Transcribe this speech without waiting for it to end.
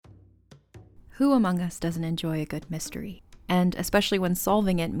Who among us doesn't enjoy a good mystery? And especially when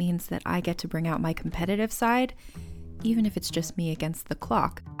solving it means that I get to bring out my competitive side, even if it's just me against the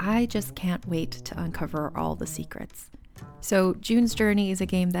clock. I just can't wait to uncover all the secrets. So June's Journey is a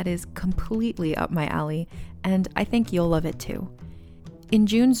game that is completely up my alley, and I think you'll love it too. In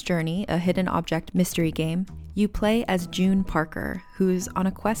June's Journey, a hidden object mystery game, you play as June Parker, who's on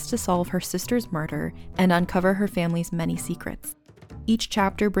a quest to solve her sister's murder and uncover her family's many secrets. Each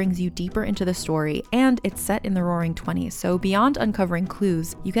chapter brings you deeper into the story, and it's set in the Roaring '20s, so beyond uncovering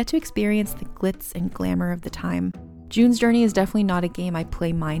clues, you get to experience the glitz and glamour of the time. June's Journey is definitely not a game I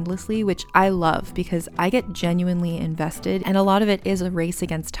play mindlessly, which I love because I get genuinely invested, and a lot of it is a race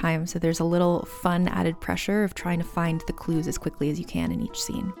against time, so there's a little fun added pressure of trying to find the clues as quickly as you can in each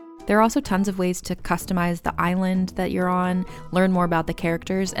scene. There are also tons of ways to customize the island that you're on, learn more about the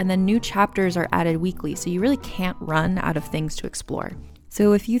characters, and then new chapters are added weekly, so you really can't run out of things to explore.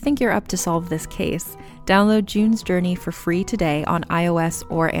 So if you think you're up to solve this case, download June's Journey for free today on iOS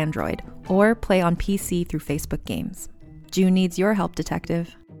or Android, or play on PC through Facebook Games. June needs your help,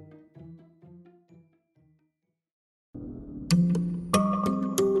 detective.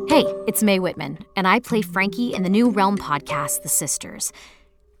 Hey, it's Mae Whitman, and I play Frankie in the new Realm podcast, The Sisters.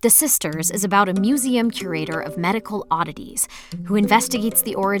 The Sisters is about a museum curator of medical oddities who investigates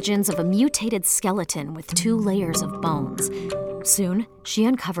the origins of a mutated skeleton with 2 layers of bones. Soon, she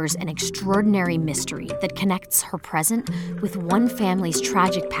uncovers an extraordinary mystery that connects her present with one family's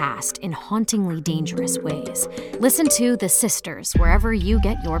tragic past in hauntingly dangerous ways. Listen to The Sisters wherever you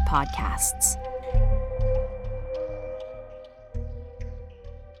get your podcasts.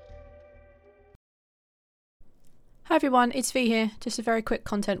 Hi everyone, it's V here. Just a very quick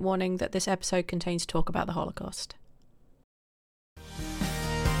content warning that this episode contains talk about the Holocaust.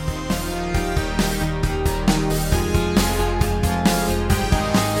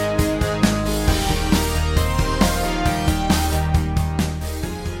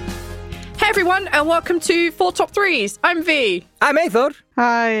 Hey everyone, and welcome to 4 Top 3s. I'm V. I'm Eyþór.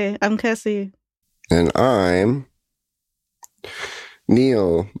 Hi, I'm Cassie. And I'm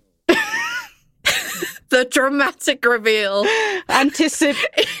Neil. The dramatic reveal. Anticipation.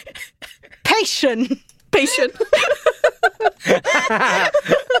 Patient.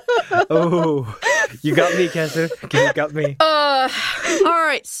 Oh, you got me, Cassie. You got me. All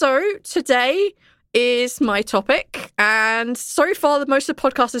right, so today is my topic, and so far most of the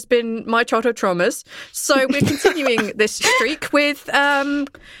podcast has been my childhood traumas. So we're continuing this streak with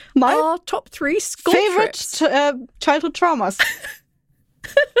our top 3 school favorite trips. childhood traumas.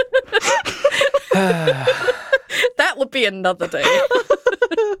 That would be another day.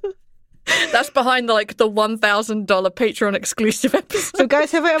 That's behind the $1,000 Patreon exclusive episode. So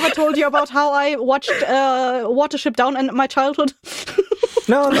guys, have I ever told you about how I watched Watership Down in my childhood?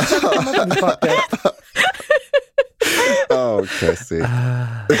 No, that's not come up on the podcast. Oh, Cassie.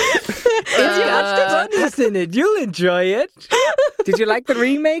 If you watched it, listen it. You'll enjoy it. Did you like the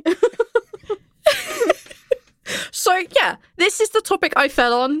remake? So yeah, this is the topic I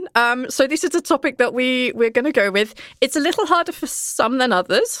fell on. So this is the topic that we're going to go with. It's a little harder for some than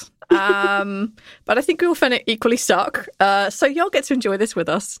others, but I think we all find it equally suck. So y'all get to enjoy this with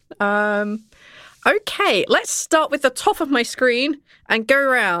us. Okay, let's start with the top of my screen and go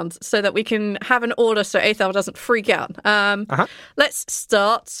around so that we can have an order so Eyþór doesn't freak out. Let's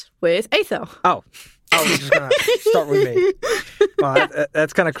start with Eyþór. Oh, we're just going to start with me. Well,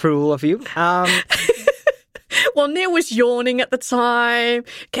 that's kind of cruel of you. Well, Neil was yawning at the time.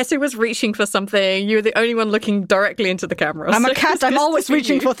 Cassie was reaching for something. You were the only one looking directly into the camera. I'm a cat. I'm always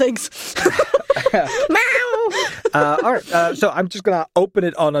reaching for things. Meow! All right, so I'm just going to open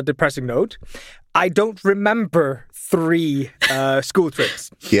it on a depressing note. I don't remember 3 school trips.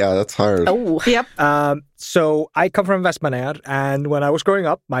 Yeah, that's hard. Oh, Yep. So I come from Vestmannaeyjar, and when I was growing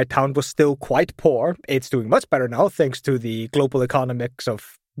up, my town was still quite poor. It's doing much better now, thanks to the global economics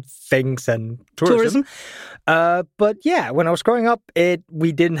of things and tourism. But yeah, when I was growing up,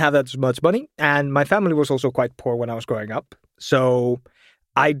 we didn't have that much money, and my family was also quite poor when I was growing up. So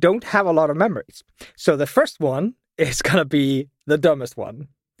I don't have a lot of memories. So the first one is going to be the dumbest one.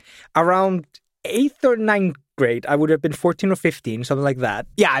 Around 8th or 9th grade, I would have been 14 or 15, something like that.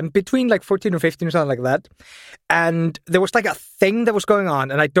 Yeah, I'm between 14 or 15 or something like that. And there was a thing that was going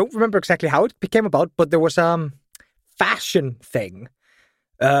on, and I don't remember exactly how it became about, but there was a fashion thing.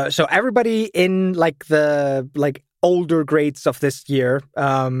 So everybody in the older grades of this year,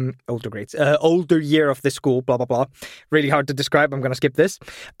 older year of this school, blah, blah, blah. Really hard to describe. I'm going to skip this.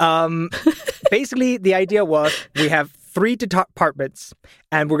 Basically, the idea was we have 3 departments,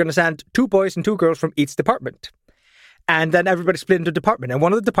 and we're going to send 2 boys and 2 girls from each department. And then everybody split into a department, and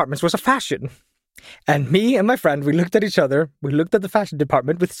one of the departments was a fashion. And me and my friend, we looked at each other, we looked at the fashion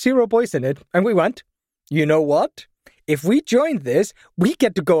department with 0 boys in it, and we went, you know what? If we join this, we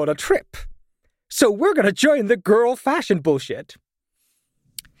get to go on a trip. So we're going to join the girl fashion bullshit.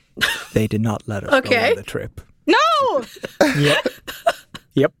 They did not let us go on the trip. No!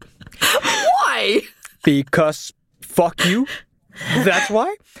 Yep. Why? Because fuck you. That's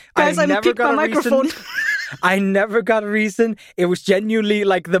why. Guys, I never got my microphone. I never got a reason. It was genuinely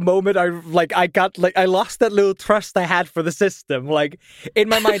like the moment I lost that little trust I had for the system. Like in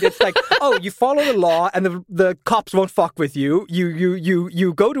my mind, it's like, oh, you follow the law and the cops won't fuck with you.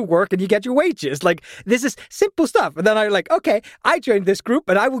 You go to work and you get your wages. Like this is simple stuff. And then I like, okay, I joined this group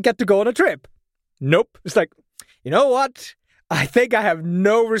and I will get to go on a trip. Nope. It's like, you know what? I think I have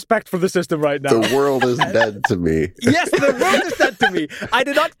no respect for the system right now. The world is dead to me. Yes, the world is dead to me. I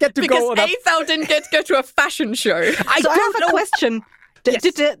did not get to go on Because Aethel didn't get to go to a fashion show. I have a question. Did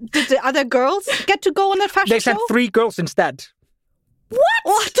the other girls get to go on that fashion show? They sent 3 girls instead.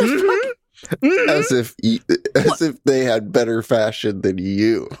 What the fuck? As if they had better fashion than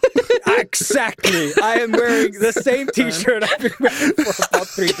you. Exactly. I am wearing the same T-shirt I've been wearing for about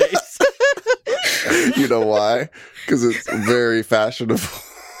 3 days. You know why? Because it's very fashionable.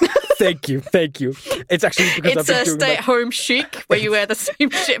 Thank you. It's actually because It's a stay-at-home chic where you wear the same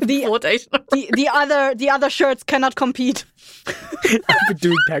shit for 4 days. The other shirts cannot compete. I've been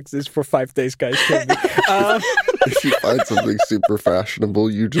doing taxes for 5 days, guys. If you find something super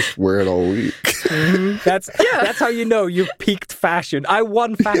fashionable, you just wear it all week. That's how you know you've peaked fashion. I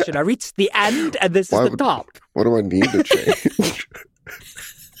won fashion. I reached the end, and this is the top. What do I need to change?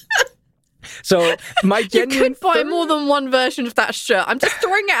 So my genuine... You could buy more than one version of that shirt. I'm just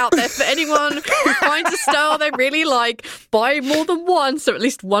throwing it out there for anyone who finds a style they really like. Buy more than one, so at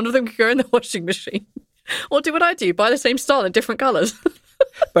least one of them can go in the washing machine. Or do what I do, buy the same style in different colours.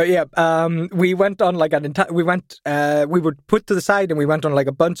 But yeah, we went on like we were put to the side and we went on like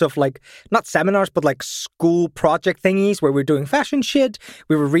a bunch of like, not seminars, but like school project thingies where we were doing fashion shit.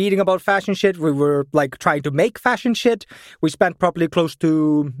 We were reading about fashion shit. We were like trying to make fashion shit. We spent probably close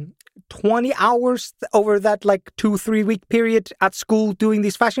to 20 hours over that like 2-3 week period at school doing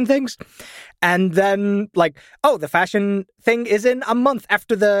these fashion things. And then like, oh, the fashion thing is in a month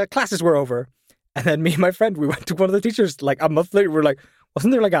after the classes were over. And then me and my friend, we went to one of the teachers like a month later. We're like,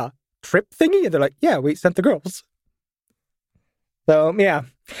 wasn't there like a trip thingy? And they're like, yeah, we sent the girls. So, yeah,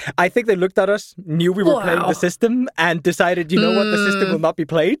 I think they looked at us, knew we were playing the system, and decided, you know what, the system will not be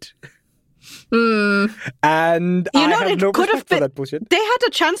played. And I have no respect for that bullshit. They had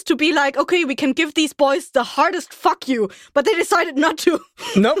a chance to be like, okay, we can give these boys the hardest fuck you, but they decided not to.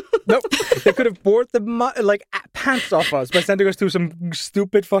 Nope. They could have bored the pants off us by sending us to some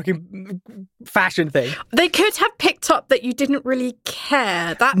stupid fucking fashion thing. They could have picked up that you didn't really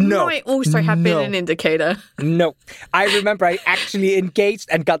care. That might also have been an indicator. No. I remember I actually engaged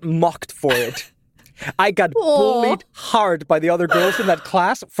and got mocked for it. I got bullied hard by the other girls in that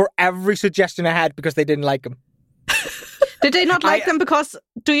class for every suggestion I had because they didn't like them. Did they not like them because,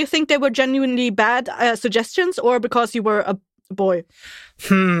 do you think they were genuinely bad suggestions or because you were a boy?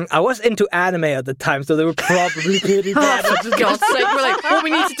 I was into anime at the time, so they were probably pretty bad. For God's sake, we're like, what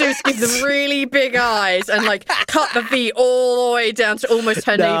we need to do is give them really big eyes and like cut the V all the way down to almost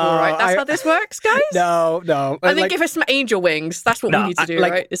her navel, right? That's how this works, guys? No. And then give her some angel wings. That's what we need to do,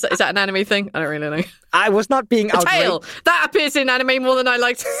 right? Is that an anime thing? I don't really know. I was not being outraged. Tail. That appears in anime more than I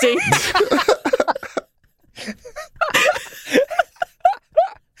like to see.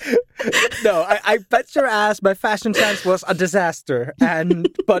 No, I bet your ass my fashion sense was a disaster.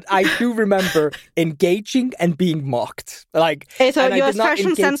 But I do remember engaging and being mocked. Like, hey, so your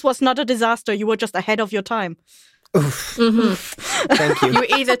fashion sense was not a disaster. You were just ahead of your time. Oof. Thank you. You were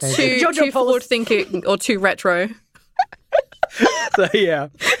either too forward thinking or too retro. So yeah,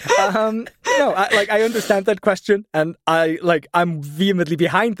 no, I understand that question, and I'm vehemently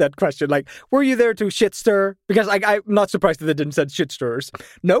behind that question. Like, were you there to shit stir? Because I'm not surprised that they didn't send shit stirrers.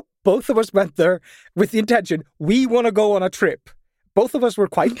 Nope, both of us went there with the intention we want to go on a trip. Both of us were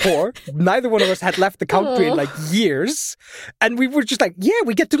quite poor. Neither one of us had left the country in like years, and we were just like, yeah,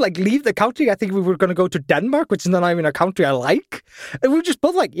 we get to like leave the country. I think we were going to go to Denmark, which is not even a country I like, and we were just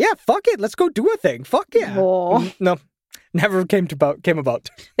both like, yeah, fuck it, let's go do a thing. Fuck yeah. No. Never came about.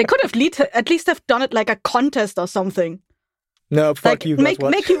 They could have at least have done it like a contest or something. No, fuck like, you. Make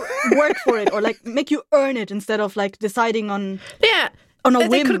you work for it, or like make you earn it instead of like deciding on. Yeah. On a whim.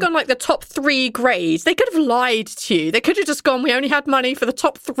 They could have gone like the top 3 grades. They could have lied to you. They could have just gone, we only had money for the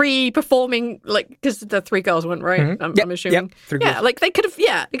top 3 performing, like, because the 3 girls went, right? Mm-hmm. I'm assuming. Yep, like they could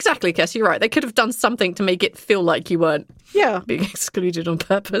have, exactly, Kes, you're right. They could have done something to make it feel like you weren't being excluded on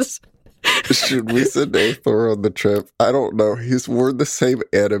purpose. Should we send Aethor on the trip? I don't know. He's worn the same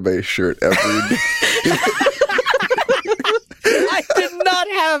anime shirt every day. I did not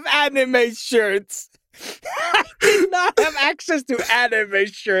have anime shirts. I did not have access to anime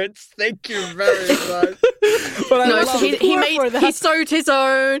shirts. Thank you very much. But No, so he sewed his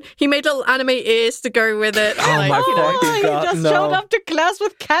own. He made little anime ears to go with it. Oh my fucking God, he just no. showed up to class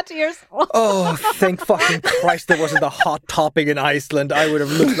with cat ears. Oh, thank fucking Christ there wasn't a hot topic in Iceland. I would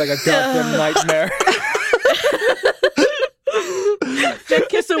have looked like a goddamn nightmare. Jack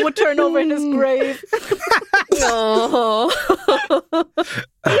Kissel would turn over in his grave. Oh.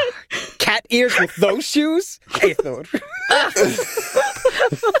 Cat ears with those shoes? Aethor.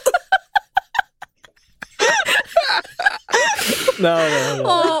 No.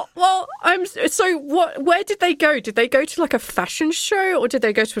 Oh, well, so what? Where did they go? Did they go to like a fashion show, or did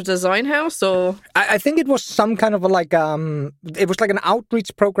they go to a design house, or? I think it was some kind of it was like an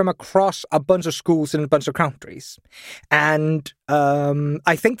outreach program across a bunch of schools in a bunch of countries. And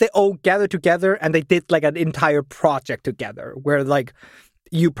I think they all gathered together and they did like an entire project together where like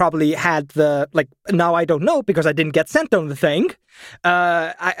you probably had now I don't know because I didn't get sent on the thing.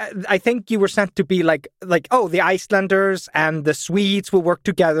 I think you were sent to be like, oh, the Icelanders and the Swedes will work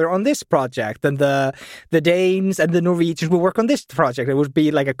together on this project, and the Danes and the Norwegians will work on this project. It would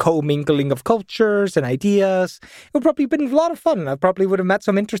be like a commingling of cultures and ideas. It would probably have been a lot of fun. I probably would have met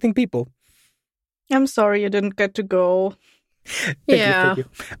some interesting people. I'm sorry you didn't get to go. Thank you.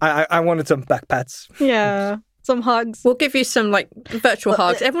 I wanted some back pats. Yeah. Some hugs. We'll give you some like virtual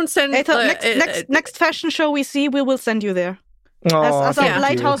hugs. Everyone send next fashion show we see, we will send you there as thank a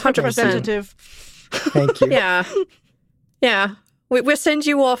lighthouse 100%. representative. Thank you. Yeah. We'll send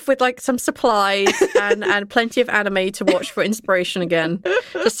you off with like some supplies and plenty of anime to watch for inspiration again,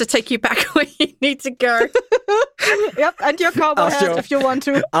 just to take you back where you need to go. Yep, and your cowboy hat if you want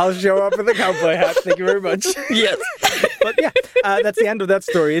to. I'll show up with a cowboy hat. Thank you very much. Yes. But yeah, that's the end of that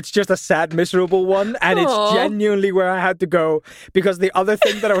story. It's just a sad, miserable one, and it's genuinely where I had to go, because the other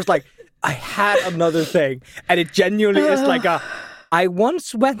thing that I was like, I had another thing, and it genuinely is like I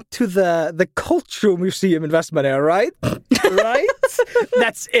once went to the Cultural Museum in Vestmannaeyjar, right? Right?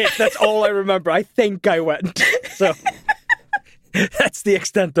 That's it. That's all I remember. I think I went. So that's the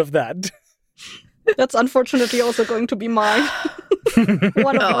extent of that. That's unfortunately also going to be mine.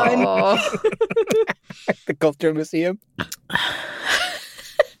 One of mine. The Cultural Museum.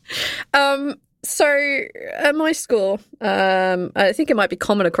 So at my school, I think it might be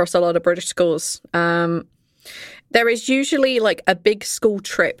common across a lot of British schools. There is usually like a big school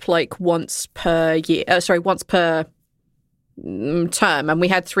trip, like once per term, and we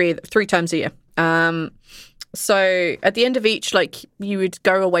had three terms a year. So at the end of each, like, you would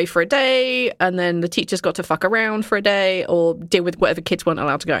go away for a day, and then the teachers got to fuck around for a day or deal with whatever kids weren't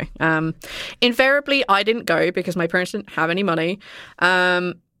allowed to go. Invariably, I didn't go because my parents didn't have any money.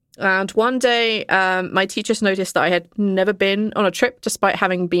 And one day, my teachers noticed that I had never been on a trip, despite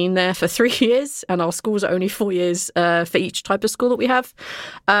having been there for 3 years, and our schools are only 4 years for each type of school that we have.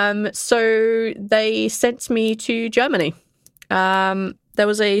 So they sent me to Germany. There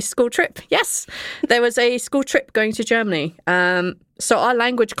was a school trip. Yes, there was a school trip going to Germany. So our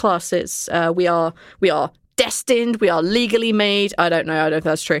language classes, we are destined, we are legally made. I don't know if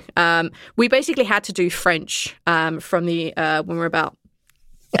that's true. We basically had to do French from the when we were about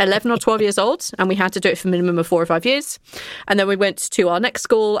 11 or 12 years old, and we had to do it for a minimum of 4 or 5 years. And then we went to our next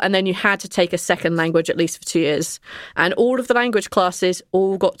school, and then you had to take a second language at least for 2 years. And all of the language classes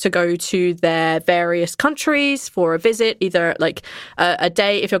all got to go to their various countries for a visit, either like a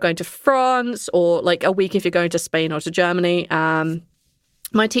day if you're going to France, or like a week if you're going to Spain or to Germany.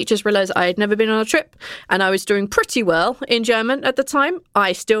 My teachers realised I had never been on a trip, and I was doing pretty well in German at the time.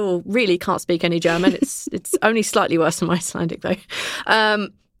 I still really can't speak any German. It's only slightly worse than my Icelandic, though.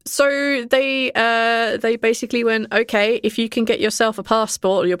 So they basically went, okay, if you can get yourself a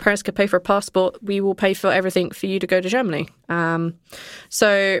passport, or your parents could pay for a passport, we will pay for everything for you to go to Germany.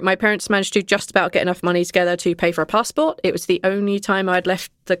 So my parents managed to just about get enough money together to pay for a passport. It was the only time I'd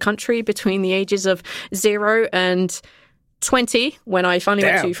left the country between the ages of 0 and 20 when I finally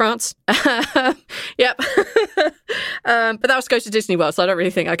went to France. Yep. But that was to go to Disney World, so I don't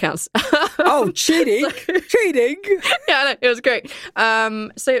really think that counts. Oh, cheating! Cheating! Yeah, I know, it was great.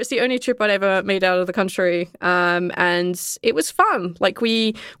 So it was the only trip I'd ever made out of the country, and it was fun. Like,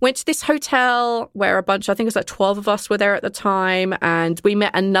 we went to this hotel where I think it was like 12 of us were there at the time, and we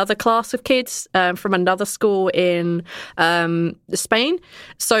met another class of kids from another school in Spain.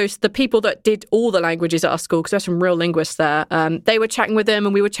 So the people that did all the languages at our school, because there's some real linguists there, there. They were chatting with them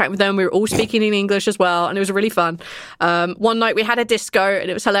and we were chatting with them. We were all speaking in English as well, and it was really fun. One night we had a disco and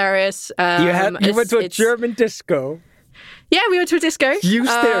it was hilarious. You went to a German disco? Yeah, we went to a disco. You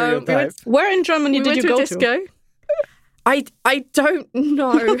stereotype. Where in Germany did you go to? Disco. I don't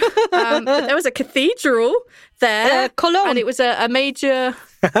know. There was a cathedral there, Cologne, and it was a major.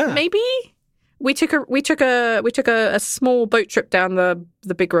 Maybe we took a small boat trip down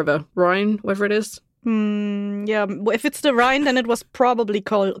the big river, Rhine, whatever it is. Yeah, if it's the Rhine, then it was probably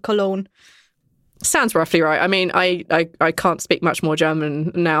Cologne. Sounds roughly right. I mean, I can't speak much more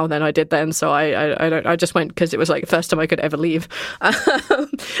German now than I did then, so I just went because it was like the first time I could ever leave.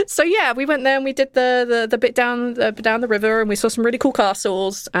 So yeah, we went there and we did the bit down the river, and we saw some really cool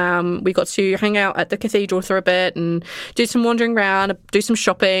castles. We got to hang out at the cathedral for a bit and do some wandering around, do some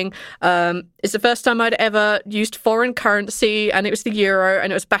shopping. It's the first time I'd ever used foreign currency, and it was the euro,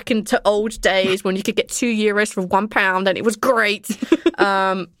 and it was back into old days when you could get €2 for £1, and it was great.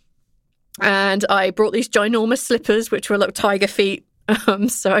 And I brought these ginormous slippers, which were like tiger feet.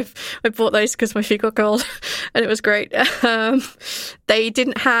 So I bought those because my feet got cold, and it was great. They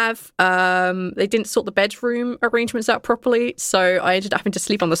didn't sort the bedroom arrangements out properly, so I ended up having to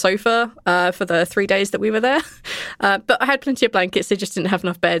sleep on the sofa for the 3 days that we were there. But I had plenty of blankets; they just didn't have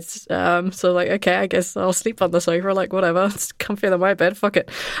enough beds. So like, okay, I guess I'll sleep on the sofa. Like whatever, it's comfier than my bed. Fuck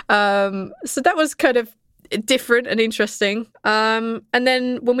it. So that was kind of different and interesting. And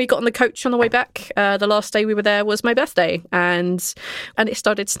then when we got on the coach on the way back, the last day we were there was my birthday, and it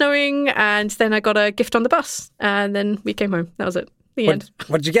started snowing, and then I got a gift on the bus, and then we came home. That was it. The end.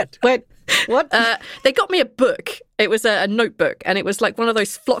 What did you get? Wait, what? They got me a book. It was a notebook, and it was like one of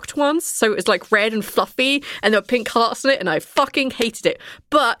those flocked ones, so it was like red and fluffy, and there were pink hearts in it, and I fucking hated it.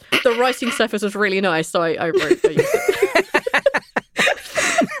 But the writing surface was really nice, so I wrote. I used it.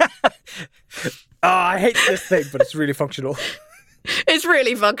 Oh, I hate this thing, but it's really functional. It's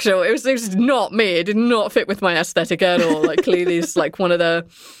really functional. It was not me. It did not fit with my aesthetic at all. Like clearly, it's like one of my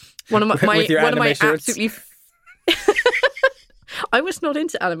absolutely. I was not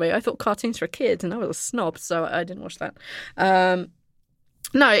into anime. I thought cartoons for kids, and I was a snob, so I didn't watch that.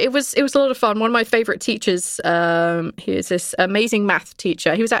 No, it was a lot of fun. One of my favourite teachers, he was this amazing math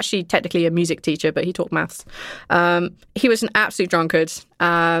teacher. He was actually technically a music teacher, but he taught maths. He was an absolute drunkard,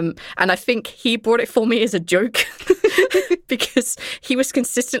 and I think he brought it for me as a joke because he was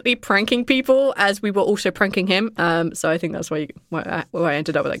consistently pranking people as we were also pranking him. So I think that's why I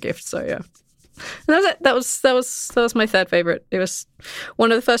ended up with that gift. So yeah. And that was it. That was my third favourite. It was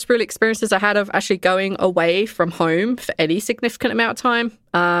one of the first real experiences I had of actually going away from home for any significant amount of time.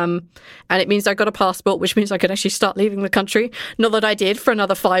 And it means I got a passport, which means I could actually start leaving the country. Not that I did for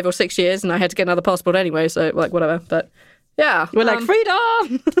another 5 or 6 years, and I had to get another passport anyway. So like whatever. But yeah, we're like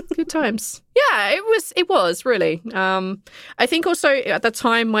freedom. Good times. Yeah, it was really. I think also at the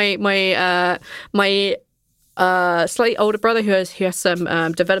time my slightly older brother who has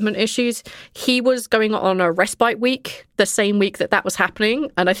some development issues, he was going on a respite week the same week that was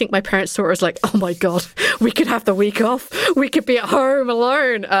happening, and I think my parents saw it as like, oh my god, we could have the week off, we could be at home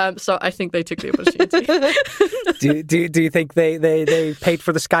alone. So I think they took the opportunity. do you think they paid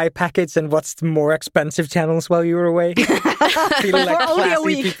for the Sky package and watched more expensive channels while you were away? Feeling like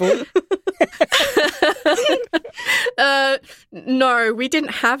classy people. No, we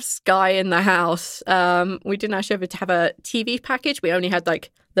didn't have Sky in the house. We didn't actually have a TV package. We only had like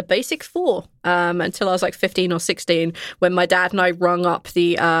the basic 4 until I was like 15 or 16, when my dad and I rung up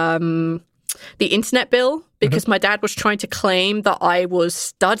the internet bill because my dad was trying to claim that I was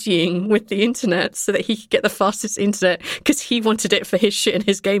studying with the internet so that he could get the fastest internet because he wanted it for his shit and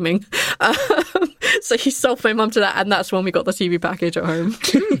his gaming. So he sold my mum to that, and that's when we got the TV package at home.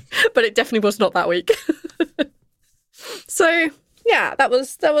 But it definitely was not that week. So yeah, that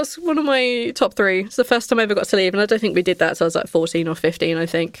was one of my top 3. It's the first time I ever got to leave, and I don't think we did that, so I was like 14 or 15, I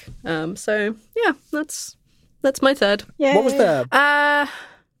think. So yeah, that's my third. Yay. What was the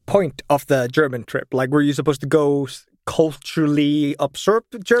point of the German trip? Like, were you supposed to go culturally observe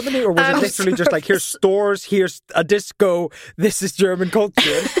Germany, or was it literally just like, here's stores, here's a disco, this is German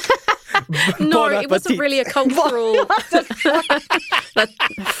culture? No, it wasn't really a cultural. That's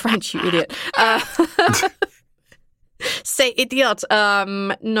French, you idiot. Say idiot.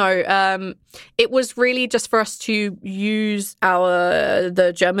 No, it was really just for us to use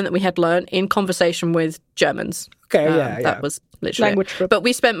the German that we had learned in conversation with Germans. Okay, yeah. That was literally language trip. But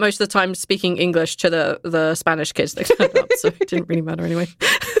we spent most of the time speaking English to the Spanish kids that turned up, so it didn't really matter anyway.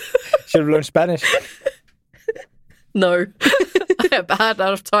 Should have learned Spanish. No. a bad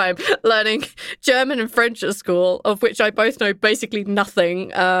enough time learning German and French at school, of which I both know basically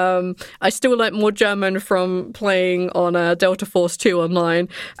nothing. I still learnt more German from playing on Delta Force 2 online.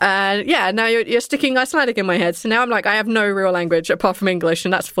 And yeah, now you're sticking Icelandic in my head. So now I'm like, I have no real language apart from English,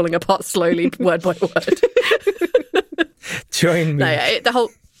 and that's falling apart slowly, word by word. Join me. No, yeah,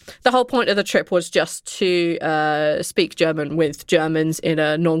 the whole point of the trip was just to speak German with Germans in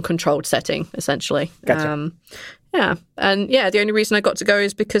a non-controlled setting, essentially. Gotcha. Yeah, and yeah, the only reason I got to go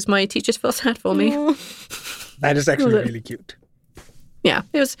is because my teachers felt sad for me. That is actually really cute. Yeah,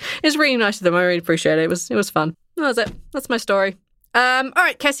 it was really nice of them. I really appreciate it. It was fun. That was it. That's my story. All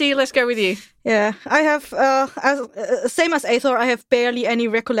right, Kessie, let's go with you. Yeah, I have, same as Aethor, I have barely any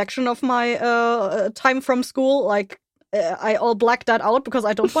recollection of my time from school. Like, I all blacked that out because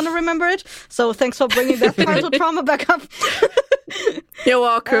I don't want to remember it. So thanks for bringing that childhood trauma back up. You're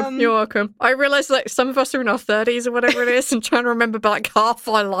welcome. You're welcome. I realise like some of us are in our 30s or whatever it is, and trying to remember like half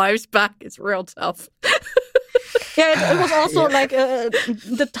our lives back is real tough. Yeah, it was also like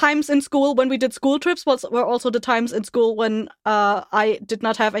the times in school when we did school trips were also the times in school when I did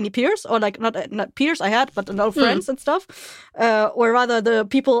not have any peers, or like not peers I had, but no friends and stuff. Or rather, the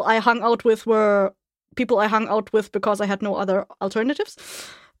people I hung out with were people I hung out with because I had no other alternatives.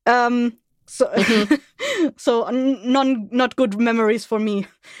 So not good memories for me.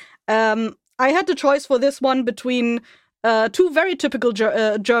 I had the choice for this one between two very typical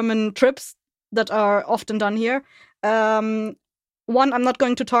German trips that are often done here. One I'm not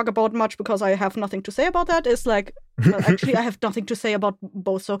going to talk about much because I have nothing to say about that. Is like, actually, I have nothing to say about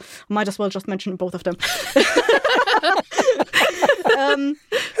both, so I might as well just mention both of them.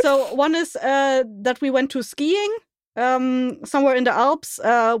 So one is that we went to skiing somewhere in the Alps.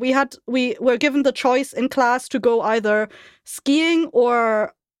 We were given the choice in class to go either skiing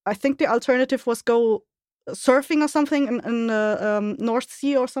or I think the alternative was go surfing or something in the North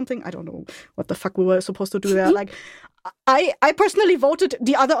Sea or something. I don't know what the fuck we were supposed to do there. Like, I personally voted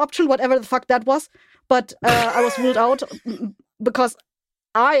the other option, whatever the fuck that was, but I was ruled out because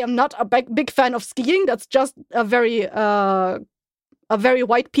I am not a big fan of skiing. That's just a very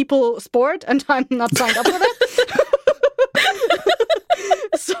white people sport, and I'm not signed up for that.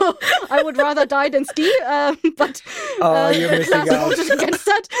 So I would rather die than ski. But you're missing out. Voted against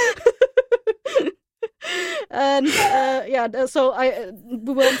that. And so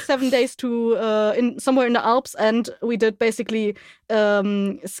we went 7 days to somewhere in the Alps, and we did basically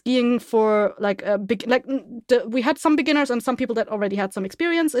skiing for like a big we had some beginners and some people that already had some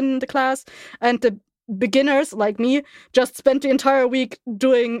experience in the class, and the beginners like me just spent the entire week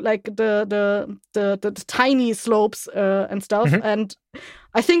doing like the tiny slopes and stuff. Mm-hmm. And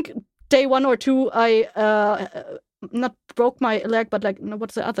I think day 1 or 2 I not broke my leg, but like, no,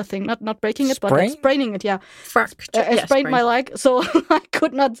 what's the other thing? Not breaking it, but like spraining it. Yeah, I sprained my leg, so I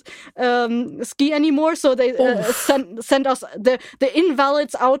could not ski anymore. So they sent us the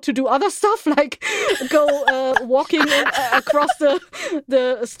invalids out to do other stuff, like go walking across the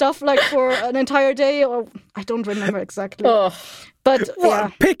stuff like for an entire day, or I don't remember exactly. Oh. But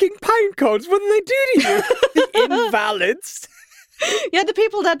what, picking pine cones? What did they do to you? The invalids. Yeah, the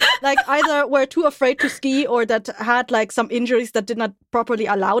people that like either were too afraid to ski or that had like some injuries that did not properly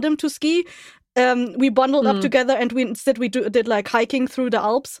allow them to ski. We bundled up together, and we did like hiking through the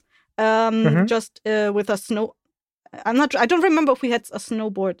Alps, just with a snow. I don't remember if we had a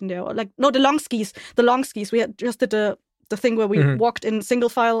snowboard in there, or like no, the long skis. We had just did the thing where we walked in single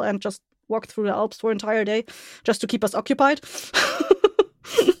file and just walked through the Alps for an entire day, just to keep us occupied.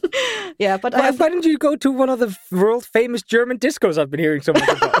 Yeah, but why didn't you go to one of the world famous German discos I've been hearing so much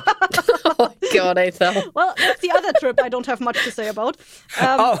about? Oh God, Aethel. Well, that's the other trip I don't have much to say about.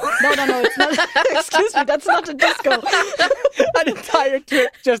 No, it's not. Excuse me, that's not a disco. An entire trip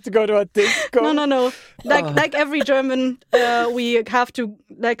just to go to a disco? No. Like every German, we have to,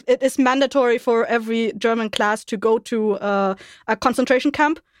 like, it is mandatory for every German class to go to a concentration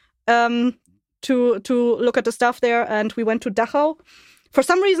camp to look at the stuff there, and we went to Dachau. For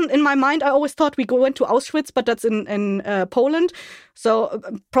some reason, in my mind, I always thought we went to Auschwitz, but that's in Poland. So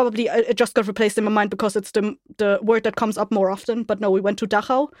probably it just got replaced in my mind because it's the word that comes up more often. But no, we went to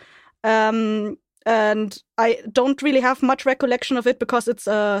Dachau. And I don't really have much recollection of it because it's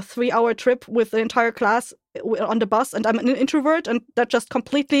a 3-hour trip with the entire class on the bus. And I'm an introvert, and that just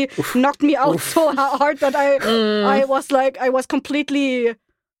completely knocked me out so hard that I was completely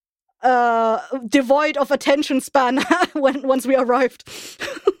devoid of attention span once we arrived.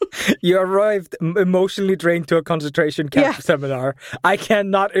 You arrived emotionally drained to a concentration camp seminar. I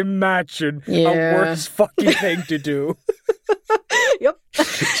cannot imagine a worse fucking thing to do. Yep.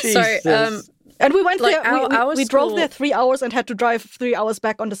 So, And we went Like, there. We drove school- there 3 hours and had to drive 3 hours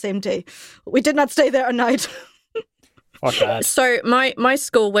back on the same day. We did not stay there a night. Fuck that. So my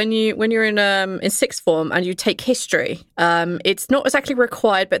school, when you're in sixth form and you take history, it's not exactly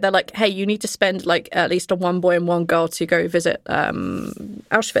required, but they're like, hey, you need to spend like at least one boy and one girl to go visit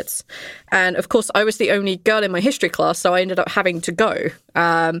Auschwitz. And of course, I was the only girl in my history class, so I ended up having to go.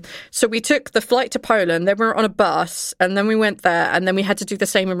 So we took the flight to Poland, then we were on a bus, and then we went there, and then we had to do the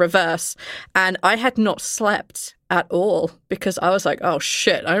same in reverse. And I had not slept at all because I was like, oh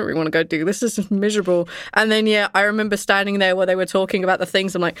shit, I don't really want to go do this. This is miserable. And then, yeah, I remember standing there while they were talking about the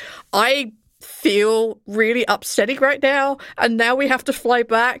things. I'm like, I feel really upsetting right now. And now we have to fly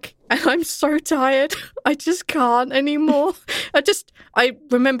back. And I'm so tired. I just can't anymore. I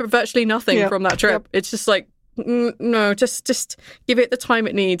remember virtually nothing from that trip. It's just like, no, just give it the time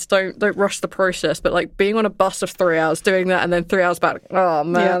it needs. Don't rush the process. But like being on a bus of 3 hours, doing that, and then 3 hours back. Oh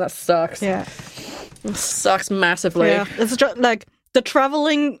man, that sucks. Yeah. It sucks massively. Yeah, it's just like the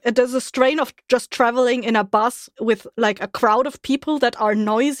traveling. There's a strain of just traveling in a bus with like a crowd of people that are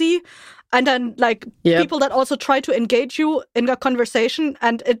noisy, and then like people that also try to engage you in a conversation.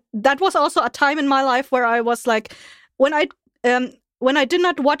 And that was also a time in my life where I was like, when I did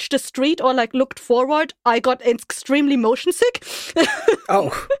not watch the street or like looked forward, I got extremely motion sick.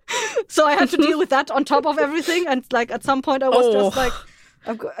 Oh, so I had to deal with that on top of everything. And like at some point, I was just like,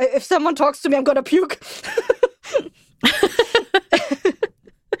 if someone talks to me, I'm gonna puke.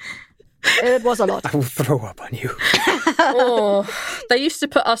 It was a lot. I will throw up on you. They used to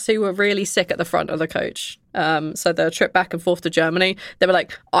put us who were really sick at the front of the coach. So the trip back and forth to Germany, they were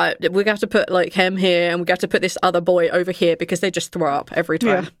like, we got to put like him here, and we got to put this other boy over here because they just throw up every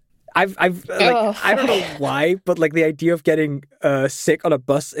time. Yeah. I've I don't know why, but like the idea of getting sick on a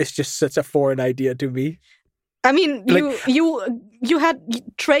bus is just such a foreign idea to me. I mean, you had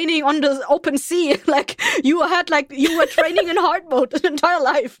training on the open sea. Like you were training in hard mode the entire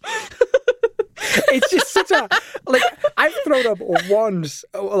life. It's just such a like I've thrown up once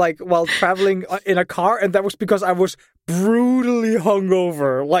like while traveling in a car, and that was because I was brutally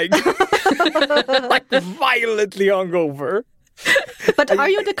hungover, like like violently hungover. But are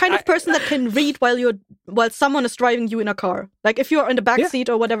you the kind of person that can read while someone is driving you in a car? Like if you're in the back seat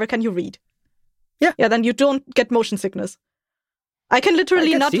or whatever, can you read? Yeah. Yeah, then you don't get motion sickness. I can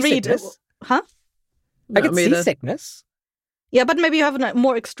literally not read. Huh? I get seasickness. Yeah, but maybe you have a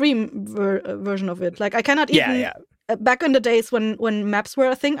more extreme version of it. Like I cannot even. Yeah. Back in the days when maps were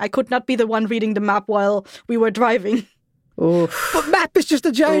a thing, I could not be the one reading the map while we were driving. Oof. But map is just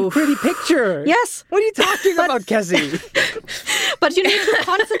a giant pretty picture. Yes. What are you talking about, Cassie? But you need to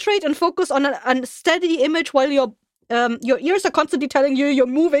concentrate and focus on a steady image while your ears are constantly telling you you're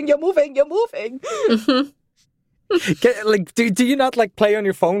moving. Mm-hmm. Like, do you not like play on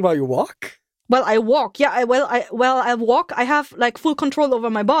your phone while you walk? Well, I walk. Yeah, I walk. I have like full control over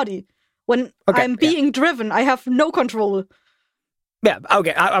my body. When I'm being driven, I have no control. Yeah,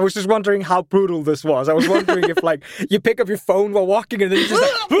 okay. I was just wondering how brutal this was. I was wondering if like you pick up your phone while walking and then you just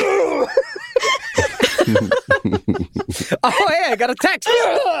like, oh yeah, I got a text.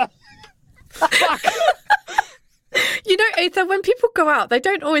 Fuck. You know, Aether, when people go out, they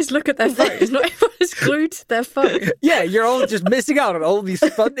don't always look at their phones. Not everyone is glued to their phone. Yeah, you're all just missing out on all these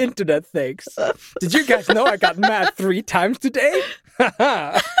fun internet things. Did you guys know I got mad 3 times today?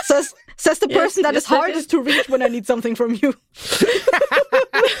 Says the person that is hardest to reach when I need something from you.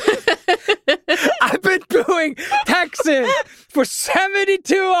 I've been doing texting for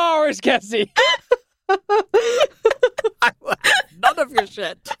 72 hours, Cassie. I want none of your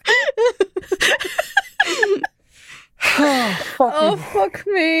shit. Fuck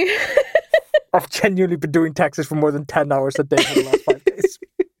me. I've genuinely been doing taxes for more than 10 hours a day for the last 5 days.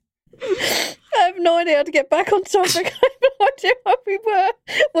 I have no idea how to get back on topic. I have no idea where we were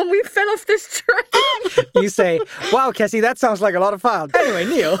when we fell off this train. You say, wow, Cassie, that sounds like a lot of fun. Anyway,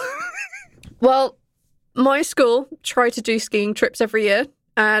 Neil. Well, my school tried to do skiing trips every year,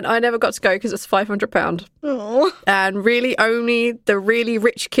 and I never got to go because it's £500. Oh. And really only the really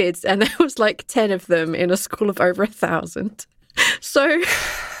rich kids, and there was like 10 of them in a school of over 1,000. So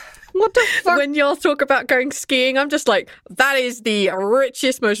what the fuck? When y'all talk about going skiing, I'm just like, that is the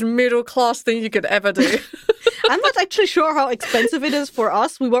richest, most middle class thing you could ever do. I'm not actually sure how expensive it is for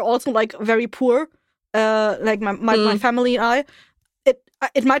us. We were also like very poor, like my family and I.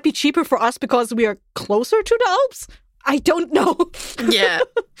 It might be cheaper for us because we are closer to the Alps. I don't know. Yeah.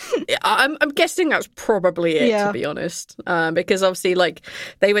 I'm guessing that's probably it, to be honest. Because obviously, like,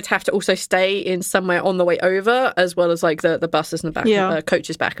 they would have to also stay in somewhere on the way over, as well as, like, the buses and the back,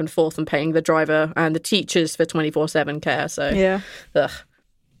 coaches back and forth, and paying the driver and the teachers for 24/7 care. So, yeah. Ugh.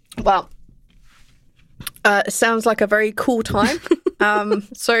 Well, Sounds like a very cool time.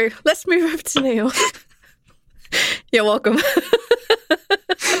 So let's move over to Neil. You're welcome.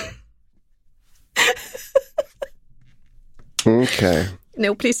 Okay.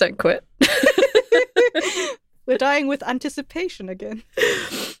 Neil, please don't quit. We're dying with anticipation again.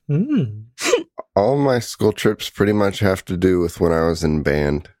 All my school trips pretty much have to do with when I was in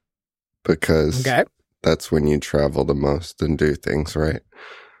band, because that's when you travel the most and do things, right?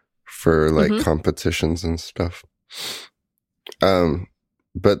 For like competitions and stuff.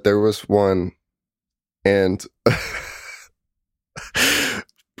 But there was one, and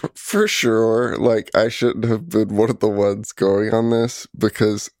for sure, like, I shouldn't have been one of the ones going on this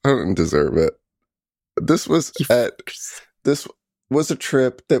because I didn't deserve it. This was a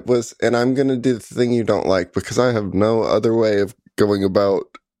trip that was, and I'm going to do the thing you don't like because I have no other way of going about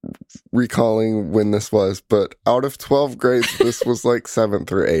recalling when this was, but out of 12 grades, this was like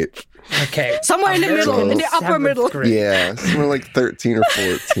 7th or 8th. Okay. Somewhere in the middle, in the upper middle. Grade. Yeah, somewhere like 13 or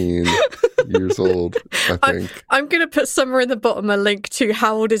 14 years old, I think. I'm going to put somewhere in the bottom a link to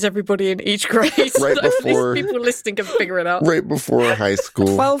how old is everybody in each grade. Right so before people listening can figure it out. Right before high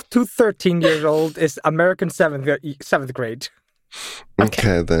school. 12 to 13 years old is American 7th grade.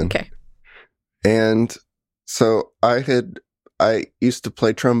 Okay, then. Okay. And so I used to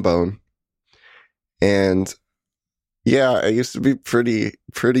play trombone, and yeah, I used to be pretty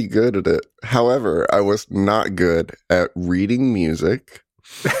good at it. However, I was not good at reading music.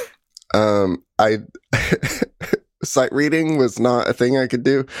 Sight reading was not a thing I could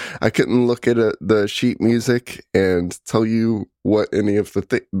do. I couldn't look at the sheet music and tell you what any of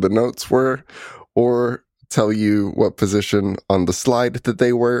the notes were, or tell you what position on the slide that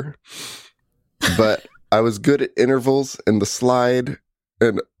they were. But I was good at intervals in the slide,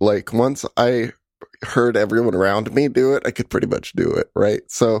 and like once I heard everyone around me do it, I could pretty much do it, right?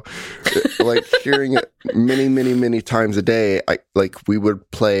 So like hearing it many times a day, we would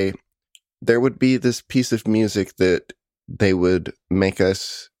play, there would be this piece of music that they would make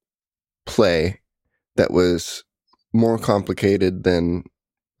us play that was more complicated than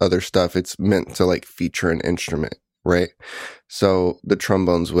other stuff. It's meant to like feature an instrument, right? So the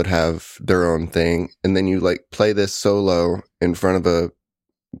trombones would have their own thing, and then you like play this solo in front of a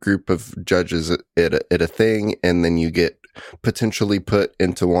group of judges at a thing, and then you get potentially put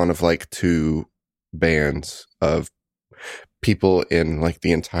into one of like 2 bands of people in like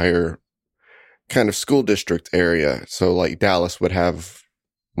the entire kind of school district area. So like Dallas would have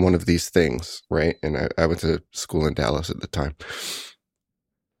one of these things, right? And I went to school in Dallas at the time.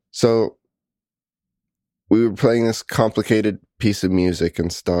 So we were playing this complicated piece of music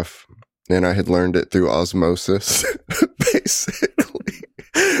and stuff, and I had learned it through osmosis, basically.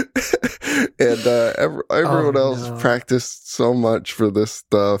 And everyone else practiced so much for this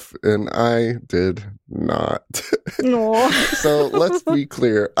stuff, and I did not. No. So let's be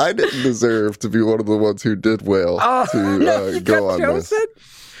clear. I didn't deserve to be one of the ones who did well to go on this.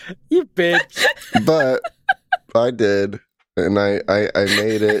 You bitch. But I did. And I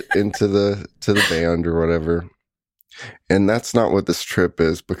made it into the band or whatever. And that's not what this trip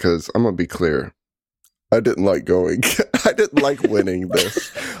is, because I'm going to be clear. I didn't like going. I didn't like winning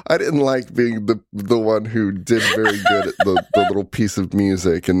this. I didn't like being the one who did very good at the little piece of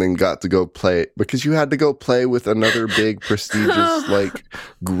music and then got to go play it, because you had to go play with another big prestigious like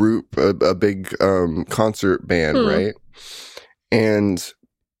group, a big concert band, right? And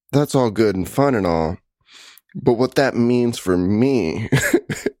that's all good and fun and all. But what that means for me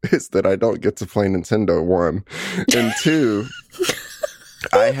is that I don't get to play Nintendo, 1. And 2,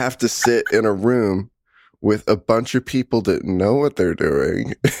 I have to sit in a room with a bunch of people that know what they're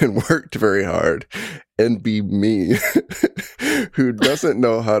doing and worked very hard, and be me, who doesn't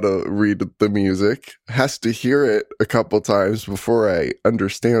know how to read the music, has to hear it a couple times before I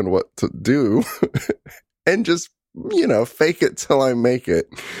understand what to do, and just, fake it till I make it.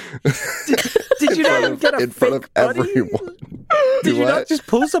 Did you not get a fake buddy? Everyone. Did you not just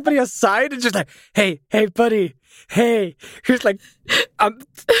pull somebody aside and just like, hey, buddy, hey, here's like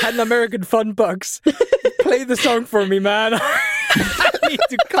 10 American fun bucks. Play the song for me, man. I need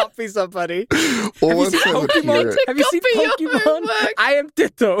to copy somebody. Well, have you seen Pokemon? Have you seen Pokemon? I am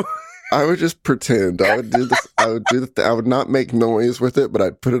Ditto. I would just pretend. I would do this. I would do the. I would not make noise with it, but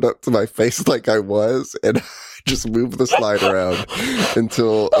I'd put it up to my face like I was, and just move the slide around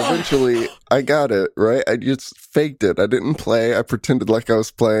until eventually I got it right. I just faked it. I didn't play. I pretended like I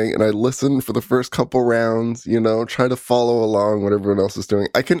was playing, and I listened for the first couple rounds. Try to follow along what everyone else is doing.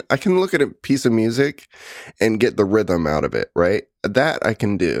 I can look at a piece of music and get the rhythm out of it. Right, that I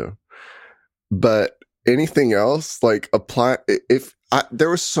can do, but anything else, like there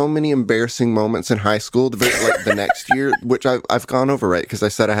were so many embarrassing moments in high school, like the next year, which I've gone over, right? Because I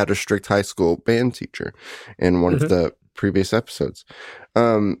said I had a strict high school band teacher in one of the previous episodes.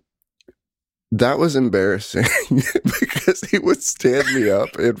 That was embarrassing because he would stand me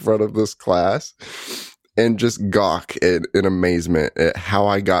up in front of this class and just gawk in amazement at how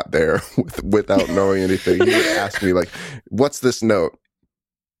I got there without knowing anything. He would ask me, like, what's this note?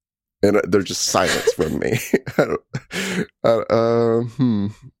 And there's just silence from me. And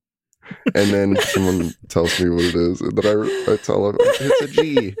then someone tells me what it is. And then I tell him, it's a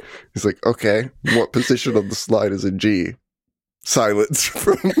G. He's like, okay, what position on the slide is a G? Silence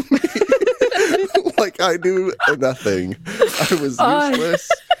from me. Like I knew nothing. I was useless.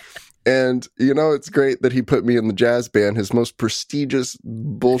 And, it's great that he put me in the jazz band, his most prestigious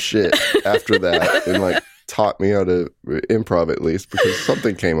bullshit after that, and, like, taught me how to improv at least, because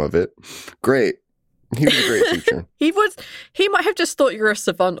something came of it. Great. He was a great teacher. He might have just thought you were a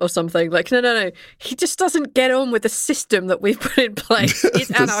savant or something. Like, no. He just doesn't get on with the system that we've put in place. It's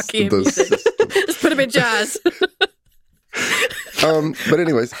anarchy in music. Just put him in jazz. But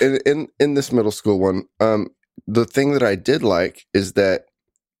anyways, in this middle school one, the thing that I did like is that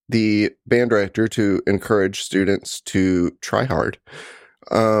the band director, to encourage students to try hard,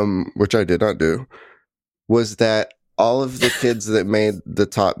 which I did not do, was that all of the kids that made the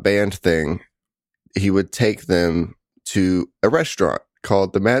top band thing, he would take them to a restaurant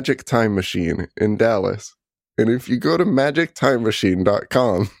called the Magic Time Machine in Dallas. And if you go to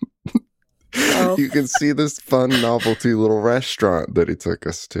magictimemachine.com, you can see this fun novelty little restaurant that he took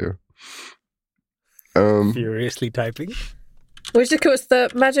us to. Furiously typing. Which of course the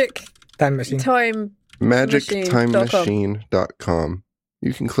Magic Time Machine. Magictimemachine.com.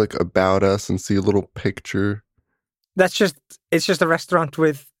 You can click About Us and see a little picture. It's just a restaurant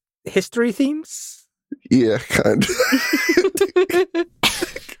with history themes? Yeah, kind of.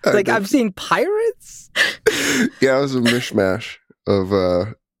 Like, I've seen pirates? Yeah, it was a mishmash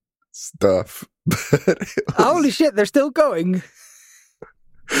of stuff. Holy shit, they're still going.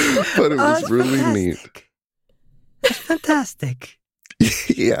 But it was really fantastic. Neat. That's fantastic.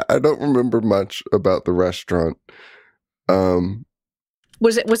 Yeah, I don't remember much about the restaurant.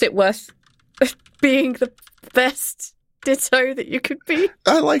 Was it worth being the best ditto that you could be?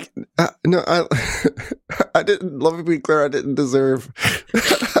 I didn't, let me be clear, I didn't deserve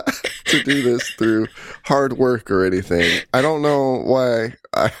to do this through hard work or anything. I don't know why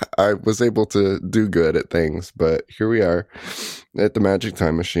I was able to do good at things, but here we are at the Magic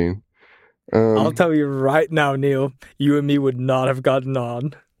Time Machine. I'll tell you right now, Neil, you and me would not have gotten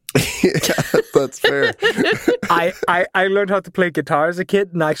on. Yeah, that's fair. I learned how to play guitar as a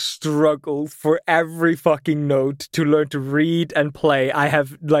kid, and I struggled for every fucking note to learn to read and play. I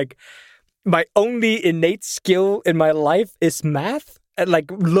have, like, my only innate skill in my life is math.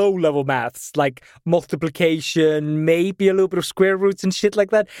 Like low-level maths, like multiplication, maybe a little bit of square roots and shit like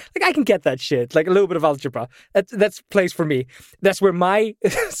that. Like, I can get that shit. Like, a little bit of algebra. That's place for me. That's where my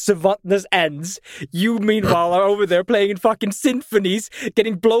savantness ends. You, meanwhile, are over there playing in fucking symphonies,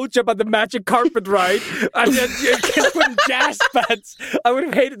 getting blowjob on the magic carpet ride, and then you're putting jazz bands. I would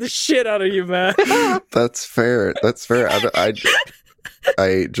have hated the shit out of you, man. That's fair.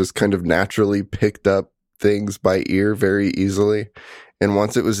 I just kind of naturally picked up things by ear very easily, and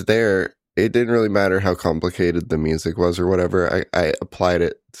once it was there, it didn't really matter how complicated the music was or whatever. I applied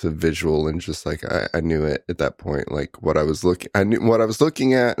it to visual, and just like I knew it at that point, like I knew what I was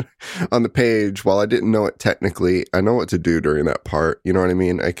looking at on the page. While I didn't know it technically, I know what to do during that part. You know what I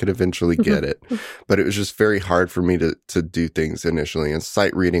mean? I could eventually get it, but it was just very hard for me to do things initially, and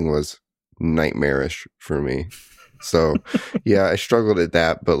sight reading was nightmarish for me. So yeah, I struggled at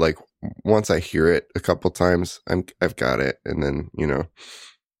that, but like, once I hear it a couple times, I've got it, and then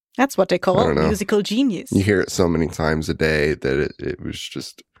that's what they call musical genius. You hear it so many times a day that it was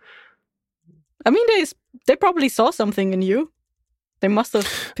just. I mean, they probably saw something in you. They must have.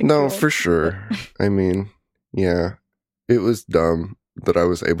 No, for sure. I mean, yeah, it was dumb that I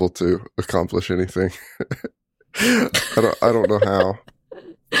was able to accomplish anything. I don't know how.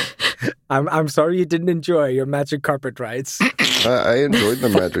 I'm sorry you didn't enjoy your magic carpet rides. I enjoyed the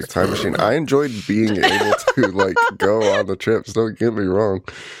Magic Time Machine. I enjoyed being able to like go on the trips. Don't get me wrong.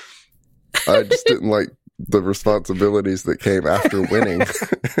 I just didn't like the responsibilities that came after winning.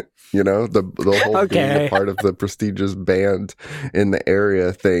 The whole being a part of the prestigious band in the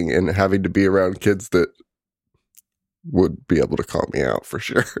area thing, and having to be around kids that would be able to call me out for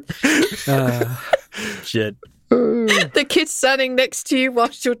sure. Shit. The kid standing next to you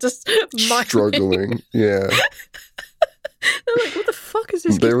whilst you're just struggling. Yeah. They're like, what the fuck is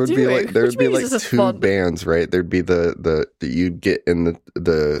this There kid would doing? be Which means like this is two fun. bands, right? There'd be the you'd get in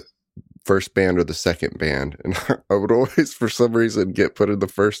the first band or the second band, and I would always, for some reason, get put in the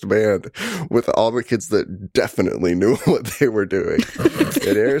first band with all the kids that definitely knew what they were doing. And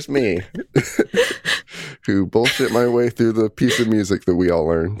there's me, who bullshit my way through the piece of music that we all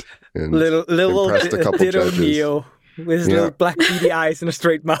learned, and Little impressed a couple Ditto judges. Neo with his little black beady eyes and a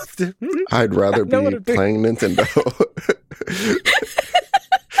straight mouth. I'd rather know what be I'm doing. playing Nintendo,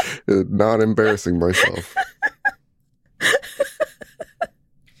 not embarrassing myself.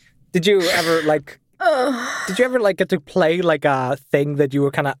 Did you ever get to play like a thing that you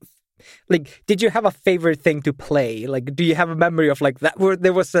were kind of like? Did you have a favorite thing to play? Like, do you have a memory of like that? Where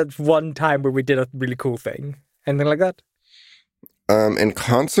there was that one time where we did a really cool thing, anything like that? In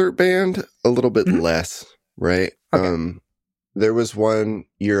concert band, a little bit less, right? Okay. There was one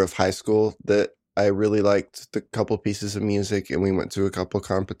year of high school that I really liked the couple pieces of music, and we went to a couple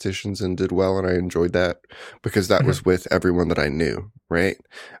competitions and did well, and I enjoyed that because that was with everyone that I knew, right?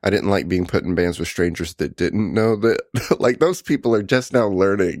 I didn't like being put in bands with strangers that didn't know that, like, those people are just now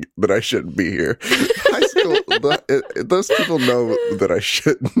learning that I shouldn't be here. High school, those people know that I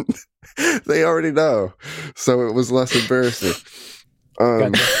shouldn't. They already know. So it was less embarrassing.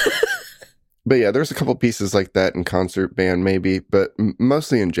 But yeah, there's a couple pieces like that in concert band, maybe, but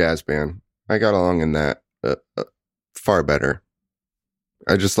mostly in jazz band. I got along in that far better.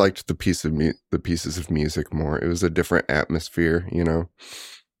 I just liked the pieces of music more. It was a different atmosphere, you know.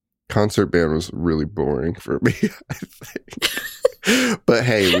 Concert band was really boring for me, I think. But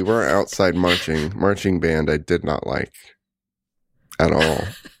hey, we weren't outside marching. Marching band, I did not like at all.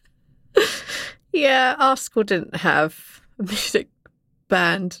 Yeah, our school didn't have a music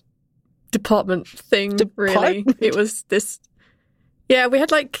band department thing, really. It was this. Yeah, we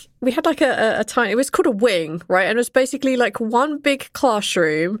had like a tiny. It was called a wing, right? And it was basically like one big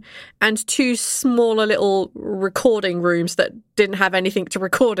classroom and two smaller little recording rooms that didn't have anything to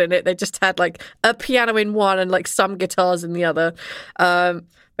record in it. They just had like a piano in one and like some guitars in the other. But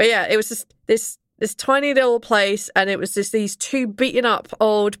yeah, it was just this tiny little place, and it was just these two beaten up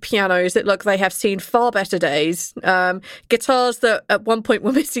old pianos that look they have seen far better days. Guitars that at one point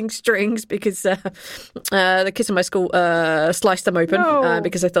were missing strings because the kids in my school sliced them open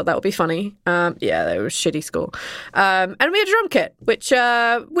because they thought that would be funny. Yeah, they were a shitty school. And we had a drum kit, which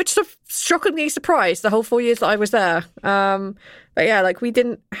sort of shockingly surprised the whole 4 years that I was there. But yeah, like we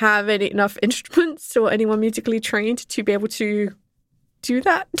didn't have enough instruments or anyone musically trained to be able to do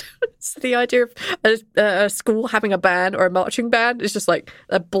that. So the idea of a school having a band or a marching band is just like,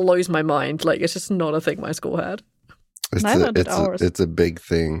 that blows my mind. Like, it's just not a thing my school had. It's a big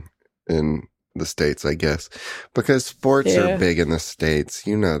thing in the States, I guess, because sports are big in the States,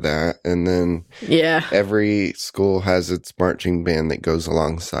 you know that. And then every school has its marching band that goes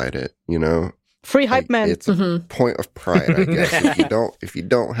alongside it, you know. Free hype man. It's a point of pride, I guess. If you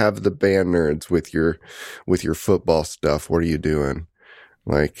don't have the band nerds with your football stuff, what are you doing?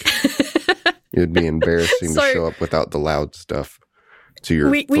 Like, it'd be embarrassing to show up without the loud stuff to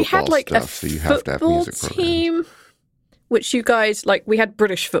your we had like stuff, a so you have to have music team, programs. which you guys like. We had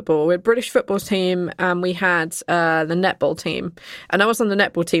British football. We had British football team, and we had the netball team. And I was on the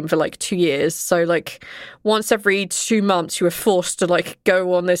netball team for like 2 years. So like once every 2 months, you were forced to like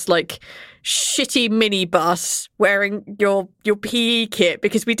go on this like shitty minibus wearing your PE kit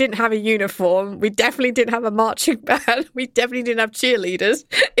because we didn't have a uniform. We definitely didn't have a marching band. We definitely didn't have cheerleaders.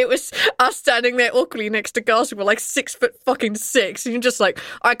 It was us standing there awkwardly next to girls who were like 6'6", and you're just like,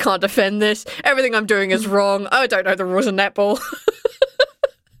 I can't defend this. Everything I'm doing is wrong. I don't know the rules of netball.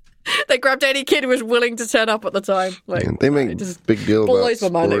 They grabbed any kid who was willing to turn up at the time. Like, they make big deal about blows my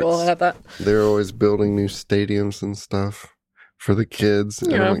mind that I had that. They're always building new stadiums and stuff for the kids.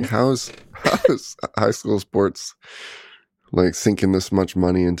 And I'm like, how's high school sports like sinking this much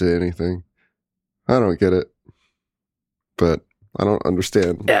money into anything? I don't get it. But I don't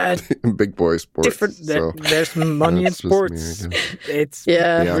understand big boy sports. There's money in sports. It's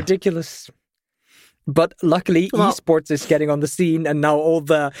ridiculous. But luckily, esports is getting on the scene, and now all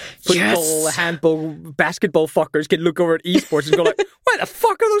the football, handball, basketball fuckers can look over at esports and go like, why the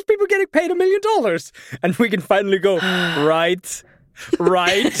fuck are those people getting paid $1 million? And we can finally go, right.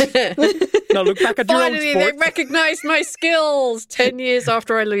 Now look back at your own sport. Finally, they recognize my skills 10 years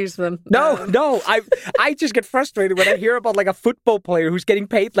after I lose them. No. I just get frustrated when I hear about like a football player who's getting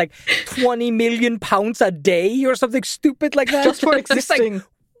paid like £20 million a day or something stupid like that. Just for existing.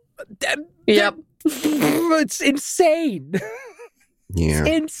 Yep. It's insane. Yeah. It's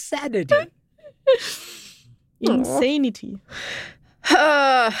insanity. Insanity.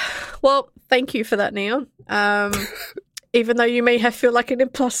 Well, thank you for that, Neon. even though you may have feel like an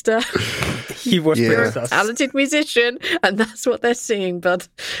imposter. He was You're with a us. talented musician, and that's what they're seeing, bud.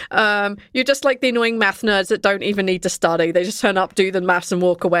 You're just like the annoying math nerds that don't even need to study. They just turn up, do the maths, and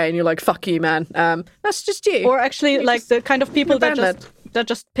walk away, and you're like, fuck you, man. That's just you. Or actually, You like just- the kind of people you're that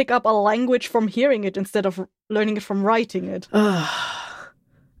just pick up a language from hearing it instead of learning it from writing it.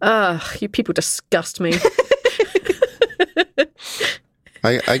 You people disgust me.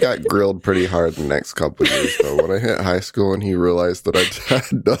 I got grilled pretty hard the next couple of years, though. When I hit high school and he realized that I had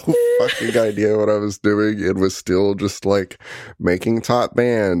no fucking idea what I was doing and was still just like making top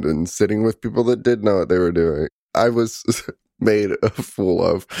band and sitting with people that did know what they were doing, I was made a fool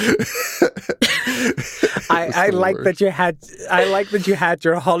of. I like that you had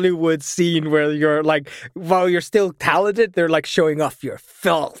your Hollywood scene where you're like, while you're still talented, they're like showing off your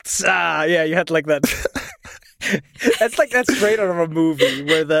faults. Yeah, you had like that. That's straight out of a movie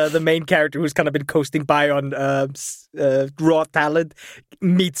where the main character who's kind of been coasting by on raw talent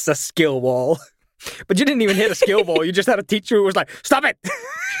meets a skill wall. But you didn't even hit a skill wall. You just had a teacher who was like, "Stop it!"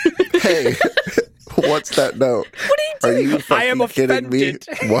 Hey, what's that note? What are you doing? Are you fucking I am kidding me?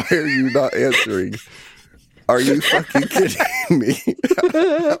 offended. Why are you not answering? Are you fucking kidding me?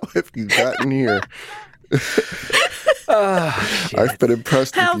 How have you gotten here? I've been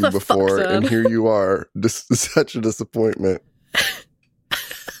impressed How with you the fuck, before, son? and here you are. Such a disappointment.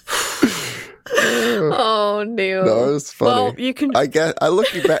 Oh, Neil. No, it was funny. Well, you can. I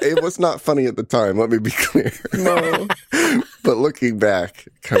looking back, it was not funny at the time. Let me be clear. No. But looking back,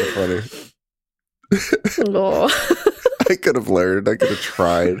 kind of funny. Oh. I could have learned. I could have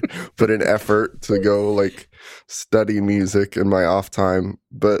tried, put an effort to go like study music in my off time,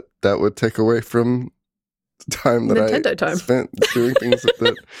 but that would take away from the time that Nintendo I time. spent doing things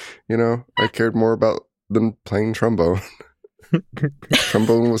that I cared more about than playing trombone.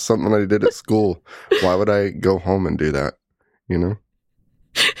 Trombone was something I did at school. Why would I go home and do that?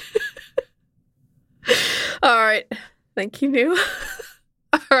 All right. Thank you, Neil.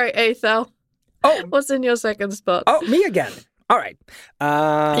 All right, Aethel. Oh, What's in your second spot? oh, me again. All right.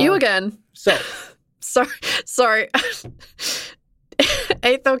 You again. So, Sorry.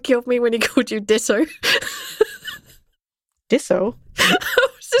 Aethel killed me when he called you Ditto. Ditto. I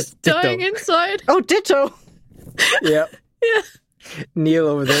was just Ditto. dying inside. Oh, ditto. yeah. Yeah. Neil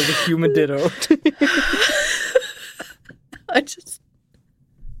over there, the human ditto. I just...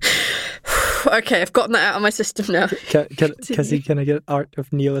 Okay, I've gotten that out of my system now. Can I get art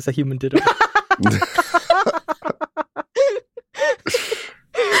of Neil as a human ditto? Next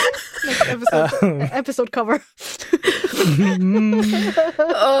episode cover.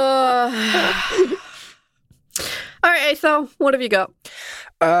 All right, Aethel, what have you got?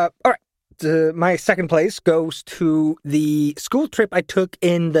 All right. My second place goes to the school trip I took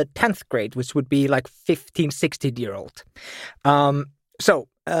in the 10th grade, which would be like 15, 16-year-old. So,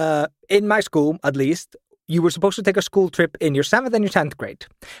 in my school, at least, you were supposed to take a school trip in your 7th and your 10th grade.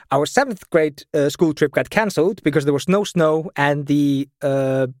 Our 7th grade school trip got cancelled because there was no snow, and the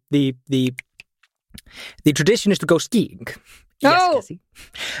tradition is to go skiing. Yes, No! Cassie.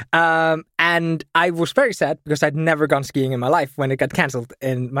 And I was very sad because I'd never gone skiing in my life when it got cancelled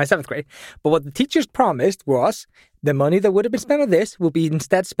in my 7th grade. But what the teachers promised was the money that would have been spent on this will be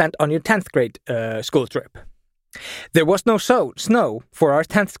instead spent on your 10th grade school trip. There was no snow for our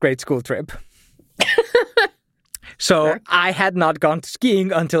 10th grade school trip. So I had not gone to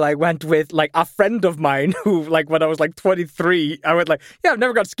skiing until I went with like a friend of mine who, like, when I was like 23, I went like, yeah, I've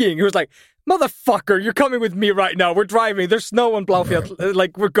never gone skiing. He was like, motherfucker, you're coming with me right now. We're driving. There's snow on Blaufield.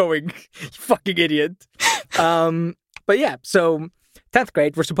 Like, we're going. You fucking idiot. But yeah, so 10th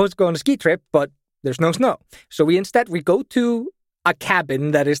grade, we're supposed to go on a ski trip, but there's no snow. So we go to a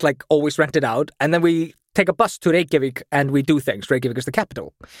cabin that is like always rented out, and then we take a bus to Reykjavik and we do things. Reykjavik is the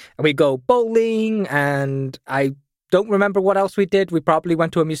capital. And we go bowling, and I don't remember what else we did. We probably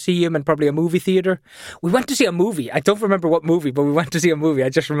went to a museum and probably a movie theater. We went to see a movie. I don't remember what movie, but we went to see a movie. I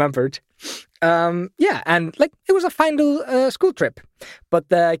just remembered. Yeah, and like it was a fine little school trip. But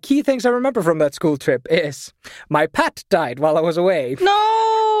the key things I remember from that school trip is my pet died while I was away.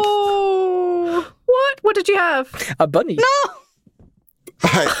 No! What did you have? A bunny. No!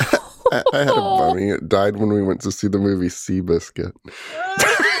 I had a bunny. It died when we went to see the movie Seabiscuit.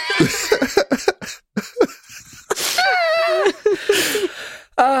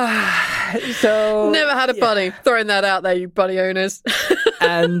 So Never had a bunny. Throwing that out there, you bunny owners.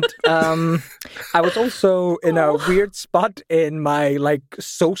 And I was also in a weird spot in my like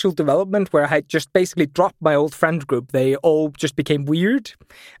social development where I had just basically dropped my old friend group. They all just became weird,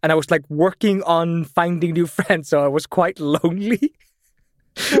 and I was like working on finding new friends, so I was quite lonely.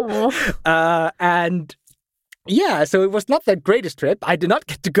 And Yeah, so it was not the greatest trip. I did not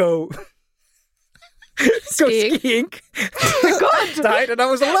get to go skiing. God, died and I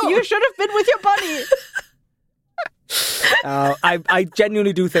was alone. You should have been with your bunny. I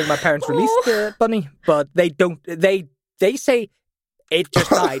genuinely do think my parents released the bunny, but they don't. They say it just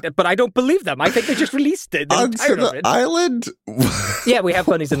died, but I don't believe them. I think they just released it. Onto the island? Yeah, we have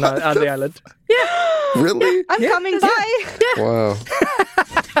bunnies on the island. Yeah. Really? Yeah, I'm coming by. Yeah. Wow.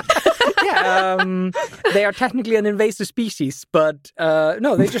 Yeah, they are technically an invasive species, but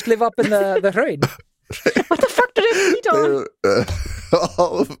no, they just live up in the rain. What the fuck do they feed on?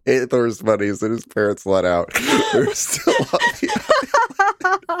 All of Aethor's bunnies that his parents let out, they're still on the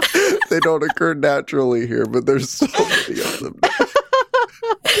island. They don't occur naturally here, but there's so many of them now.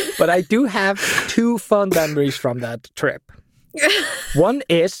 But I do have 2 fun memories from that trip. One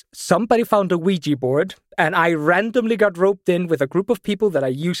is somebody found a Ouija board, and I randomly got roped in with a group of people that I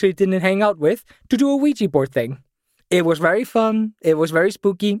usually didn't hang out with to do a Ouija board thing. It was very fun, it was very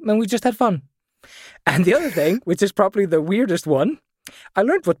spooky, and we just had fun. And the other thing, which is probably the weirdest one, I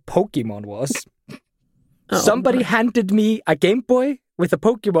learned what Pokemon was. Somebody handed me a Game Boy with a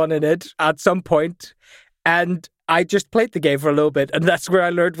Pokemon in it at some point, and I just played the game for a little bit, and that's where I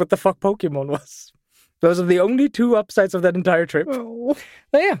learned what the fuck Pokemon was. Those are the only 2 upsides of that entire trip. Oh.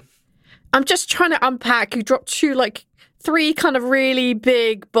 But yeah. I'm just trying to unpack. You dropped 3 kind of really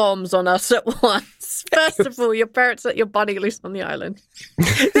big bombs on us at once. First of all, your parents let your bunny loose on the island.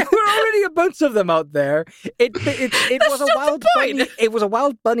 There were already a bunch of them out there. It was a wild bunny. It was a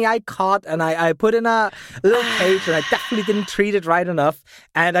wild bunny I caught, and I put in a little cage, and I definitely didn't treat it right enough.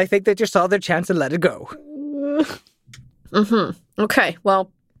 And I think they just saw their chance and let it go. Mm-hmm. Okay,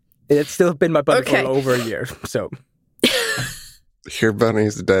 well, it's still been my bunny for over a year, so. Your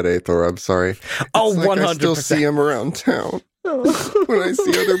bunny's dead, Aethor. I'm sorry. Oh, it's like 100%. I still see him around town when I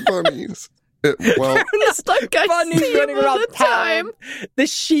see other bunnies. It's like I bunnies see running him all around the town. time. The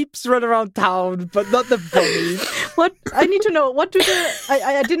sheeps run around town, but not the bunnies. What I need to know? What do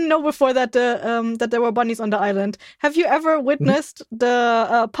I didn't know before that that there were bunnies on the island. Have you ever witnessed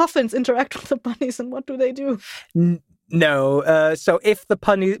the puffins interact with the bunnies, and what do they do? No. So if the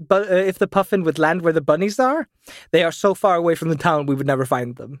puffin would land where the bunnies are, they are so far away from the town we would never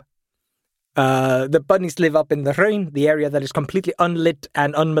find them. The bunnies live up in the rain, the area that is completely unlit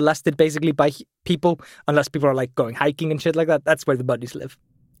and unmolested, basically by people, unless people are like going hiking and shit like that. That's where the bunnies live.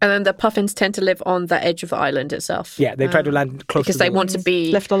 And then the puffins tend to live on the edge of the island itself. Yeah, they try to land close because to the they want to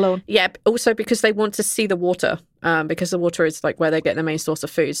be left alone. Yeah, also because they want to see the water. Because the water is like where they get their main source of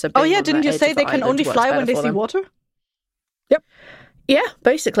food. So oh yeah, didn't you say they can only fly when they see water? Yep. Yeah,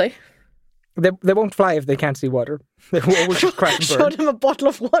 basically. They won't fly if they can't see water. They will always just crash and burn. Show them a bottle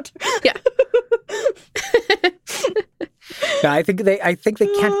of water. Yeah. Yeah, I think they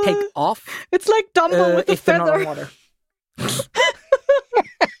can't take off. It's like Dumbo with the if they're not feather. on water.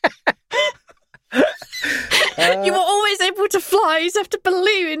 You were always able to fly. You just have to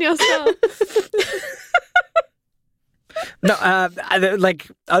believe in yourself. No,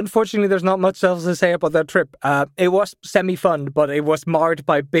 unfortunately, there's not much else to say about that trip. It was semi-fun, but it was marred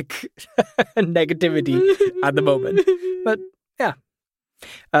by big negativity at the moment. But yeah.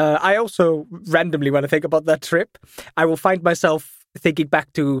 I also randomly, when I think about that trip, I will find myself thinking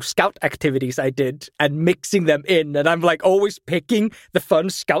back to scout activities I did and mixing them in. And I'm like always picking the fun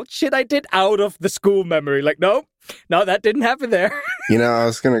scout shit I did out of the school memory. Like, no, that didn't happen there. You know, I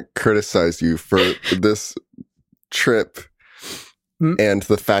was going to criticize you for this trip and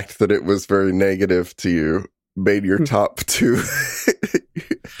the fact that it was very negative to you made your top 2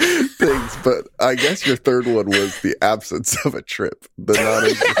 things, but I guess your third one was the absence of a trip, the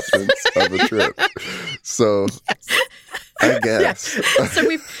non-existence of a trip. So I guess. Yeah. So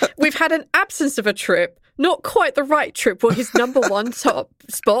we've had an absence of a trip, not quite the right trip, or his number 1 top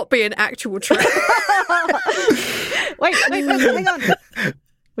spot be an actual trip. Wait, hang on.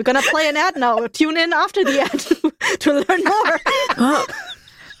 We're gonna play an ad now. Tune in after the ad to learn more. Oh,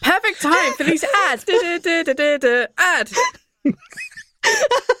 perfect time for these ads. Ad.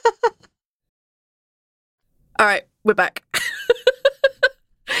 All right, we're back.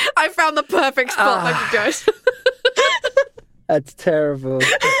 I found the perfect spot. Thank you, guys. That's terrible.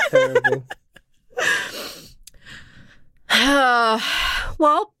 That's terrible.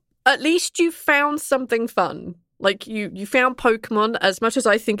 Well, at least you found something fun. Like, you found Pokemon, as much as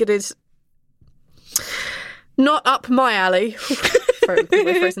I think it is not up my alley. Very good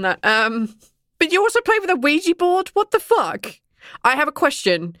way of phrasing that. But you also played with a Ouija board? What the fuck? I have a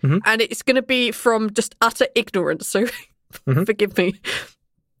question, and it's going to be from just utter ignorance, so forgive me.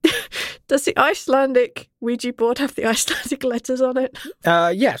 Does the Icelandic Ouija board have the Icelandic letters on it?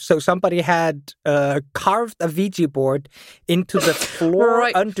 Yeah, so somebody had carved a Ouija board into the floor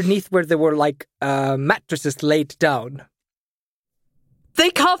underneath where there were like mattresses laid down. They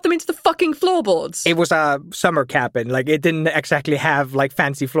carved them into the fucking floorboards. It was a summer cabin. Like, it didn't exactly have like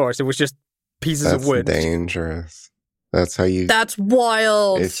fancy floors. It was just pieces of wood. That's dangerous. That's how you... That's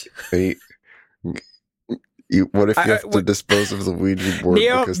wild. What if you have to dispose of the Ouija board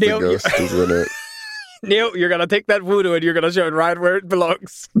because the ghost is in it? Neil, you're going to take that voodoo and you're going to show it right where it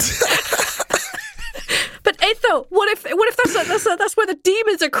belongs. But Ethel, what if that's where the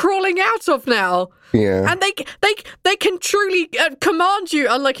demons are crawling out of now? Yeah. And they can truly command you,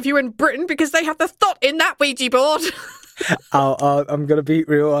 unlike if you were in Britain, because they have the thought in that Ouija board. I'm going to be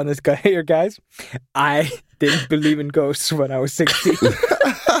real honest here, guys. I didn't believe in ghosts when I was 16.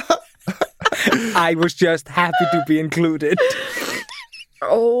 I was just happy to be included.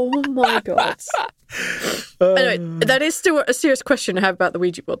 Oh my god. Anyway, that is still a serious question I have about the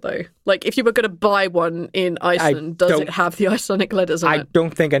Ouija board, though. Like, if you were going to buy one in Iceland, does it have the Icelandic letters on it? I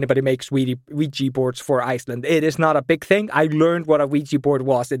don't think anybody makes Ouija boards for Iceland. It is not a big thing. I learned what a Ouija board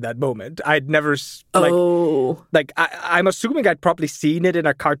was in that moment. I'd never, I'm assuming I'd probably seen it in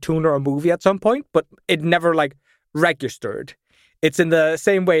a cartoon or a movie at some point, but it never, like, registered. It's in the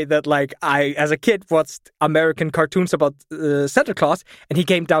same way that, like, I, as a kid, watched American cartoons about Santa Claus, and he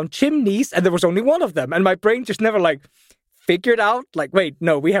came down chimneys, and there was only one of them. And my brain just never, like, figured out, like, wait,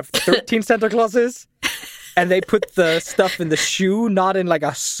 no, we have 13 Santa Clauses, and they put the stuff in the shoe, not in, like,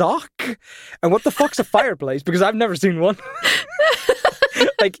 a sock. And what the fuck's a fireplace? Because I've never seen one.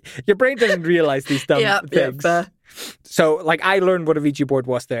 Like, your brain doesn't realize these dumb things. Yeah. So, like, I learned what a Ouija board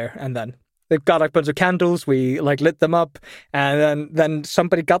was there, and then they've got like, a bunch of candles. We like lit them up, and then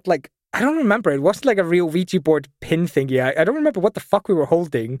somebody got like, I don't remember. It wasn't like a real Ouija board pin thingy. I don't remember what the fuck we were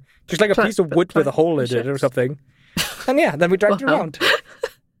holding. Just like a piece of wood with a hole in it or something. And yeah, then we dragged it around.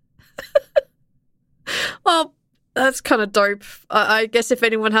 Well, that's kind of dope. I guess if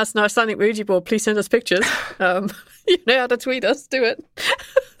anyone has an Icelandic Ouija board, please send us pictures. You know how to tweet us. Do it.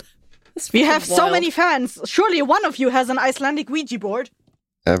 We have so many fans. Surely one of you has an Icelandic Ouija board.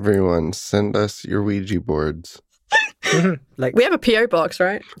 Everyone, send us your Ouija boards. Like, we have a PO box,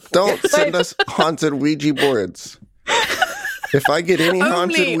 right? Don't send us haunted Ouija boards. If I get any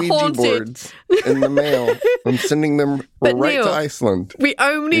haunted Ouija boards in the mail, I'm sending them Neil, to Iceland. We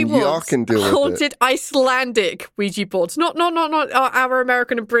only want y'all can deal haunted Icelandic Ouija boards. Not our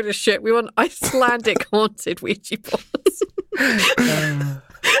American and British shit. We want Icelandic haunted Ouija boards.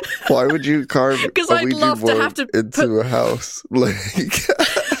 Why would you carve a Ouija love board to have to into a house? Like,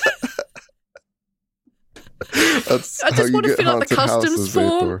 I just want to fill out the customs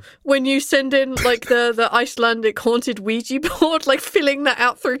form when you send in like the Icelandic haunted Ouija board, like filling that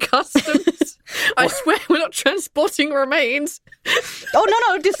out through customs. I swear we're not transporting remains. Oh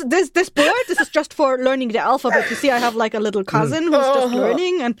no, this board, this is just for learning the alphabet. You see, I have like a little cousin who's just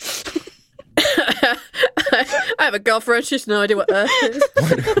learning, and I have a girlfriend. She has no idea what Earth is.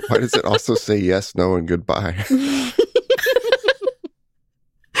 Why does it also say yes, no, and goodbye?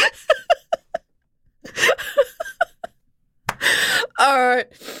 All right.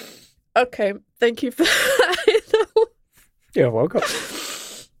 Okay. Thank you for that. You're welcome.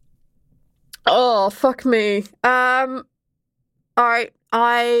 Oh, fuck me. All right.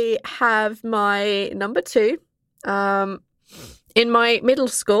 I have my number 2. In my middle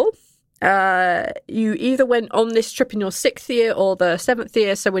school, you either went on this trip in your 6th year or the 7th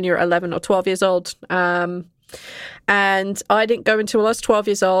year, so when you're 11 or 12 years old. And I didn't go until I was 12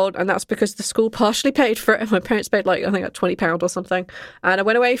 years old, and that's because the school partially paid for it. My parents paid like, I think like £20 or something. And I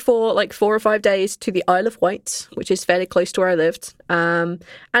went away for like 4 or 5 days to the Isle of Wight, which is fairly close to where I lived. And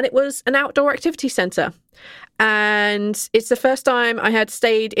it was an outdoor activity centre. And it's the first time I had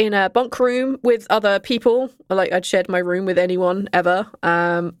stayed in a bunk room with other people. Like, I'd shared my room with anyone ever,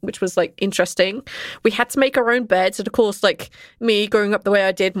 which was like interesting. We had to make our own beds, and of course, like me growing up the way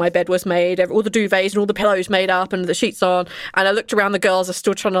I did, my bed was made, all the duvets and all the pillows made up and the sheets on. And I looked around, the girls are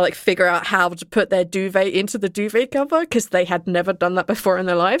still trying to like figure out how to put their duvet into the duvet cover because they had never done that before in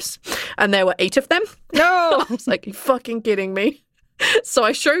their lives. And there were 8 of them. No, I was like, you fucking kidding me? So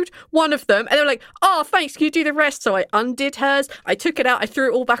I showed one of them, and they were like, oh, thanks, can you do the rest? So I undid hers, I took it out, I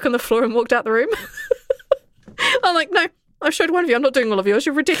threw it all back on the floor and walked out the room. I'm like, no, I showed one of you, I'm not doing all of yours,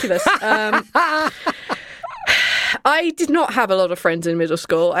 you're ridiculous. I did not have a lot of friends in middle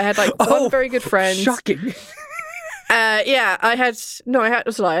school. I had like one very good friend. Shocking. Yeah, I had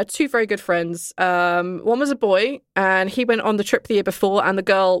 2 very good friends. One was a boy, and he went on the trip the year before, and the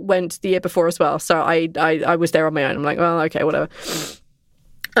girl went the year before as well. So I was there on my own. I'm like, well, okay, whatever.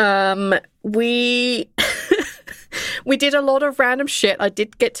 We we did a lot of random shit. I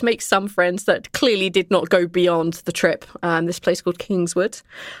did get to make some friends that clearly did not go beyond the trip. This place called Kingswood.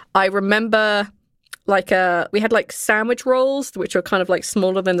 I remember we had like sandwich rolls, which were kind of like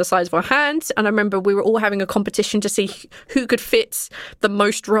smaller than the size of our hands. And I remember we were all having a competition to see who could fit the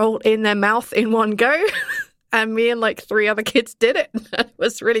most roll in their mouth in one go. And me and like 3 other kids did it. It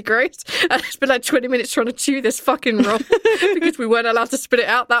was really great. And I spent like 20 minutes trying to chew this fucking roll because we weren't allowed to spit it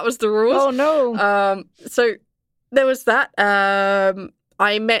out. That was the rules. Oh, no. So there was that.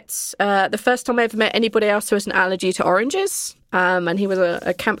 I met, the first time I ever met anybody else who has an allergy to oranges. And he was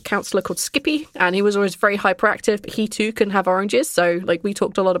a camp counselor called Skippy. And he was always very hyperactive, but he too can have oranges. So like we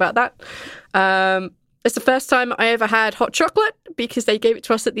talked a lot about that. It's the first time I ever had hot chocolate because they gave it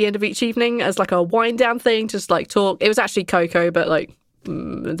to us at the end of each evening as like a wind down thing, just like talk. It was actually cocoa, but like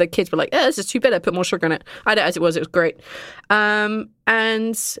the kids were like, this is too bitter, put more sugar in it. I don't, as it was great. And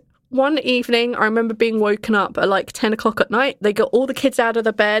one evening, I remember being woken up at like 10 o'clock at night. They got all the kids out of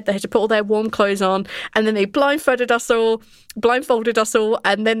the bed. They had to put all their warm clothes on. And then they blindfolded us all.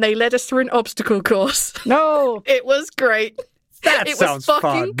 And then they led us through an obstacle course. No. It was great. It was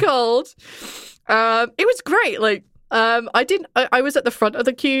fucking cold. It was great. Like, I was at the front of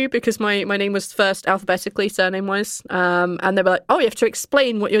the queue because my name was first alphabetically, surname-wise. And they were like, oh, you have to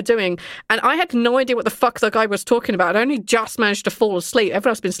explain what you're doing. And I had no idea what the fuck the guy was talking about. I only just managed to fall asleep.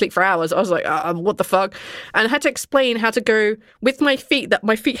 Everyone else had been asleep for hours. I was like, what the fuck? And I had to explain how to go with my feet, that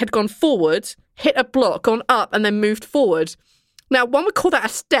my feet had gone forward, hit a block, gone up, and then moved forward. Now, one would call that a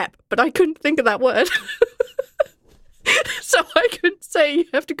step, but I couldn't think of that word. So I couldn't say you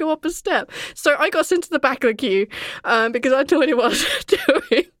have to go up a step. So I got sent to the back of the queue because I had no idea what I was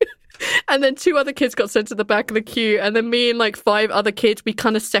doing. And then 2 other kids got sent to the back of the queue. And then me and like 5 other kids, we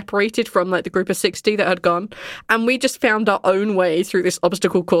kind of separated from like the group of 60 that had gone. And we just found our own way through this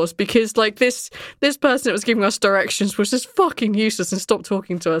obstacle course because like this person that was giving us directions was just fucking useless and stopped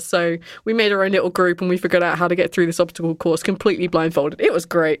talking to us. So we made our own little group and we figured out how to get through this obstacle course completely blindfolded. It was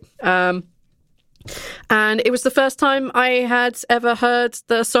great. And it was the first time I had ever heard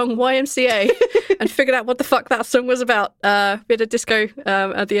the song YMCA and figured out what the fuck that song was about. We had a disco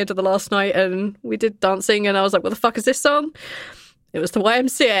at the end of the last night and we did dancing and I was like, what the fuck is this song? It was the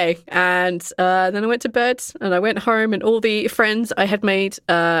YMCA. And then I went to bed and I went home and all the friends I had made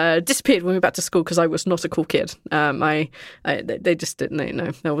disappeared when we went back to school because I was not a cool kid. They just didn't know.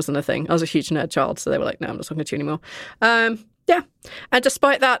 That wasn't a thing. I was a huge nerd child, so they were like, no, I'm not talking to you anymore. Yeah. And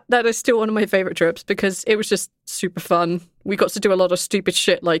despite that, that is still one of my favourite trips because it was just super fun. We got to do a lot of stupid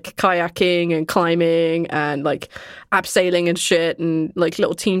shit like kayaking and climbing and like abseiling and shit and like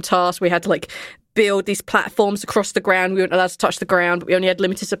little team tasks. We had to like build these platforms across the ground. We weren't allowed to touch the ground, but we only had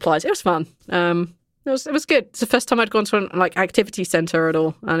limited supplies. It was fun. It was good. It's the first time I'd gone to an like activity centre at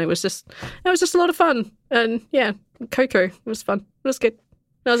all. And it was just a lot of fun. And yeah, Coco, it was fun. It was good.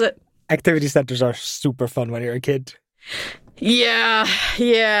 That was it. Activity centres are super fun when you're a kid. Yeah.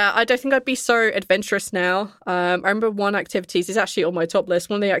 I don't think I'd be so adventurous now. I remember one activities is actually on my top list.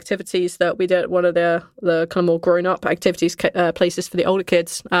 One of the activities that we did, one of the kind of more grown-up activities places for the older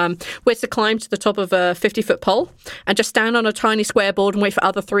kids, was to climb to the top of a 50-foot pole and just stand on a tiny square board and wait for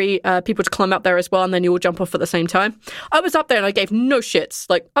other 3 people to climb up there as well, and then you all jump off at the same time. I was up there and I gave no shits.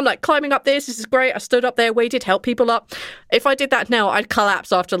 Like, I'm like, climbing up this is great. I stood up there, waited, helped people up. If I did that now, I'd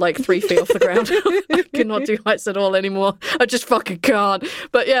collapse after like 3 feet off the ground. I could not do heights at all anymore. I just fucking can't.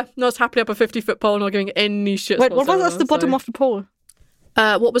 But yeah, I was happily up a 50-foot pole, not giving any shit. Wait, what was at the bottom of the pole?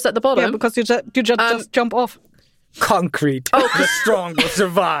 What was at the bottom? Yeah, because you just jump off. Concrete. Oh, the strong will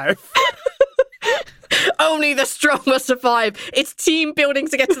survive. Only the strong will survive. It's team building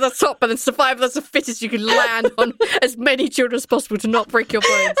to get to the top, and then survival as the fittest. You can land on as many children as possible to not break your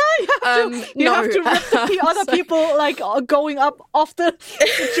bones. You have to rip the other people like going up off the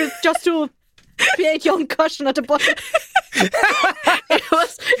just to create your own cushion at the bottom.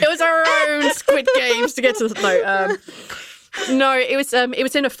 It was our own Squid Games to get to the No, it was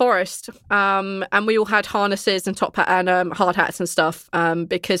in a forest, and we all had harnesses and top hat and hard hats and stuff,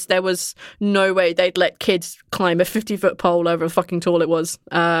 because there was no way they'd let kids climb a 50-foot pole over how fucking tall it was.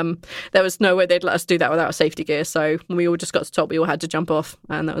 There was no way they'd let us do that without safety gear. So when we all just got to the top, we all had to jump off,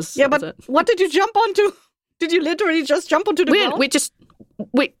 and that was but it. What did you jump onto? Did you literally just jump onto the ground? Because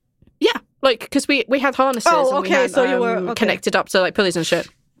we had harnesses. Oh, okay. And we had, so you were connected up to like pulleys and shit.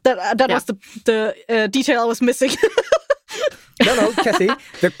 That was the detail I was missing. No, Kathy.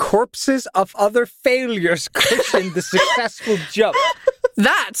 The corpses of other failures cushioned the successful jump.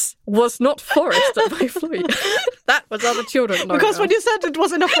 That was not forest at my fleet. That was other children. No, because when you said it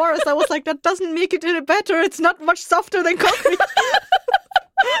was in a forest, I was like, that doesn't make it any better. It's not much softer than concrete.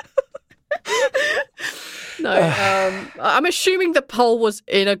 No, I'm assuming the pole was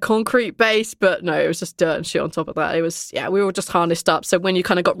in a concrete base, but no, it was just dirt and shit on top of that. It was, we were just harnessed up. So when you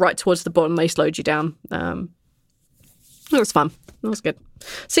kind of got right towards the bottom, they slowed you down. It was fun. It was good.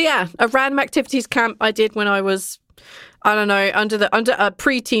 So yeah, a random activities camp I did when I was, I don't know, under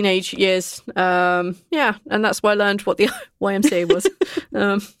pre-teenage years. And that's where I learned what the YMCA was.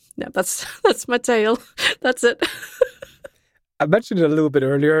 Yeah, that's my tale. That's it. I mentioned it a little bit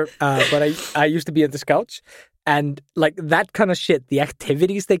earlier, but I used to be in the Scouts, and like that kind of shit, the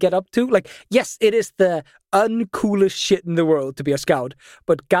activities they get up to, like, yes, it is the uncoolest shit in the world to be a Scout,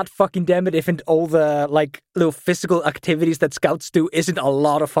 but god fucking damn it, if all the like little physical activities that Scouts do isn't a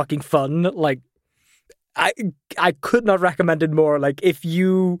lot of fucking fun. Like, I could not recommend it more. Like, if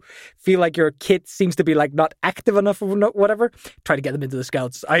you feel like your kid seems to be like not active enough or whatever, try to get them into the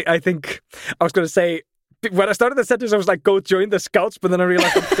Scouts. I think I was going to say, when I started the sentence, I was like, go join the Scouts, but then I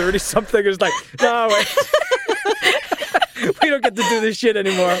realized I'm 30-something. It was like, no, wait. We don't get to do this shit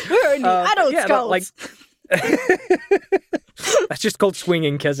anymore. We're in the adult Scouts. No, like, that's just called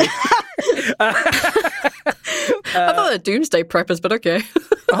swinging, Kezzy. I thought they're doomsday preppers, but okay.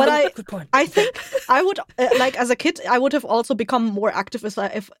 But good point. I think I would, like, as a kid, I would have also become more active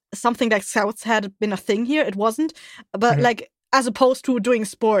if something like Scouts had been a thing here. It wasn't. But, like, as opposed to doing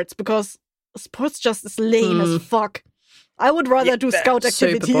sports, because sports just is lame as fuck. I would rather do Scout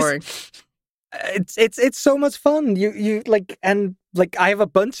activities. Super boring. It's so much fun. You like, and like, I have a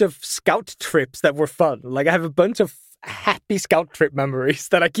bunch of Scout trips that were fun. Like, I have a bunch of happy Scout trip memories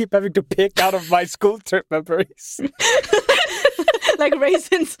that I keep having to pick out of my school trip memories. Like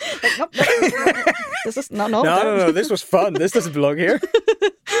raisins. Like, nope. This is no. This was fun. This doesn't belong here.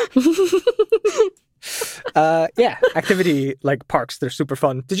 Activity like parks. They're super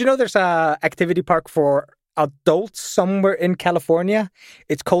fun. Did you know there's a activity park for adults somewhere in California?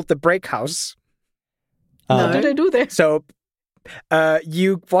 It's called the Break House. What do they do there? So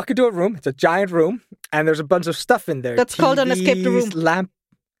you walk into a room. It's a giant room, and there's a bunch of stuff in there. That's called an escape the room.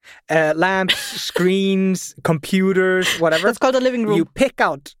 Lamps, screens, computers, whatever. That's called a living room. You pick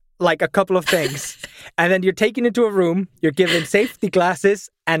out like a couple of things, and then you're taken into a room. You're given safety glasses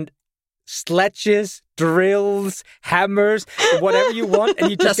and sledges, drills, hammers, whatever you want,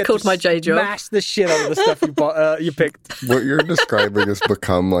 and you just get called to my J job. Smash the shit out of the stuff you picked. What you're describing has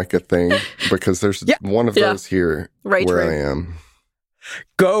become like a thing, because there's one of those here Rage where room. I am.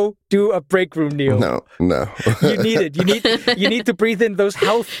 Go do a break room, Neil. No. You need it. You need to breathe in those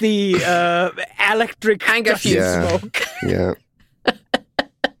healthy electric anger fumes. smoke. Yeah.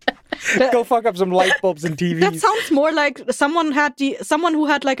 Go fuck up some light bulbs and TVs. That sounds more like someone who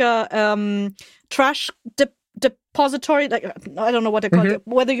had like a trash depository. Like, I don't know what they call it.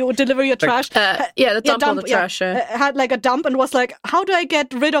 Whether you would deliver your trash. The dump on the trash. Had like a dump and was like, how do I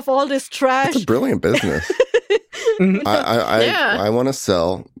get rid of all this trash? It's a brilliant business. I want to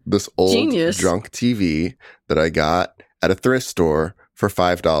sell this old junk TV that I got at a thrift store for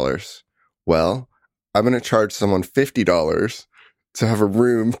 $5. Well, I'm going to charge someone $50 to have a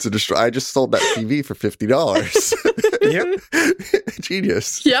room to destroy. I just sold that TV for $50. Yep.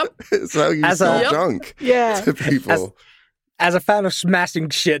 Genius. Yep. It's how you sell junk to people. As a fan of smashing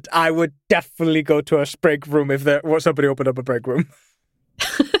shit, I would definitely go to a break room if there was somebody opened up a break room.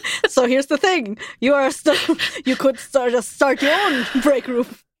 So here's the thing: you could start your own break room.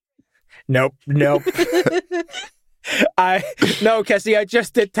 Nope. Cassie, I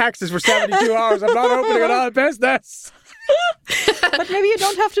just did taxes for 72 hours. I'm not opening another business. But maybe you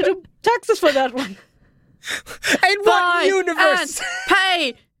don't have to do taxes for that one. In what universe?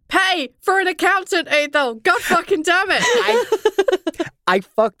 And pay for an accountant, Ethel. God fucking damn it. I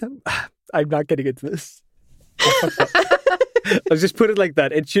fucked up. I'm not getting into this. Let's just put it like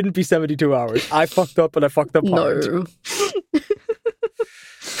that. It shouldn't be 72 hours. I fucked up, and I fucked up hard. No.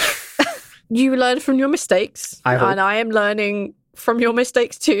 You learn from your mistakes. And I am learning from your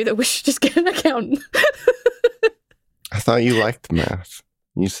mistakes too that we should just get an accountant. I thought you liked math.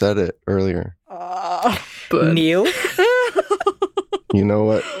 You said it earlier. But Neil? You know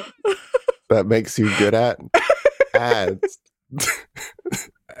what that makes you good at? Ads.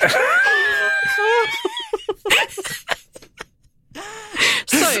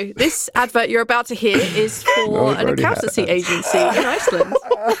 So, this advert you're about to hear is for an accountancy agency in Iceland.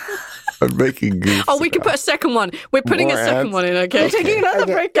 I'm making goofs. Oh, we can put a second one. We're putting a second one in, okay? We're taking another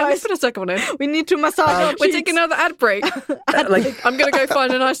break, Yeah, guys. let's put a second one in. We need to massage our We're cheeks. taking another ad break. I'm going to go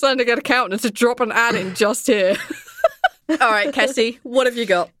find an Icelandic accountant to drop an ad in just here. All right, Cassie, what have you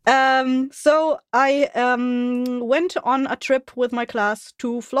got? So I went on a trip with my class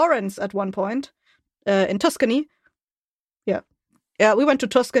to Florence at one point in Tuscany. Yeah. we went to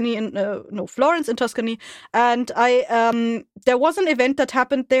Tuscany in Florence in Tuscany, and there was an event that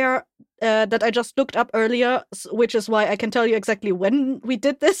happened there that I just looked up earlier, which is why I can tell you exactly when we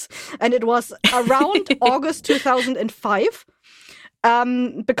did this, and it was around August 2005,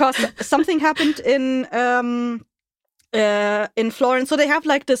 because something happened in Florence. So they have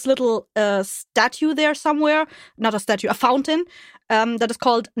like this little statue there somewhere, not a statue, a fountain that is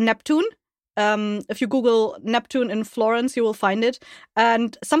called Neptune. If you Google Neptune in Florence, you will find it.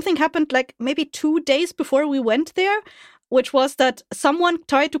 And something happened like maybe 2 days before we went there, which was that someone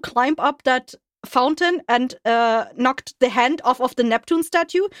tried to climb up that fountain and knocked the hand off of the Neptune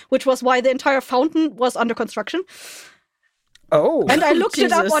statue, which was why the entire fountain was under construction. Oh. And I looked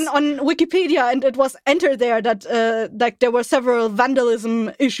it up on Wikipedia, and it was entered there that like there were several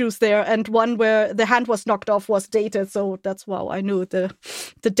vandalism issues there, and one where the hand was knocked off was dated. So that's how I knew the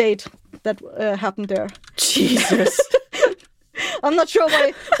date that happened there. Jesus. I'm not sure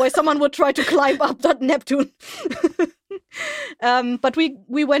why someone would try to climb up that Neptune. But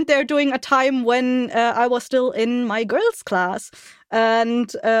we went there during a time when I was still in my girls' class,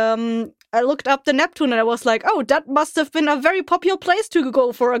 and I looked up the Neptune, and I was like, oh, that must have been a very popular place to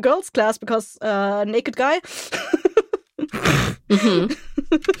go for a girls' class, because naked guy. Mm-hmm.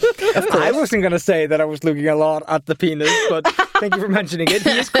 I wasn't going to say that I was looking a lot at the penis, but thank you for mentioning it. He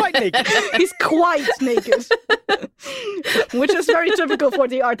is quite naked. He's quite naked, which is very typical for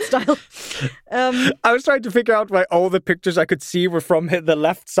the art style. I was trying to figure out why all the pictures I could see were from the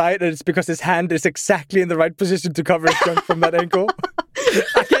left side, and it's because his hand is exactly in the right position to cover his junk from that angle.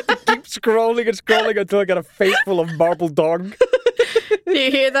 I had to keep scrolling and scrolling until I got a face full of marble dong. You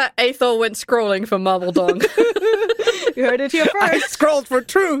hear that? Aethel went scrolling for marble dong. You heard it here first. I scrolled for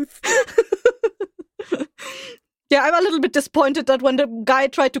truth. Yeah, I'm a little bit disappointed that when the guy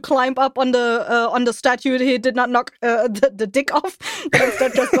tried to climb up on the statue, he did not knock the dick off, but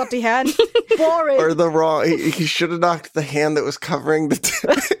instead just got the hand. Boring. Or the wrong. He should have knocked the hand that was covering the dick.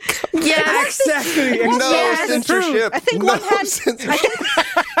 Yeah, Exactly. No censorship. I think no one hand.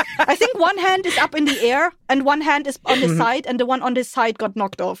 I think one hand is up in the air, and one hand is on his side, and the one on his side got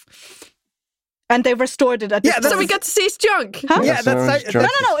knocked off. And they restored it at this point. so we got to see his junk. Huh? Yeah, that's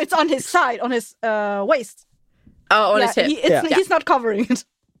No, it's on his side, on his waist. Oh, on his hip. He's not covering it.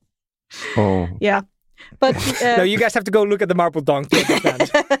 Oh. Yeah. But no, you guys have to go look at the marble dong to understand.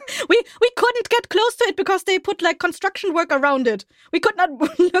 we couldn't get close to it because they put like construction work around it. We could not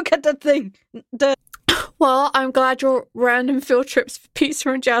look at that thing. Well, I'm glad your random field trips for pizza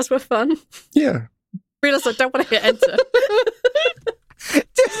and jazz were fun. Yeah. Realised I don't want to hit enter.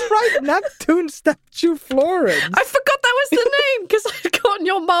 Just write Neptune statue Florence. I forgot that was the name because I'd gotten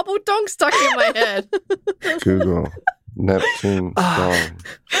your marble dong stuck in my head. Google Neptune dong.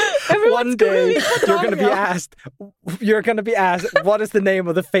 One day you're going to be asked, what is the name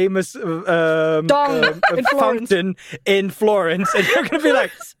of the famous fountain in Florence? And you're going to be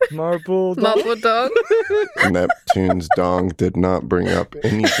like, marble dong. Marble dong. Neptune's dong did not bring up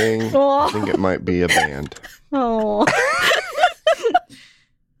anything. I think it might be a band. Oh.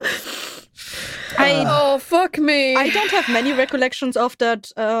 Oh, fuck me. I don't have many recollections of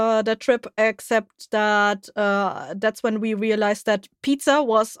that trip, except that that's when we realized that pizza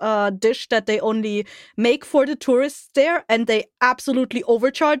was a dish that they only make for the tourists there, and they absolutely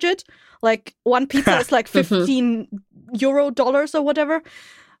overcharge it. Like one pizza is like $15 or whatever.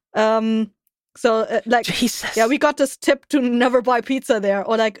 So like, Jesus. yeah, we got this tip to never buy pizza there,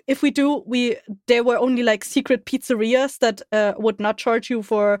 or like if we do, there were only like secret pizzerias that would not charge you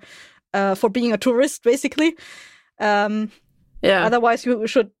for being a tourist, basically. Yeah. Otherwise,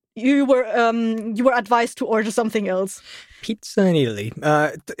 you were advised to order something else. Pizza in Italy.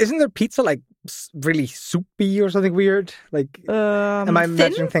 Isn't there pizza like really soupy or something weird? Like, am I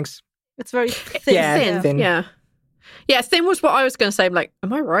imagining things? It's very thin. Yeah, thin. Yeah, thin was what I was going to say. I'm like,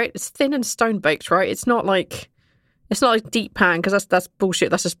 am I right? It's thin and stone baked, right? It's not like deep pan, because that's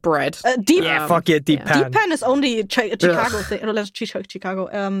bullshit. That's just bread. Deep pan. Deep pan is only a Chicago thing. No, not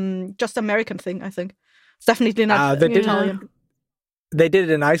Chicago. Just American thing, I think. It's definitely not Italian. They did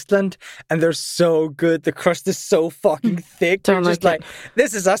it in Iceland, and they're so good. The crust is so fucking thick. They're just like,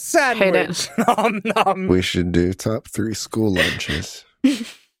 this is a sandwich. Nom, nom. We should do top 3 school lunches.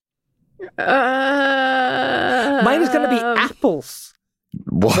 Mine is going to be apples.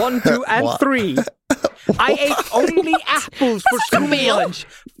 What? 1, 2, and 3. I ate only apples for school lunch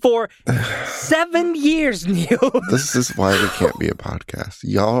for 7 years, Neil. This is why we can't be a podcast.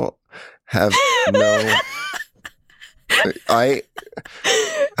 Y'all have no...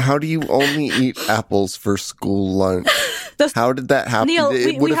 How do you only eat apples for school lunch? How did that happen? Neil,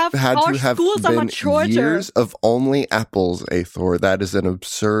 it we would have have had our to have schools are been much shorter. years of only apples, Aethor. That is an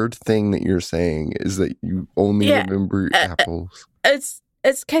absurd thing that you're saying, is that you only remember apples. As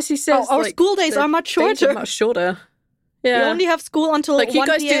Cassie says, our school days are much shorter. Much shorter. Yeah. We only have school until like 1 you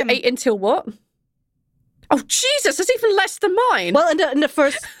guys p.m. do 8 until what? Oh Jesus, that's even less than mine. Well, in the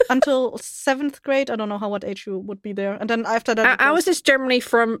first until 7th grade, I don't know what age you would be there, and then after that, ours is generally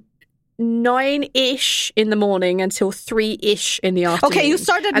from 9-ish in the morning until 3-ish in the afternoon. Okay, you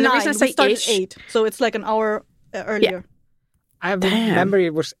started at and 9. The reason I say we started ish, 8, so it's like an hour earlier. I remember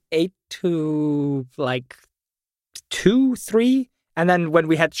it was 8 to like 2, 3, and then when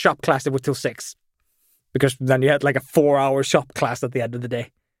we had shop class, it was till 6, because then you had like a 4-hour shop class at the end of the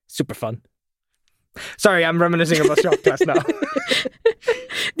day. Super fun. Sorry, I'm reminiscing about shop class now.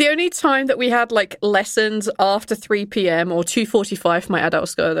 The only time that we had like lessons after 3 p.m. or 2:45 for my adult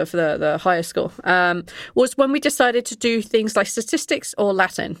school, for the higher school, was when we decided to do things like statistics or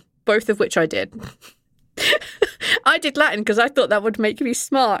Latin, both of which I did. I did Latin because I thought that would make me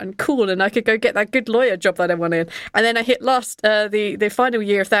smart and cool, and I could go get that good lawyer job that I wanted. And then I hit the final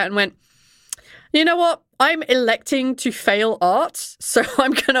year of that and went, you know what? I'm electing to fail arts, so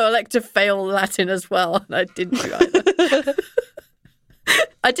I'm going to elect to fail Latin as well. And I didn't do either.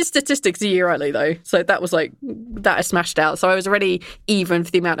 I did statistics a year early, though. So that was like, that I smashed out. So I was already even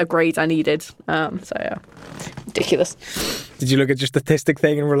for the amount of grades I needed. So yeah, ridiculous. Did you look at your statistic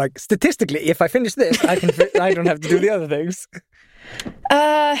thing and were like, statistically, if I finish this, I don't have to do the other things?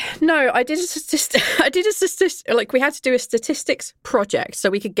 No, I did a statistic. Like we had to do a statistics project so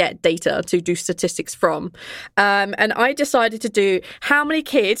we could get data to do statistics from. And I decided to do how many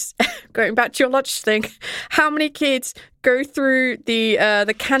kids, going back to your lunch thing, how many kids go through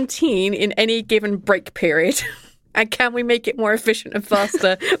the canteen in any given break period. And can we make it more efficient and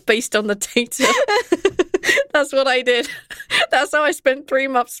faster based on the data? That's what I did. That's how I spent 3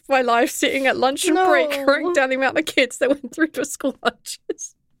 months of my life sitting at lunch and break, writing down the amount of kids that went through the school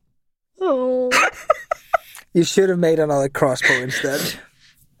lunches. Oh. You should have made another crossbow instead.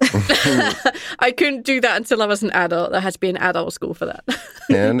 I couldn't do that until I was an adult. There had to be an adult school for that.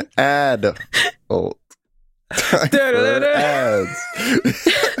 An adult. Ads.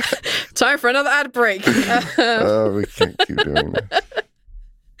 Time for another ad break. Oh, we can't keep doing this.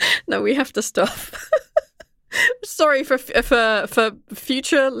 No, we have to stop. Sorry for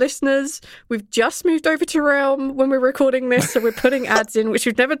future listeners. We've just moved over to Realm when we're recording this, so we're putting ads in, which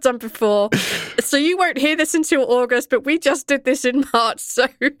we've never done before. So you won't hear this until August, but we just did this in March, so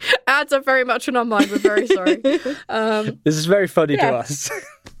ads are very much on our mind. We're very sorry. This is very funny to us.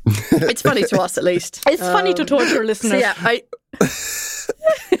 It's funny to us, at least. It's funny to torture listeners. So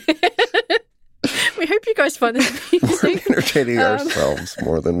we hope you guys find this amusing. We're entertaining ourselves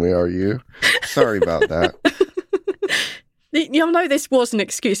more than we are you. Sorry about that. You'll know this was an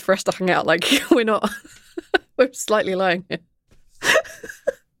excuse for us to hang out. Like, we're not... We're slightly lying here.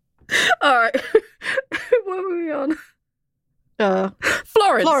 All right. What were we on?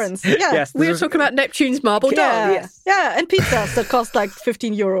 Florence. Yeah. Yes, We were talking about Neptune's marble dog. Yeah, and pizzas that cost like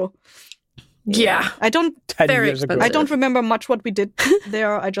 €15. Yeah. I don't 10 Very years ago. expensive. I don't remember much what we did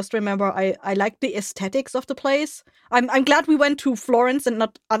there. I just remember I liked the aesthetics of the place. I'm glad we went to Florence and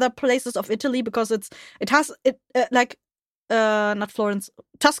not other places of Italy, because not Florence,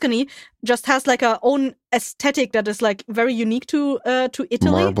 Tuscany just has like a own aesthetic that is like very unique to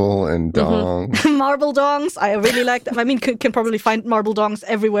Italy. Marble and dong. Marble dongs. I really like them. I mean, can probably find marble dongs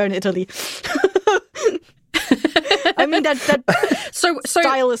everywhere in Italy. I mean that So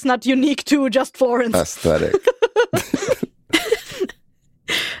style is not unique to just Florence. Aesthetic.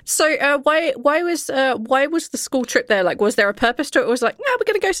 So why was the school trip there? Like, was there a purpose to it? Or was it like, we're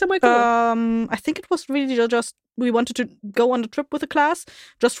going to go somewhere cool? I think it was really just we wanted to go on the trip with the class,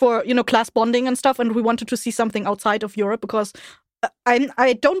 just for class bonding and stuff, and we wanted to see something outside of Europe, because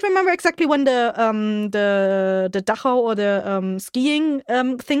I don't remember exactly when the Dachau or the skiing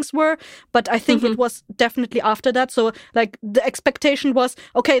things were, but I think it was definitely after that. So like the expectation was,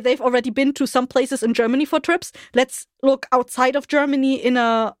 okay, they've already been to some places in Germany for trips. Let's look outside of Germany in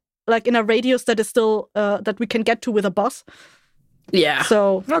a radius that is still that we can get to with a bus. Yeah.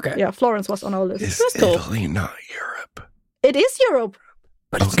 So Okay. yeah, Florence was on our list. Is That's cool. Italy not Europe? It is Europe,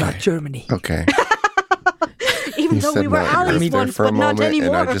 But it's not Okay. Germany. Okay. even You though said we were not allies Europe there once, for a but not moment,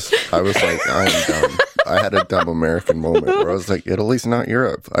 anymore. and I was like, I am dumb. I had a dumb American moment where I was like, Italy's not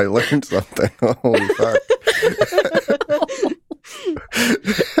Europe. I learned something. Holy fuck.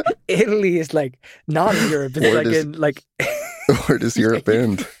 Italy is like not in Europe. It's Where like does- in like Where does Europe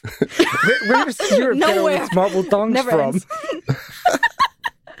end? where does Europe get all Nowhere. its marble dongs Never from? ends.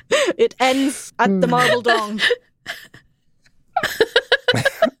 It ends at the marble dong.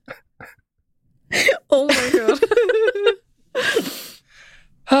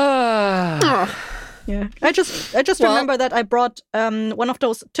 I just remember that I brought one of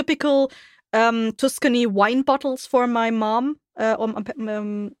those typical Tuscany wine bottles for my mom or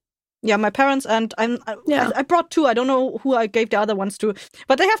my parents, and I brought two. I don't know who I gave the other ones to,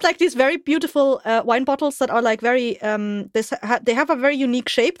 but they have like these very beautiful wine bottles that are like very they have a very unique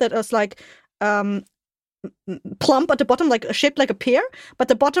shape that is like plump at the bottom, like shaped like a pear, but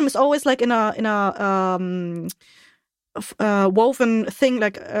the bottom is always like in a woven thing,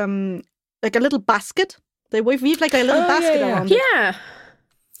 like a little basket. They weave like a little basket around it. Yeah.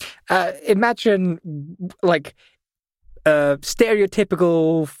 Imagine like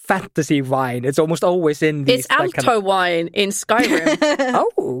stereotypical fantasy wine. It's almost always in these. It's Alto wine in Skyrim.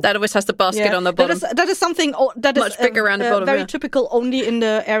 That always has the basket on the bottom. That is something that much is bigger around the bottom. Very typical only in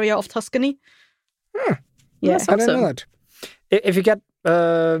the area of Tuscany. Yeah, I didn't know that. If you get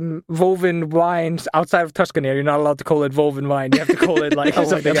woven wines outside of Tuscany, you're not allowed to call it woven wine. You have to call it like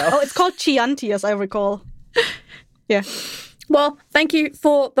something else. Oh, it's called Chianti, as I recall. Yeah. Well, thank you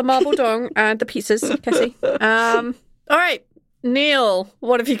for the marble dong and the pizzas, Cassie. All right, Neil,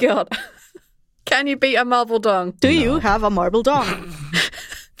 what have you got? Can you beat a marble dong? Do you have a marble dong?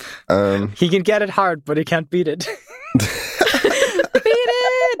 He can get it hard, but he can't beat it. Beat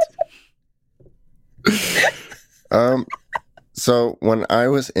it! So when I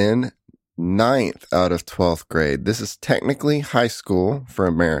was in 9th out of 12th grade, this is technically high school for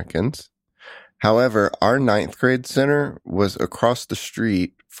Americans. However, our 9th grade center was across the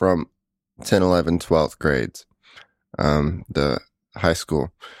street from 10, 11, 12th grades, the high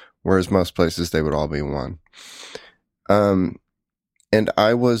school, whereas most places they would all be one. And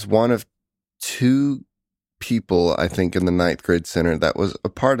I was one of 2 people, I think, in the 9th grade center that was a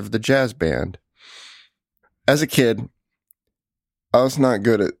part of the jazz band. As a kid, I was not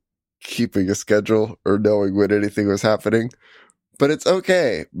good at keeping a schedule or knowing when anything was happening. But it's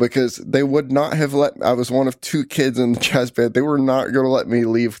okay, because they would not have I was one of 2 kids in the jazz band. They were not going to let me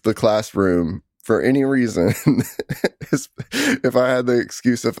leave the classroom for any reason. If I had the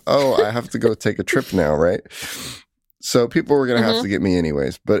excuse of, I have to go take a trip now, right? So people were going to have to get me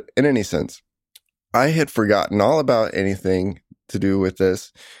anyways. But in any sense, I had forgotten all about anything to do with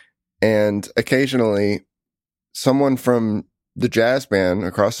this. And occasionally, someone from the jazz band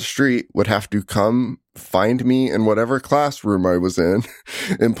across the street would have to come find me in whatever classroom I was in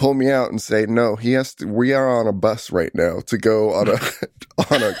and pull me out and say, no, we are on a bus right now to go on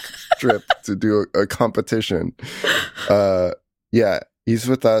a trip to do a competition. He's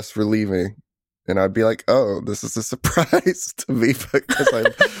with us. We're leaving. And I'd be like, oh, this is a surprise to me because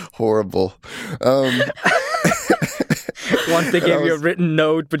I'm horrible. Once they gave you a written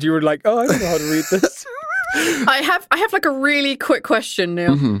note, but you were like, oh, I don't know how to read this. I have like a really quick question,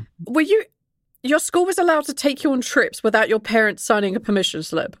 Neil. Mm-hmm. Your school was allowed to take you on trips without your parents signing a permission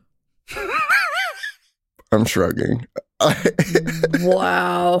slip? I'm shrugging.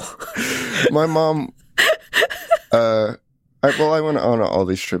 Wow. My mom, I went on all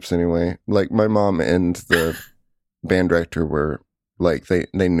these trips anyway. Like, my mom and the band director were, like, they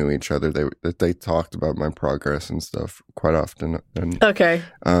knew each other. They talked about my progress and stuff quite often. And, okay.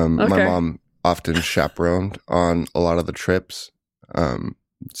 My mom often chaperoned on a lot of the trips.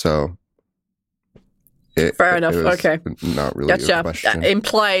 So... Fair enough. Okay. Not really a question.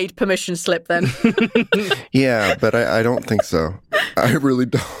 Implied permission slip then. Yeah, but I don't think so. I really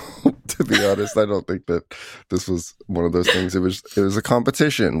don't, to be honest. I don't think that this was one of those things. It was a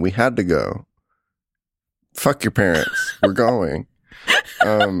competition. We had to go. Fuck your parents. We're going.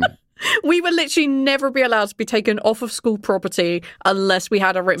 We would literally never be allowed to be taken off of school property unless we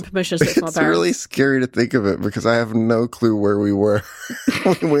had a written permission slip from our parents. It's really scary to think of it because I have no clue where we were.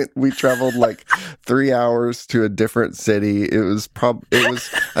 We traveled like 3 hours to a different city. I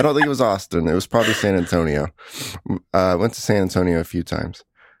don't think it was Austin. It was probably San Antonio. I went to San Antonio a few times.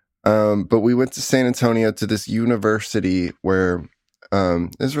 But we went to San Antonio to this university where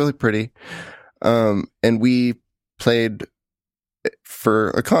it was really pretty. And we played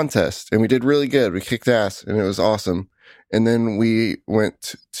for a contest and we did really good. We kicked ass and it was awesome. And then we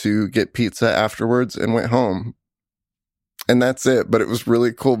went to get pizza afterwards and went home. And that's it. But it was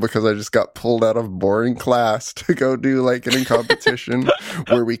really cool because I just got pulled out of boring class to go do like a competition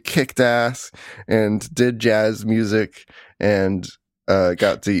where we kicked ass and did jazz music and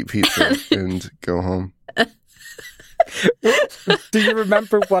got to eat pizza and go home. Do you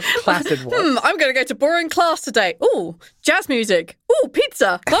remember what class it was? I'm going to go to boring class today. Ooh, jazz music. Ooh,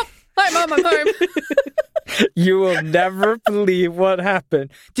 pizza. Oh, hi, Mom, I'm home. You will never believe what happened.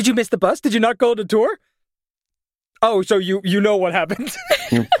 Did you miss the bus? Did you not go to the tour? Oh, so you know what happened.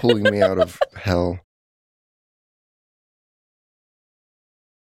 You're pulling me out of hell.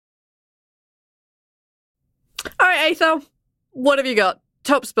 All right, Aethel, what have you got?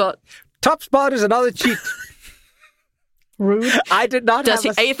 Top spot. Top spot is another cheat. Rude. I did not Does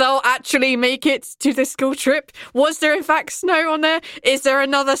have Aethel actually make it to the school trip? Was there in fact snow on there? Is there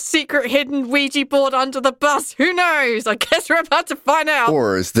another secret hidden Ouija board under the bus? Who knows? I guess we're about to find out.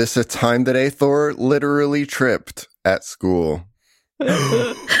 Or is this a time that Aethor literally tripped at school?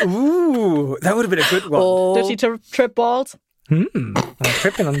 Ooh, that would have been a good one. Or Did he trip balls? I'm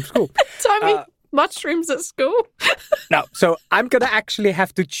tripping on school. tiny mushrooms at school? No, so I'm going to actually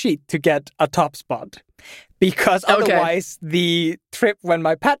have to cheat to get a top spot. Because otherwise, the trip when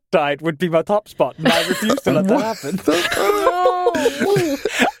my pet died would be my top spot. And I refuse to let that happen.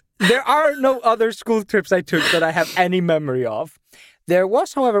 There are no other school trips I took that I have any memory of. There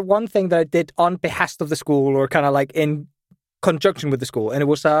was, however, one thing that I did on behest of the school or kind of like in conjunction with the school. And it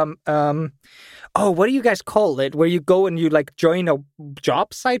was, what do you guys call it? Where you go and you like join a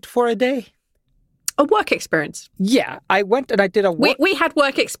job site for a day? A work experience. Yeah, I went and I did a work... We had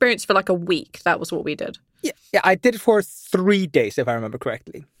work experience for like a week. That was what we did. Yeah, I did it for 3 days, if I remember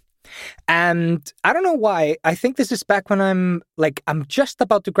correctly. And I don't know why. I think this is back when I'm just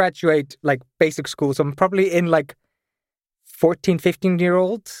about to graduate like basic school. So I'm probably in like 14,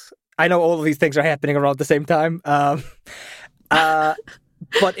 15-year-old. I know all of these things are happening around the same time.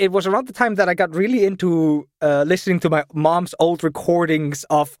 But it was around the time that I got really into listening to my mom's old recordings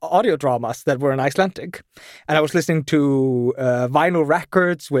of audio dramas that were in Icelandic. And I was listening to vinyl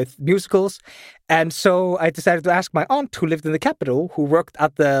records with musicals. And so I decided to ask my aunt, who lived in the capital, who worked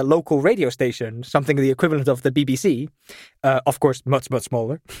at the local radio station, something the equivalent of the BBC, of course, much, much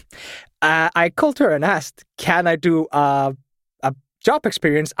smaller. I called her and asked, can I do a job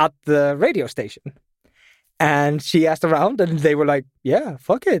experience at the radio station? And she asked around and they were like, yeah,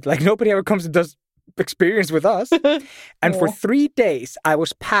 fuck it. Like nobody ever comes and does experience with us. And for 3 days, I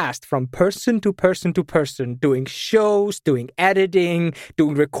was passed from person to person to person, doing shows, doing editing,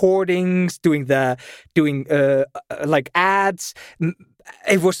 doing recordings, doing like ads.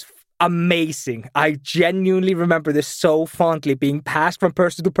 It was amazing. I genuinely remember this so fondly, being passed from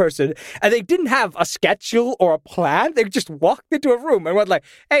person to person. And they didn't have a schedule or a plan. They just walked into a room and went like,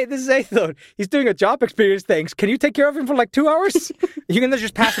 hey, this is Aethel. He's doing a job experience things. Can you take care of him for like 2 hours? You can then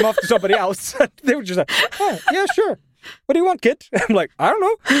just pass him off to somebody else. They were just like, oh, yeah, sure. What do you want, kid? I'm like, I don't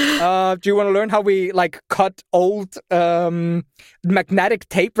know. Do you want to learn how we like cut old magnetic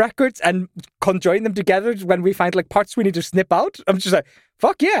tape records and conjoin them together when we find like parts we need to snip out? I'm just like,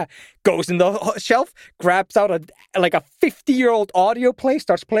 fuck yeah. Goes in the shelf, grabs out a 50-year-old audio play,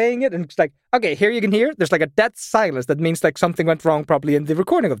 starts playing it, and it's like, okay, here you can hear. There's like a dead silence. That means like something went wrong probably in the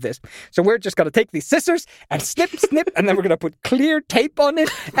recording of this. So we're just going to take these scissors and snip, and then we're going to put clear tape on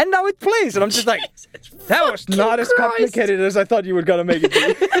it, and now it plays. And I'm just like, that was not as complicated as I thought you were going to make it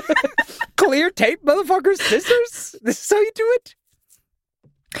be. Clear tape, motherfuckers, scissors? This is how you do it?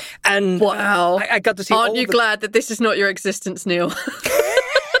 And wow. I got to see. Aren't you glad that this is not your existence, Neil?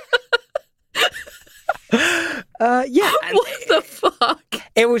 Yeah. What the fuck?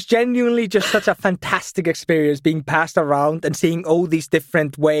 It was genuinely just such a fantastic experience being passed around and seeing all these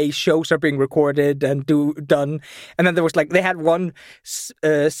different ways shows are being recorded and done. And then there was they had one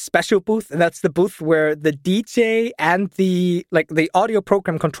special booth, and that's the booth where the DJ and the audio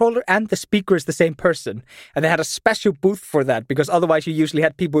program controller and the speaker is the same person. And they had a special booth for that because otherwise you usually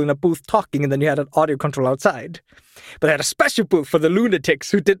had people in a booth talking and then you had an audio control outside. But they had a special booth for the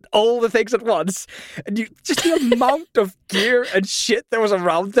lunatics who did all the things at once. And just the amount of gear and shit that was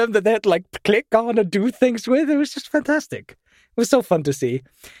around them that they had click on and do things with. It was just fantastic. It was so fun to see.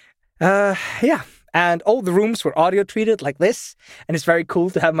 Yeah. And all the rooms were audio treated like this. And it's very cool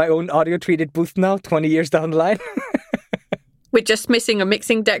to have my own audio treated booth now, 20 years down the line. We're just missing a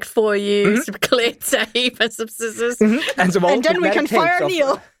mixing deck for you, some clear tape and some scissors. And some old and then we can fire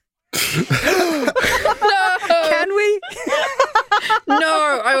Neil. No! Can we?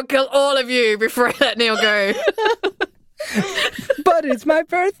 No, I will kill all of you before I let Neil go. But it's my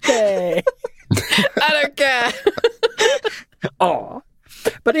birthday. I don't care. Oh.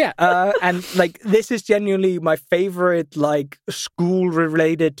 But yeah, and this is genuinely my favorite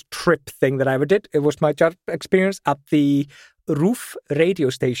school-related trip thing that I ever did. It was my job experience at the RÚV radio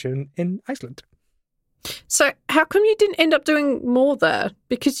station in Iceland. So how come you didn't end up doing more there?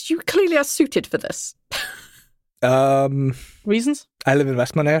 Because you clearly are suited for this. Reasons? I live in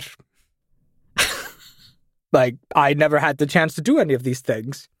Vestmannaeyjar. I never had the chance to do any of these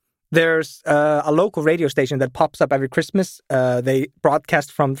things. There's a local radio station that pops up every Christmas. They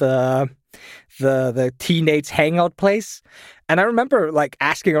broadcast from the teenage hangout place. And I remember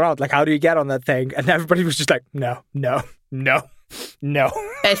asking around, how do you get on that thing? And everybody was just like, no.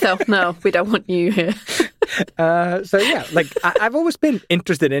 Aethel, no, we don't want you here. So yeah, like I've always been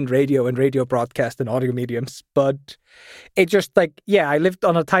interested in radio and radio broadcast and audio mediums, but it just like, yeah, I lived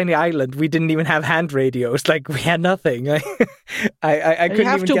on a tiny island. We didn't even have hand radios. Like we had nothing. I couldn't You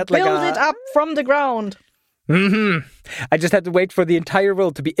have even to get build like it up from the ground. Mm-hmm. I just had to wait for the entire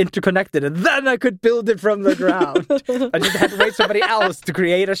world to be interconnected, and then I could build it from the ground. I just had to wait somebody else to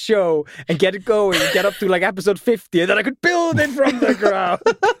create a show and get it going, and get up to like episode 50, and then I could build it from the ground.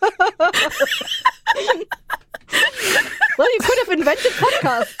 Well, you could have invented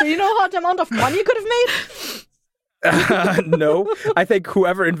podcasts. Do you know how the amount of money you could have made? No, I think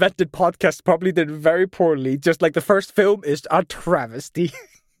whoever invented podcasts probably did very poorly. Just like the first film is a travesty.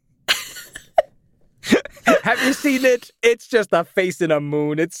 Have you seen it? It's just a face in a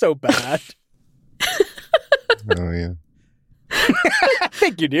moon. It's so bad. Oh, yeah. I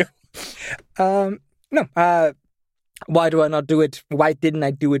think you do. No. Why do I not do it? Why didn't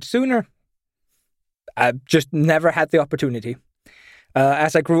I do it sooner? I just never had the opportunity.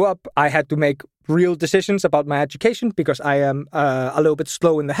 As I grew up, I had to make real decisions about my education because I am a little bit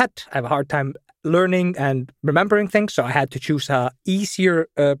slow in the head. I have a hard time learning and remembering things, so I had to choose a easier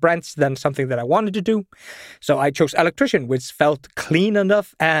branch than something that I wanted to do. So I chose electrician, which felt clean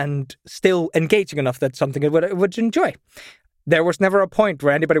enough and still engaging enough that something I would enjoy. There was never a point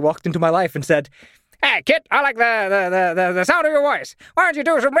where anybody walked into my life and said, "Hey, kid, I like the sound of your voice. Why don't you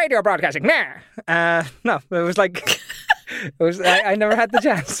do some radio broadcasting?" Nah. No, it was like, I never had the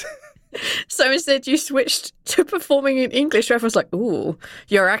chance. So instead you switched to performing in English. Everyone's like, ooh,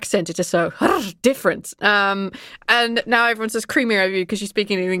 your accent is just so different. And now everyone says creamy over you because you're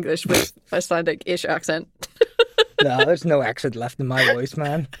speaking in English with Icelandic-ish accent. No, there's no accent left in my voice,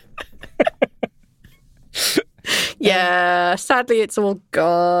 man. Yeah, sadly it's all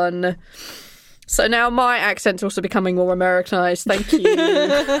gone. So now my accent's also becoming more Americanized. Thank you.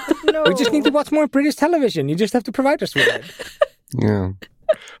 No. We just need to watch more British television. You just have to provide us with it. Yeah.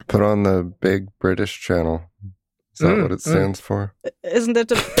 Put on the Big British Channel. Is that what it stands for? Isn't it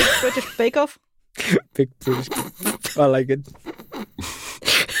the Big British Bake Off? Big British. I like it.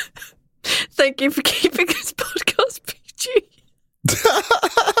 Thank you for keeping this podcast PG.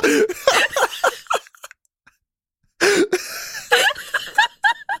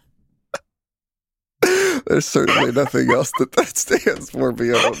 There's certainly nothing else that stands for, but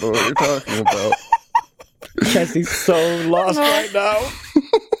I don't know what you're talking about. Jesse's so lost right now.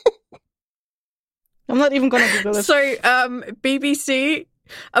 I'm not even going to Google it. So, BBC,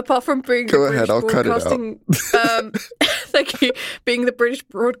 apart from being Go the ahead, British I'll cut it out. Broadcasting, thank you, being the British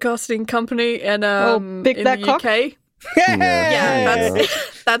Broadcasting Company and Big in Black the Cock? UK. Yeah,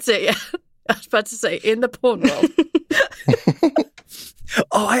 That's it. Yeah, I was about to say in the porn world.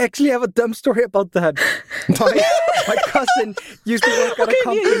 Oh, I actually have a dumb story about that. My cousin used to work at a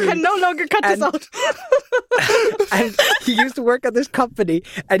company. You can no longer cut this out. And he used to work at this company,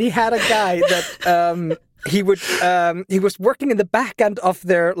 and he had a guy that he was working in the back end of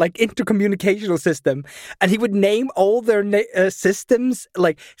their like intercommunicational system, and he would name all their systems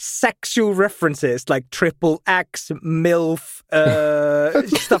like sexual references, like triple X, MILF,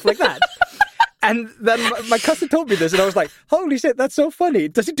 stuff like that. And then my cousin told me this, and I was like, "Holy shit, that's so funny!"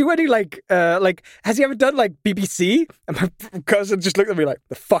 Does he do any like has he ever done like BBC? And my cousin just looked at me like,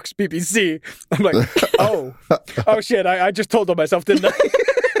 "The fuck's BBC?" I'm like, "Oh shit, I just told on myself, didn't I?"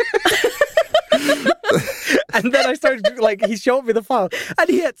 And then I started like he showed me the file, and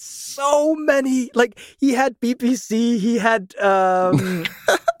he had so many. Like he had BBC, he had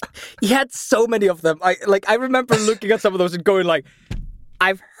so many of them. I remember looking at some of those and going like,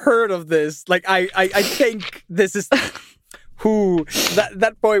 I've heard of this. Like, I think this is who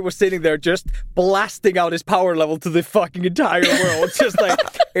that boy was sitting there just blasting out his power level to the fucking entire world. Just like,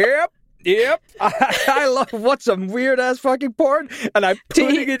 yep. I love watch some weird ass fucking porn, and I'm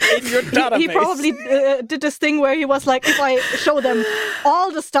putting it in your database. He probably did this thing where he was like, if I show them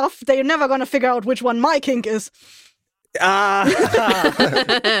all the stuff, they're never gonna figure out which one my kink is. Burying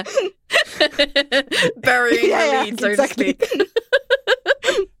the lead, so exactly. to speak.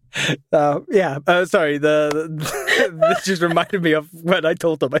 Sorry. This just reminded me of when I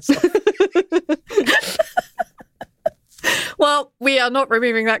told on myself. Well, we are not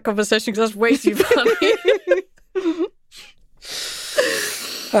removing that conversation because that's way too funny.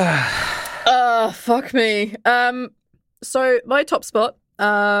 Fuck me. So my top spot.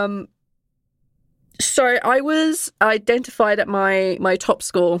 So I was identified at my top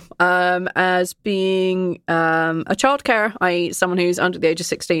school as being a childcare, i.e. someone who's under the age of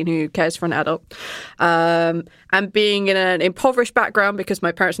 16 who cares for an adult, and being in an impoverished background because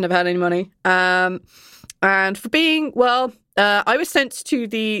my parents never had any money, and for being, well, I was sent to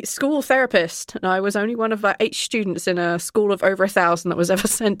the school therapist, and I was only one of 8 students in a school of over 1,000 that was ever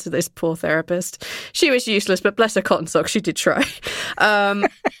sent to this poor therapist. She was useless, but bless her cotton socks, she did try.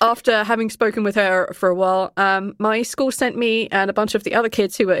 After having spoken with her for a while, my school sent me and a bunch of the other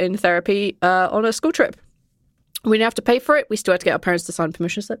kids who were in therapy on a school trip. We didn't have to pay for it. We still had to get our parents to sign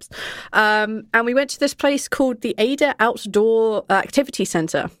permission slips. And we went to this place called the Ada Outdoor Activity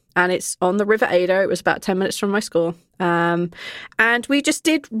Centre. And it's on the River Ada. It was about 10 minutes from my school. And we just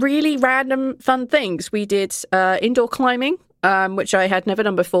did really random fun things. We did indoor climbing, which I had never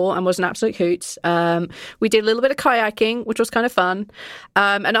done before and was an absolute hoot. We did a little bit of kayaking, which was kind of fun.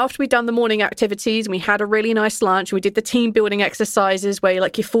 And after we'd done the morning activities, we had a really nice lunch. We did the team building exercises where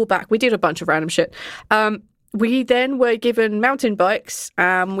you fall back. We did a bunch of random shit. We then were given mountain bikes.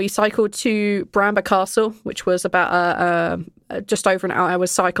 We cycled to Bramber Castle, which was about just over an hour's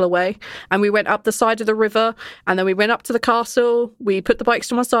cycle away. And we went up the side of the river, and then we went up to the castle. We put the bikes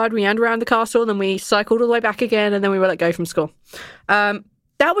to one side, we ran around the castle, then we cycled all the way back again, and then we were let go from school. That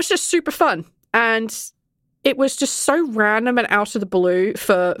was just super fun. And it was just so random and out of the blue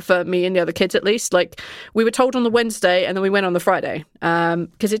for me and the other kids, at least. We were told on the Wednesday, and then we went on the Friday,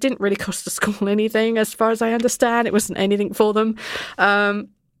 because it didn't really cost the school anything, as far as I understand. It wasn't anything for them.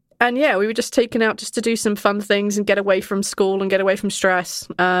 And yeah, we were just taken out just to do some fun things and get away from school and get away from stress.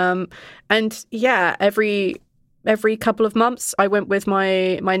 And yeah, every couple of months, I went with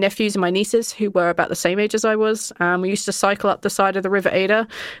my nephews and my nieces, who were about the same age as I was. We used to cycle up the side of the River Ada.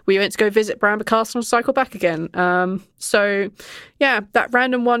 We went to go visit Bramber Castle and cycle back again. So, yeah, that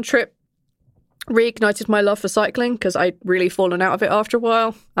random one trip reignited my love for cycling, because I'd really fallen out of it after a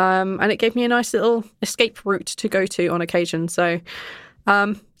while. And it gave me a nice little escape route to go to on occasion. So,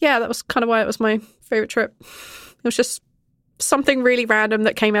 yeah, that was kind of why it was my favourite trip. It was just something really random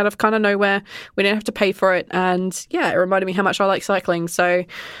that came out of kind of nowhere. We didn't have to pay for it, and yeah, it reminded me how much I like cycling. So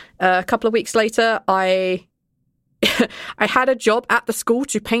a couple of weeks later, I had a job at the school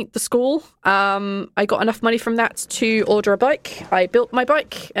to paint the school. I got enough money from that to order a bike. I built my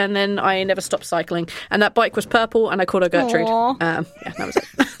bike, and then I never stopped cycling. And that bike was purple, and I called her Gertrude. Yeah, that was it.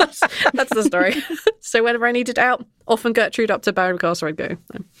 That's the story. So whenever I needed out, often Gertrude up to Bramber Castle I'd go.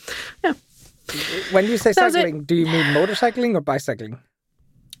 So, yeah. When you say cycling, do you mean motorcycling or bicycling?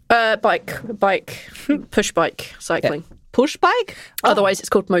 Bike, push bike cycling. Yeah. Push bike? Otherwise, it's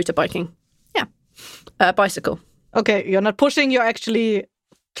called motorbiking. Yeah, bicycle. Okay, you're not pushing; you're actually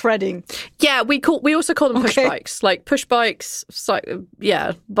treading. Yeah, we also call them push bikes, like push bikes.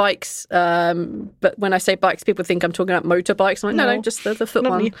 Bikes. But when I say bikes, people think I'm talking about motorbikes. I'm like, no, just the foot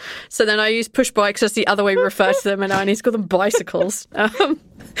one. Me. So then I use push bikes as the other way we refer to them, and now I need to call them bicycles.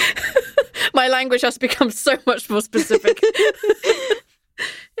 My language has become so much more specific.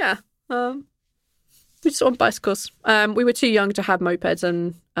 Yeah. We just want bicycles. We were too young to have mopeds,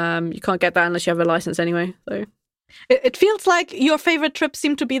 and you can't get that unless you have a license anyway. So it feels like your favorite trips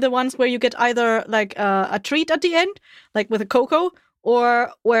seem to be the ones where you get either like a treat at the end, like with a cocoa,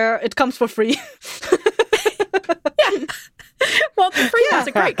 or where it comes for free. Yeah. Well, the free ones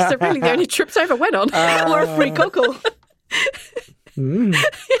are great, because they're really the only trips I ever went on. Or a free cocoa. Yeah.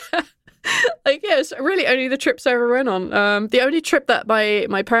 It's really only the trips I ever went on. The only trip that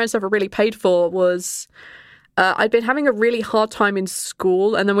my parents ever really paid for was I'd been having a really hard time in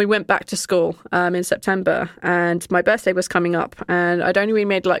school, and then we went back to school in September, and my birthday was coming up, and I'd only really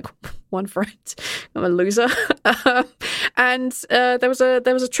made like one friend. I'm a loser. And there was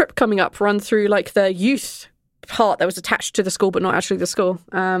a trip coming up run through like the youth part that was attached to the school, but not actually the school.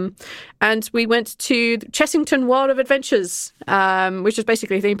 And we went to Chessington World of Adventures, which is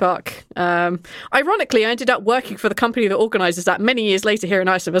basically a theme park. Ironically, I ended up working for the company that organises that many years later here in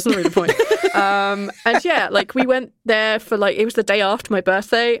Iceland. That's not really the point. And yeah, like we went there for like, it was the day after my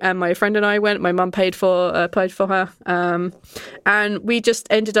birthday, and my friend and I went. My mum paid for her, and we just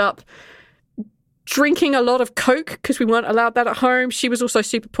ended up drinking a lot of Coke because we weren't allowed that at home. She was also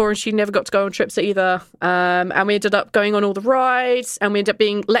super poor, and she never got to go on trips either. And we ended up going on all the rides, and we ended up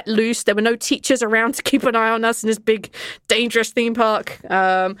being let loose. There were no teachers around to keep an eye on us in this big, dangerous theme park.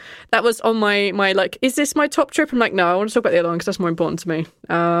 That was on my like, is this my top trip? I'm like, no, I want to talk about the other one because that's more important to me.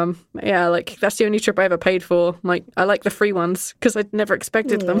 Yeah, like that's the only trip I ever paid for. Like, I like the free ones because I'd never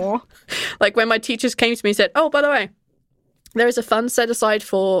expected them. Like when my teachers came to me and said, oh, by the way, there is a fund set aside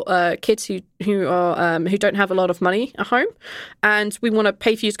for kids who don't have a lot of money at home, and we want to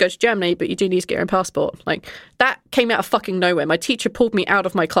pay for you to go to Germany, but you do need to get your own passport. Like, that came out of fucking nowhere. My teacher pulled me out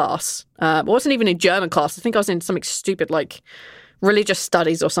of my class. I wasn't even in German class. I think I was in something stupid like religious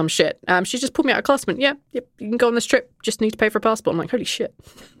studies or some shit. She just pulled me out of class and went, yep, you can go on this trip. Just need to pay for a passport. I'm like, holy shit.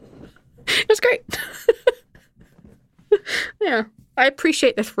 It was great. Yeah, I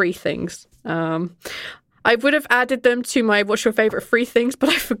appreciate the 3 things. I would have added them to my what's your favorite 3 things, but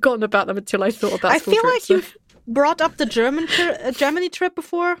I've forgotten about them until I thought about. I feel like you've brought up the Germany trip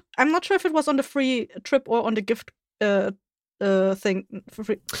before. I'm not sure if it was on the free trip or on the gift thing for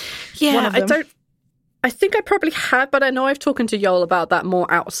free. Yeah, I think I probably had, but I know I've talked to Joel about that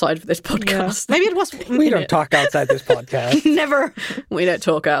more outside of this podcast. Yeah. Maybe it was. We don't talk outside this podcast. Never. We don't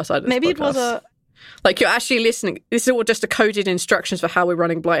talk outside of this Maybe podcast. It was a. Like, you're actually listening. This is all just a coded instructions for how we're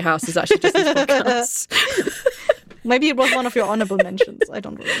running Blighthouse. Is actually just this podcast. Maybe it was one of your honorable mentions. I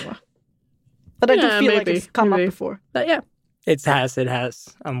don't remember. But I do feel like it's come up before. But yeah. It has.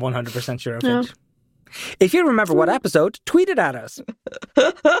 I'm 100% sure of it. If you remember what episode, tweet it at us.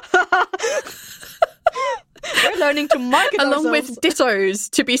 We're learning to market along ourselves. with dittos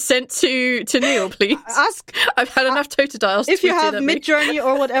to be sent to Neil, please. Ask. I've had enough Totodiles. If you have Midjourney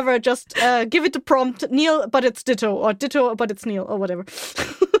or whatever, just give it the prompt Neil, but it's ditto, or ditto, but it's Neil, or whatever.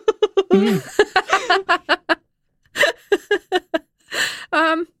 Yeah.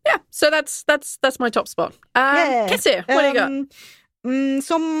 So that's my top spot. Kessie, what do you got?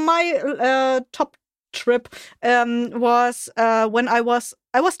 So my top trip was when I was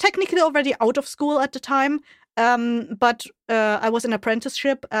technically already out of school at the time, but I was in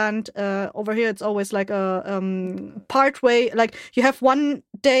apprenticeship, and over here it's always like a part way, like you have one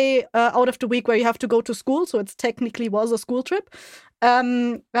day out of the week where you have to go to school, so it's technically was a school trip.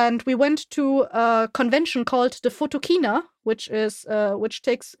 And we went to a convention called the Photokina, which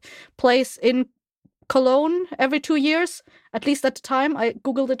takes place in Cologne every 2 years, at least at the time. I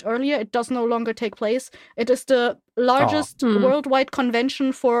googled it earlier. It does no longer take place. It is the largest worldwide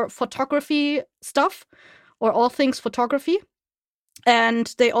convention for photography stuff, or all things photography.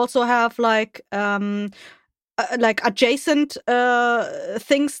 And they also have like adjacent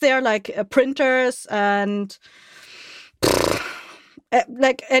things there, like printers and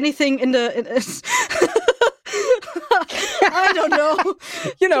like anything in the. I don't know.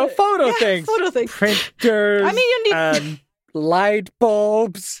 Photo things. Photo things. Printers. I mean, you need light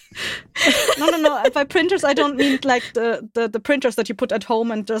bulbs. No. By printers, I don't mean like the printers that you put at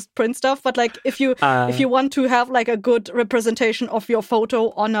home and just print stuff. But like if you want to have like a good representation of your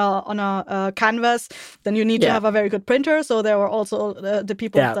photo on a canvas, then you need to have a very good printer. So there were also the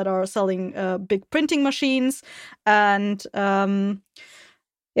people that are selling big printing machines, and that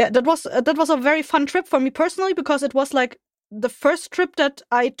was a very fun trip for me personally, because it was like the first trip that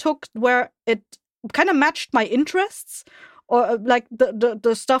I took where it kind of matched my interests, or like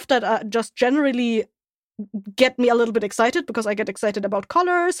the stuff that just generally get me a little bit excited, because I get excited about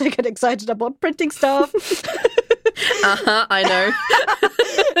colors, I get excited about printing stuff. I know.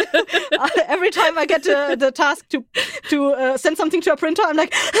 Every time I get the task to send something to a printer, I'm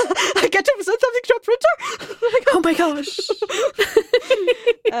like, I get to send something to a printer? Oh my gosh.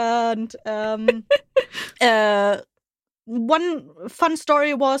 And one fun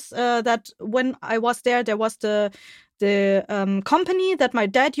story was that when I was there was the company that my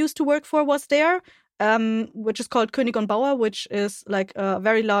dad used to work for was there, which is called König und Bauer, which is like a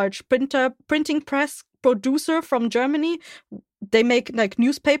very large printing press producer from Germany. They make like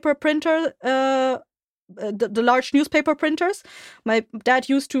newspaper printer, the large newspaper printers. My dad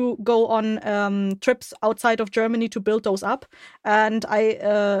used to go on trips outside of Germany to build those up, and I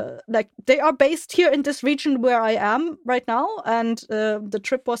they are based here in this region where I am right now. And the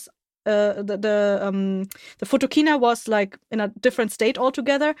trip was the Photokina was like in a different state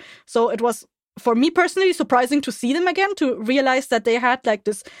altogether, so it was, for me personally, surprising to see them again, to realize that they had like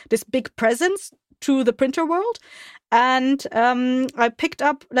this big presence to the printer world. And I picked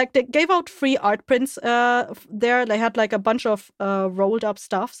up, like, they gave out free art prints there. They had like a bunch of rolled up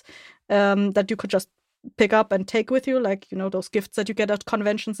stuffs that you could just pick up and take with you, like, those gifts that you get at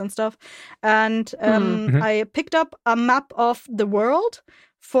conventions and stuff. And I picked up a map of the world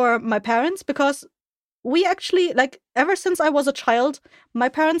for my parents, because we actually, like, ever since I was a child, my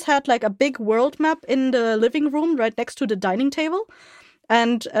parents had like a big world map in the living room right next to the dining table.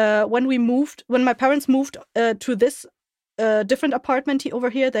 And when my parents moved to this different apartment over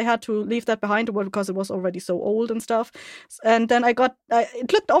here, they had to leave that behind because it was already so old and stuff. And then I got,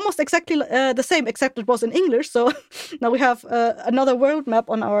 it looked almost exactly the same, except it was in English. So now we have another world map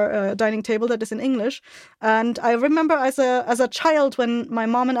on our dining table that is in English. And I remember as a child, when my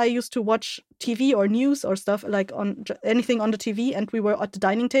mom and I used to watch TV or news or stuff, like on anything on the TV, and we were at the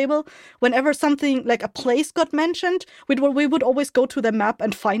dining table, whenever something like a place got mentioned, we would always go to the map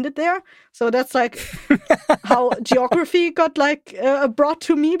and find it there. So that's like how geography got like brought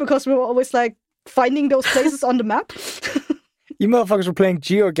to me, because we were always like finding those places on the map. You motherfuckers were playing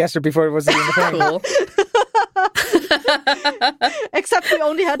GeoGuessr before it was even a thing. Except we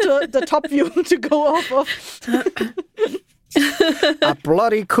only had the top view to go off of. A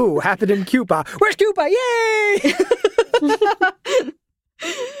bloody coup happened in Cuba. Where's Cuba? Yay!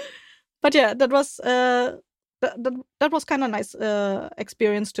 But yeah, that was that was kind of nice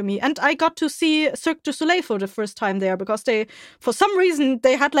experience to me, and I got to see Cirque du Soleil for the first time there because for some reason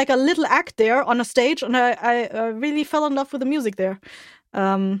they had like a little act there on a stage, and I really fell in love with the music there.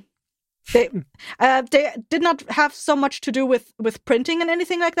 They did not have so much to do with printing and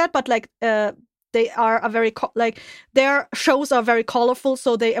anything like that, but like they are a very their shows are very colorful,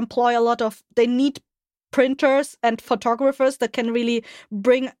 so they employ they need printers and photographers that can really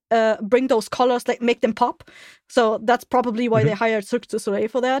bring those colors, like make them pop. So that's probably why they hired Cirque du Soleil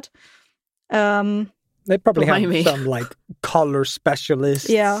for that. They probably have some like color specialists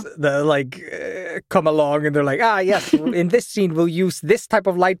that like come along and they're like, yes, in this scene we'll use this type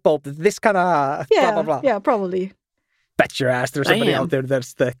of light bulb, this kind of blah blah blah. Yeah, probably. Bet your ass there's somebody out there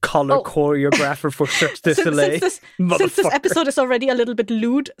that's the color choreographer for Cirque du Soleil. Since this episode is already a little bit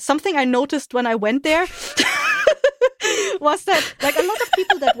lewd, something I noticed when I went there was that like a lot of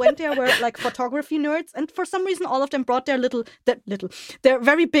people that went there were like photography nerds, and for some reason all of them brought their their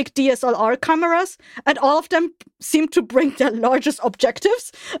very big DSLR cameras, and all of them seemed to bring their largest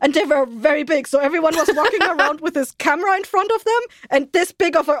objectives, and they were very big, so everyone was walking around with this camera in front of them and this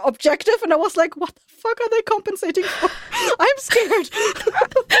big of an objective, and I was like, what the fuck are they compensating for? I'm scared.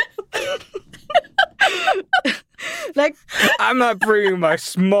 Like, I'm not bringing my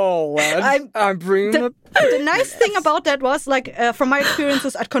small lads. I'm bringing the nice thing about that was like from my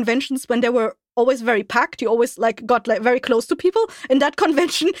experiences at conventions when they were always very packed, you always like got like very close to people. In that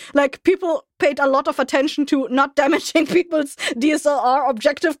convention, like people paid a lot of attention to not damaging people's DSLR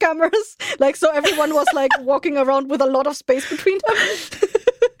objective cameras. Like, so everyone was like walking around with a lot of space between them.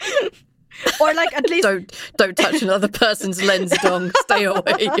 Or like at least don't touch another person's lens, dong. Stay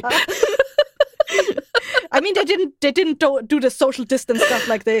away. I mean, they didn't do the social distance stuff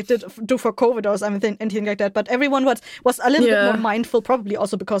like they did do for COVID or anything like that. But everyone was a little bit more mindful, probably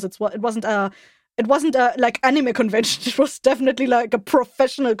also because it wasn't a like anime convention. It was definitely like a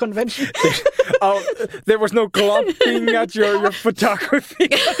professional convention. There was no glomping at your photography.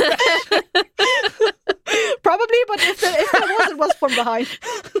 Probably, but if there was, it was from behind.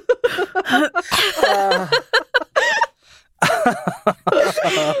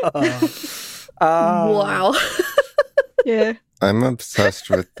 Wow. Yeah. I'm obsessed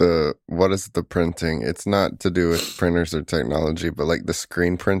with what is the printing? It's not to do with printers or technology, but like the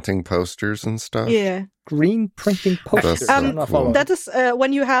screen printing posters and stuff. Yeah. Screen printing posters. Cool. That is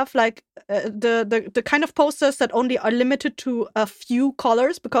when you have like the kind of posters that only are limited to a few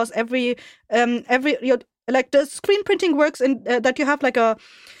colors, because every like the screen printing works in that you have like a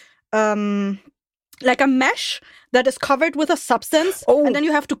mesh that is covered with a substance, and then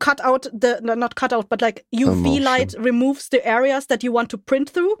you have to cut out not cut out, but like UV light removes the areas that you want to print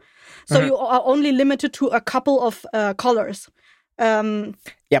through. So you are only limited to a couple of colors.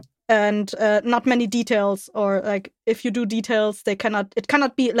 Yep. And not many details, or like if you do details, it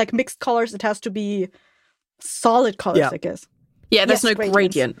cannot be like mixed colors. It has to be solid colors, I guess. Yeah, there's no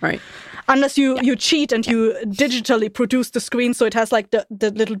gradient, right? Unless you cheat and you digitally produce the screen, so it has like the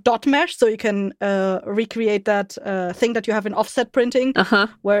little dot mesh, so you can recreate that thing that you have in offset printing,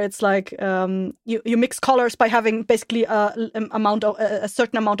 where it's like you mix colors by having basically a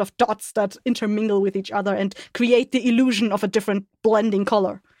certain amount of dots that intermingle with each other and create the illusion of a different blending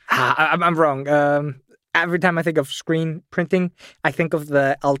color. I'm wrong. Every time I think of screen printing, I think of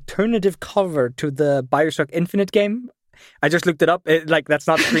the alternative cover to the BioShock Infinite game. I just looked it up. That's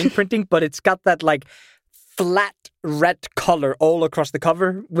not screen printing, but it's got that like flat red color all across the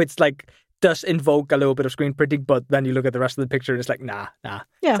cover, which like does invoke a little bit of screen printing. But then you look at the rest of the picture, and it's like, nah.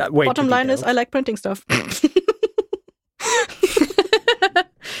 Yeah. Bottom line is, I like printing stuff.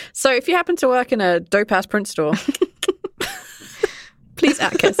 So if you happen to work in a dope ass print store, please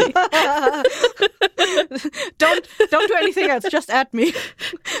add Cassie. Don't do anything else. Just add me.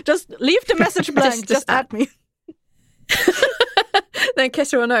 Just leave the message blank. Just add me. Then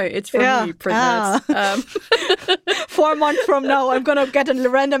Cassie will know it's from you, print nerds. 4 months from now, I'm gonna get a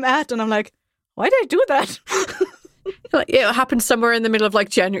random ad, and I'm like, why did I do that? Like, it'll happen somewhere in the middle of like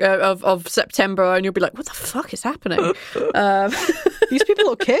January of September, and you'll be like, what the fuck is happening? These people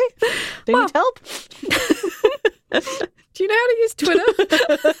okay? They need help? Do you know how to use Twitter?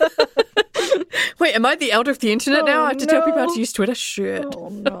 Wait, am I the elder of the internet now? I have to tell people how to use Twitter? Shit. Oh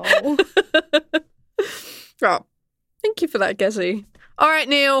no. Oh, thank you for that, Cassie. All right,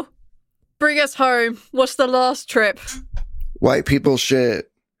 Neil, bring us home. What's the last trip? White people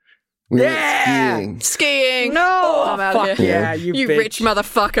shit. We went skiing. No! I'm out Fuck of here. yeah, you bitch. rich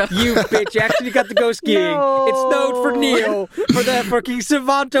motherfucker. You bitch, you actually got to go skiing. No. It snowed for Neil, for the fucking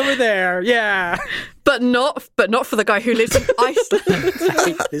savant over there. Yeah. But not for the guy who lives in Iceland. I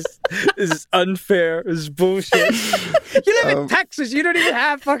hate this. This is unfair. This is bullshit. You live in Texas. You don't even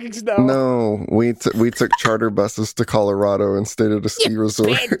have fucking snow. No, we took charter buses to Colorado and stayed at a ski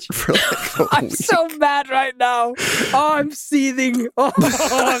resort bitch. for like a I'm week. so mad right now. Oh, I'm seething. Oh,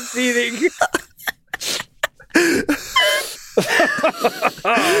 I'm seething.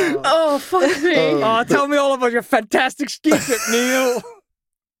 Oh, fuck me. Oh, tell me all about your fantastic ski trip, Neil.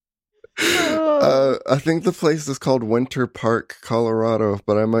 I think the place is called Winter Park, Colorado,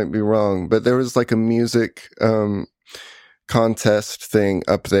 but I might be wrong. But there was like a music contest thing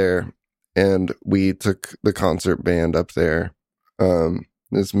up there, and we took the concert band up there.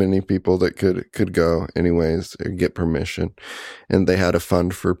 As many people that could go anyways, get permission. And they had a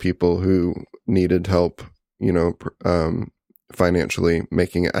fund for people who needed help, financially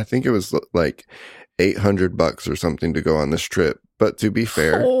making it. I think it was like $800 or something to go on this trip. But to be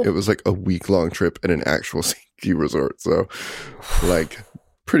fair, it was like a week-long trip at an actual ski resort. So, like,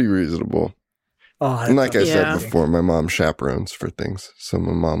 pretty reasonable. Oh, and like I said Yeah. before, my mom chaperones for things. So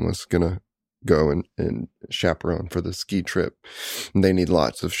my mom was going to go and chaperone for the ski trip. And they need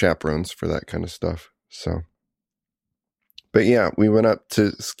lots of chaperones for that kind of stuff. So, but yeah, we went up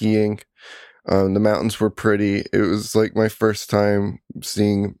to skiing. The mountains were pretty. It was like my first time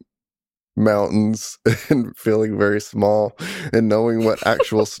seeing mountains and feeling very small and knowing what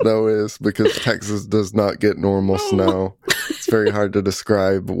actual snow is, because Texas does not get normal snow. It's very hard to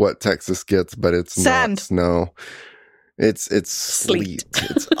describe what Texas gets, but it's Sand. not snow. It's sleet.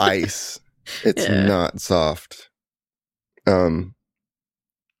 It's ice. It's not soft.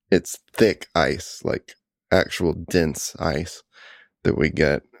 It's thick ice, like actual dense ice that we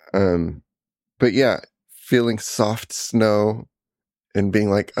get. But yeah, feeling soft snow and being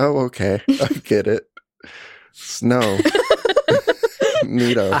like, oh, okay, I get it. Snow.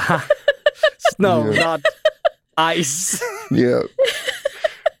 Neato. Snow, Yeah. not ice. Yeah.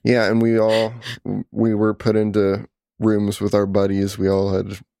 Yeah, and we were put into rooms with our buddies. We all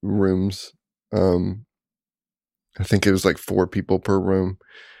had rooms. I think it was like 4 people per room.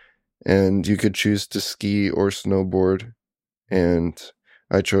 And you could choose to ski or snowboard. And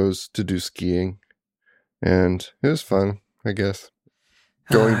I chose to do skiing. And it was fun, I guess.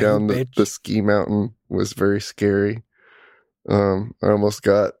 Going down the ski mountain was very scary. I almost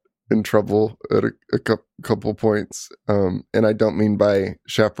got in trouble at a couple points. And I don't mean by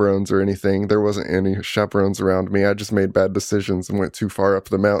chaperones or anything. There wasn't any chaperones around me. I just made bad decisions and went too far up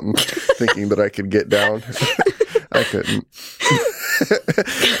the mountain thinking that I could get down. I couldn't.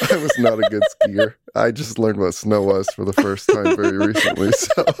 I was not a good skier. I just learned what snow was for the first time very recently.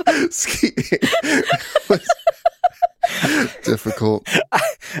 So skiing was difficult.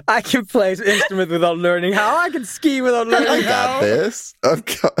 I can play an instrument without learning how. I can ski without learning I how. got this. I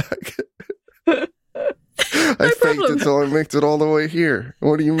faked it till I made it all the way here.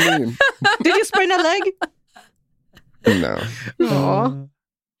 What do you mean? Did you sprain a leg? No. Aw.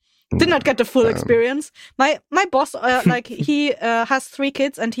 Did not get the full experience. My boss, he has 3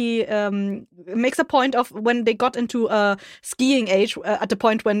 kids, and he makes a point of when they got into skiing age, at the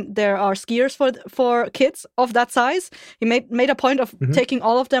point when there are skiers for kids of that size. He made a point of taking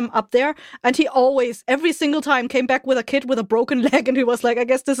all of them up there, and he always, every single time, came back with a kid with a broken leg, and he was like, "I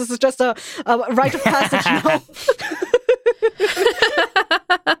guess this is just a rite of passage now."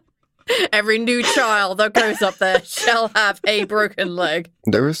 Every new child that goes up there shall have a broken leg.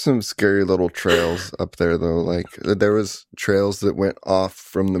 There was some scary little trails up there, though. Like, there was trails that went off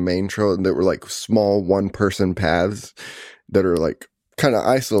from the main trail that were like small one-person paths that are like kind of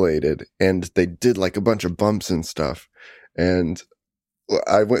isolated, and they did like a bunch of bumps and stuff. And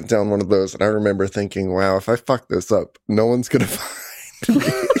I went down one of those, and I remember thinking, wow, if I fuck this up, no one's going to find me.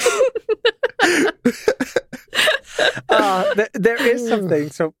 There is something.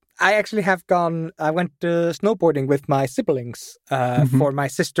 So I actually I went snowboarding with my siblings for my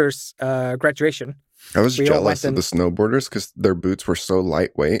sister's graduation. I was We all jealous went of the snowboarders because their boots were so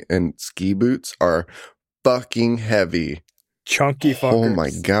lightweight, and ski boots are fucking heavy. Chunky fuckers. Oh my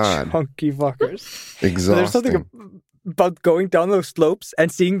God. Chunky fuckers. So Exhausting. there's something about going down those slopes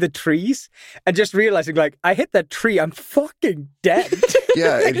and seeing the trees and just realizing, like, I hit that tree, I'm fucking dead.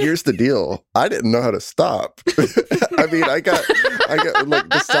 Yeah, and here's the deal. I didn't know how to stop. I mean, I got like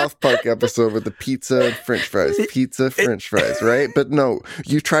the South Park episode with the pizza and French fries, right? But no,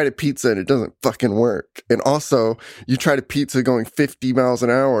 you try to pizza and it doesn't fucking work. And also, you try to pizza going 50 miles an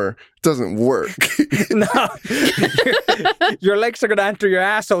hour, it doesn't work. No, your legs are gonna enter your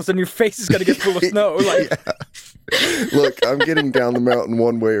assholes and your face is gonna get full of snow. Like, yeah. Look, I'm getting down the mountain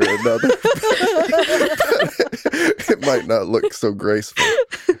one way or another. It might not look so graceful,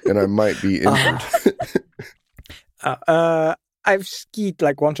 and I might be injured. I've skied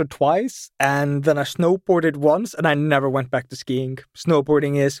like once or twice, and then I snowboarded once, and I never went back to skiing.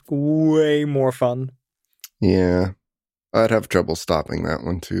 Snowboarding is way more fun. Yeah, I'd have trouble stopping that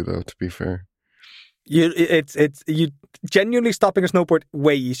one too, though. To be fair, you genuinely stopping a snowboard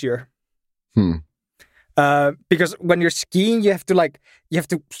way easier. Because when you're skiing, you have to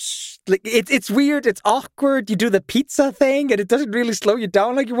it's weird, it's awkward. You do the pizza thing, and it doesn't really slow you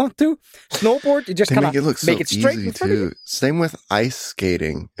down like you want to. Snowboard, you just kind of make it straight easy too. Same with ice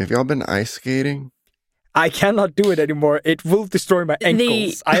skating. Have y'all been ice skating? I cannot do it anymore. It will destroy my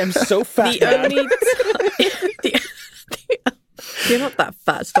ankles. I am so fat. You're not that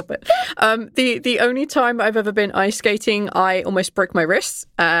fat, stop it. The only time I've ever been ice skating, I almost broke my wrists,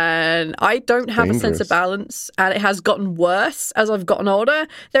 and I don't have a sense of balance, and it has gotten worse as I've gotten older.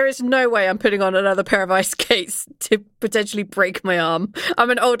 There is no way I'm putting on another pair of ice skates to potentially break my arm. I'm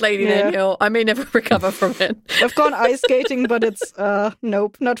an old lady, Daniel. I may never recover from it. I've gone ice skating, but it's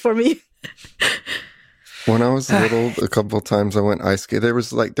nope, not for me. When I was little, a couple of times I went ice skating.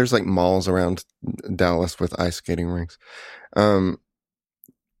 There's like malls around Dallas with ice skating rinks.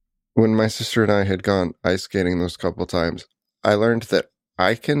 When my sister and I had gone ice skating those couple of times, I learned that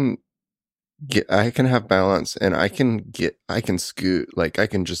I can have balance, and I can scoot, like I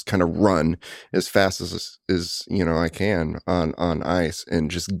can just kind of run as fast as I can on ice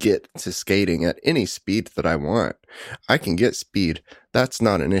and just get to skating at any speed that I want. I can get speed. That's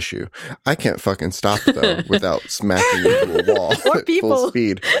not an issue. I can't fucking stop though without smacking into a wall or people. Full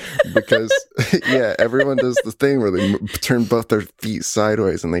speed, because everyone does the thing where they turn both their feet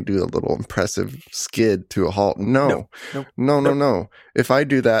sideways and they do a little impressive skid to a halt. No. If I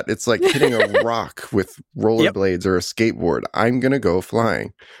do that, it's like hitting a rock with rollerblades or a skateboard. I'm gonna go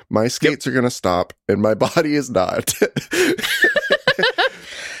flying. My skates are gonna stop, and my body is not.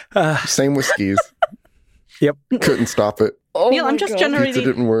 Same with skis. Yep. Couldn't stop it. Neil, I'm just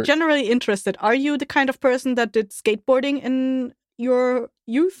generally interested. Are you the kind of person that did skateboarding in your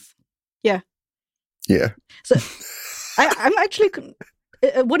youth? Yeah. Yeah. So I'm actually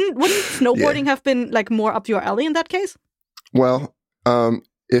wouldn't snowboarding have been like more up your alley in that case? Well,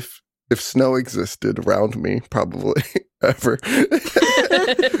 if snow existed around me, probably ever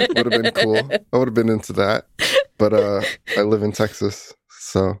would have been cool. I would have been into that. But I live in Texas,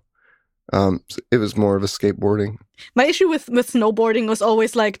 so it was more of a skateboarding. My issue with snowboarding was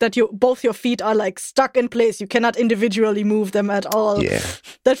always like that both your feet are like stuck in place. You cannot individually move them at all. Yeah.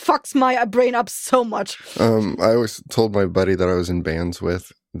 That fucks my brain up so much. I always told my buddy that I was in bands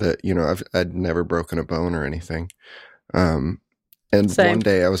with that, I'd never broken a bone or anything. And Same. One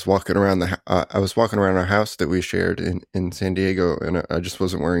day I was walking around our house that we shared in San Diego, and I just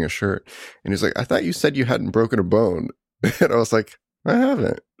wasn't wearing a shirt. And he's like, "I thought you said you hadn't broken a bone." And I was like, "I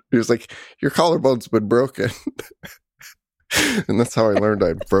haven't." He was like, "Your collarbone's been broken." And that's how I learned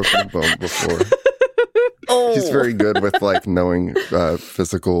I'd broken a bone before. Oh. He's very good with like knowing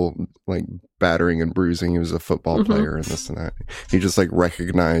physical like battering and bruising. He was a football player and this and that. He just like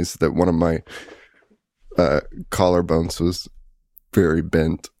recognized that one of my collarbones was very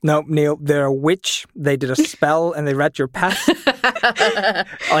bent. No, Neil, they're a witch. They did a spell and they read your past.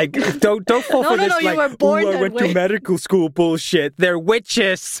 Like, don't fall for this. No, like, you were born I that went way. to medical school bullshit. They're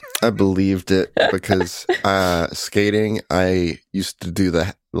witches. I believed it because skating, I used to do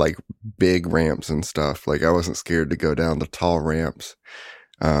the like big ramps and stuff. Like, I wasn't scared to go down the tall ramps.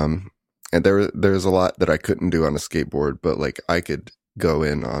 And there's a lot that I couldn't do on a skateboard, but like I could go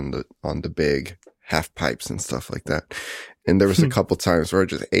in on the big half pipes and stuff like that. And there was a couple times where I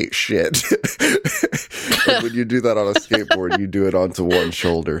just ate shit. And when you do that on a skateboard, you do it onto one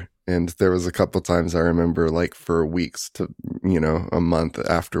shoulder. And there was a couple times I remember, like, for weeks to, a month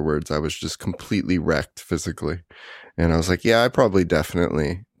afterwards, I was just completely wrecked physically. And I was like, yeah, I probably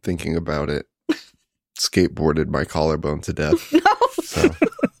definitely, thinking about it, skateboarded my collarbone to death. No. So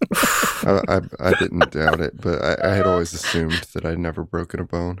I didn't doubt it, but I had always assumed that I'd never broken a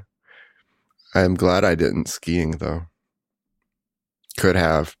bone. I'm glad I didn't skiing, though. Could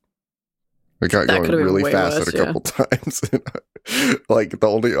have. I got That going could've been really way fast worse, at a couple times. Like, the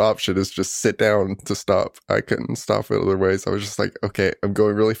only option is just sit down to stop. I couldn't stop it other ways. I was just like, okay, I'm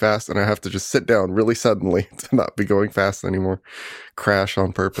going really fast, and I have to just sit down really suddenly to not be going fast anymore. Crash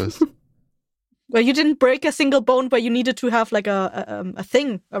on purpose. Well, you didn't break a single bone, but you needed to have like a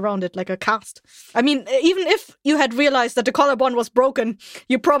thing around it, like a cast. I mean, even if you had realized that the collarbone was broken,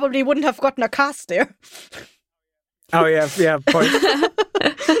 you probably wouldn't have gotten a cast there. Oh, yeah, point.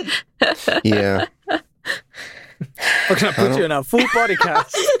 Yeah. We're going to put you in a full body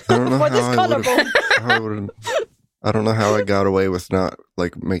cast. I don't know For this collarbone. I don't know how I got away with not,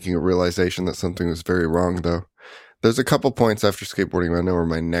 like, making a realization that something was very wrong, though. There's a couple points after skateboarding I know where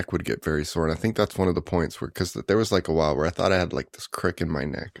my neck would get very sore, and I think that's one of the points where, because there was like a while where I thought I had like this crick in my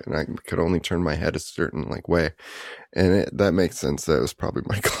neck, and I could only turn my head a certain like way, and that makes sense. That it was probably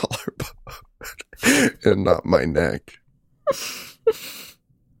my collarbone and not my neck.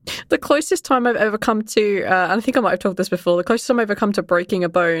 The closest time I've ever come to, and I think I might have told this before, the closest time I've ever come to breaking a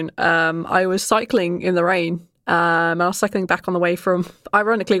bone, I was cycling in the rain. I was cycling back on the way from,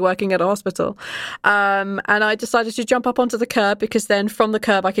 ironically, working at a hospital. And I decided to jump up onto the curb because then from the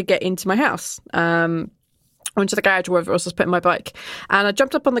curb I could get into my house. Onto the garage, wherever I was putting my bike. And I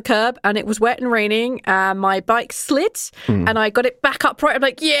jumped up on the curb and it was wet and raining and my bike slid and I got it back upright. I'm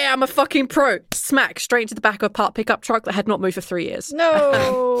like, yeah, I'm a fucking pro. Smack, straight into the back of a parked pickup truck that had not moved for 3 years.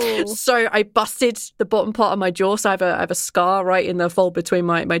 No. So I busted the bottom part of my jaw. So I have a scar right in the fold between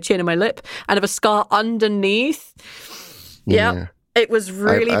my chin and my lip, and I have a scar underneath. Yeah. Yep. It was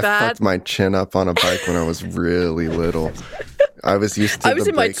really I bad. fucked my chin up on a bike when I was really little. I was used to I was the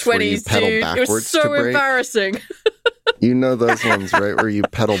in my brakes where you 20s, pedal dude. It backwards was to so brake. embarrassing. You know those ones, right? Where you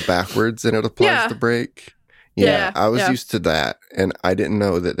pedal backwards and it applies Yeah. the brake? Yeah, I was yeah. used to that, and I didn't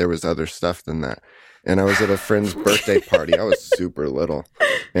know that there was other stuff than that. And I was at a friend's birthday party. I was super little.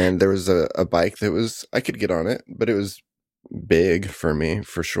 And there was a bike that was, I could get on it, but it was big for me,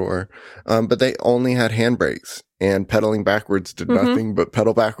 for sure. But they only had handbrakes, and pedaling backwards did nothing but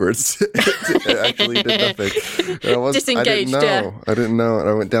pedal backwards. It actually did nothing. And Disengaged, I didn't know. And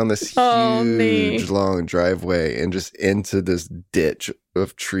I went down this Oh, huge, me. long driveway and just into this ditch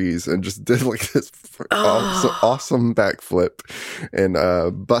of trees and just did like this awesome backflip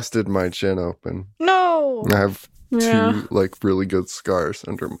and busted my chin open. No. I have Yeah. two like really good scars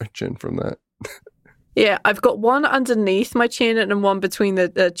under my chin from that. Yeah, I've got one underneath my chin and then one between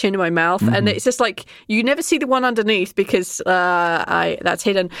the chin and my mouth. And it's just like, you never see the one underneath because that's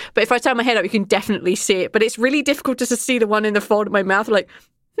hidden. But if I turn my head up, you can definitely see it. But it's really difficult just to see the one in the fold of my mouth. Like,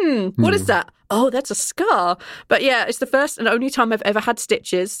 what is that? Oh, that's a scar. But yeah, it's the first and only time I've ever had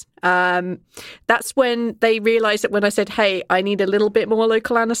stitches. That's when they realized that when I said, hey, I need a little bit more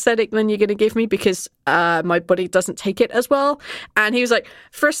local anesthetic than you're going to give me because my body doesn't take it as well. And he was like,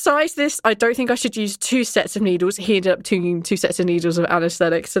 for a size this, I don't think I should use 2 sets of needles. He ended up doing 2 sets of needles of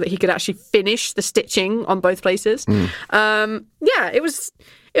anesthetic so that he could actually finish the stitching on both places. Yeah, it was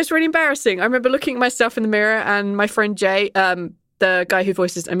really embarrassing. I remember looking at myself in the mirror and my friend Jay, the guy who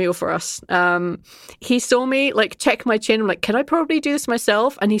voices Emil for us, he saw me like check my chin. I'm like, can I probably do this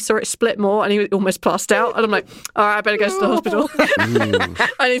myself? And he saw it split more and he almost passed out. And I'm like, all right, I better go to the hospital.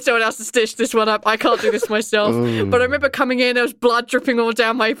 I need someone else to stitch this one up. I can't do this myself. But I remember coming in, there was blood dripping all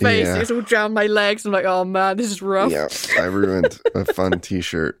down my face. Yeah. It was all down my legs. I'm like, oh man, this is rough. Yeah, I ruined a fun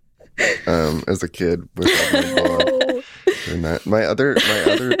T-shirt as a kid with all my blood. And that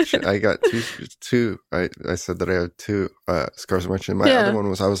I got two. I said that I had 2 scars on my chin. My other one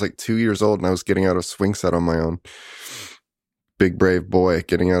was I was like 2 years old and I was getting out of swing set on my own. Big brave boy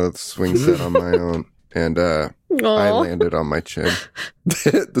getting out of the swing set on my own, and I landed on my chin.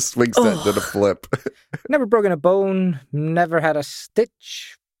 The swing set did a flip. Never broken a bone. Never had a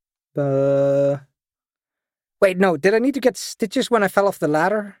stitch. Wait, no. Did I need to get stitches when I fell off the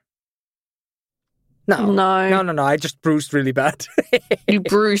ladder? No. I just bruised really bad. You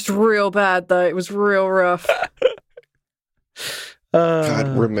bruised real bad though. It was real rough.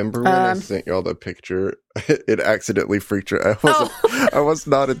 God, remember when I sent y'all the picture? It accidentally freaked you. I was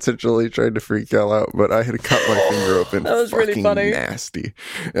not intentionally trying to freak y'all out, but I had cut my finger open. That was really funny. Nasty.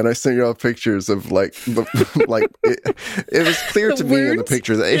 And I sent y'all pictures of like, it was clear to me in the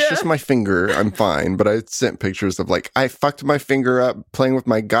picture that it's just my finger. I'm fine. But I sent pictures of like, I fucked my finger up playing with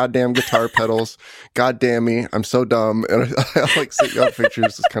my goddamn guitar pedals. God damn me. I'm so dumb. And I like sent y'all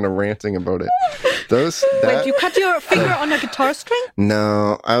pictures just kind of ranting about it. Wait, you cut your finger on a guitar string?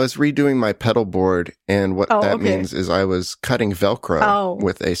 No, I was redoing my pedal board, and what means is I was cutting Velcro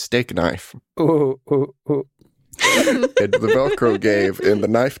with a steak knife. Ooh. And the Velcro gave, and the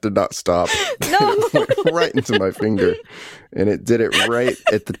knife did not stop. No. It went right into my finger. And it did it right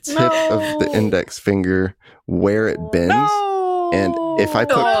at the tip of the index finger where it bends. No. And if I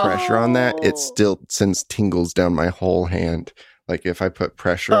put pressure on that, it still sends tingles down my whole hand. Like if I put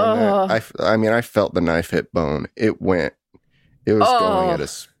pressure on that, I felt the knife hit bone. It was going at a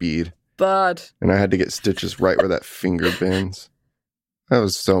speed. Bad. And I had to get stitches right where that finger bends. I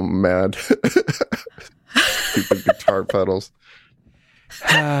was so mad. Stupid guitar pedals.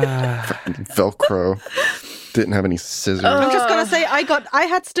 Velcro. Didn't have any scissors. I'm just gonna say I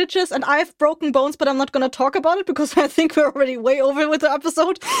had stitches and I have broken bones, but I'm not gonna talk about it because I think we're already way over with the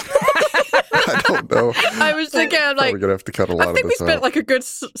episode. I don't know. I was thinking, I'm like, we're gonna have to cut a lot of this I think we spent out. like a good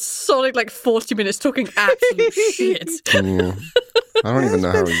solid 40 minutes talking absolute shit. Yeah. I don't even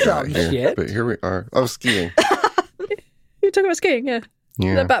know how we got Some here, shit. but here we are. Oh, skiing. You're talking about skiing, yeah.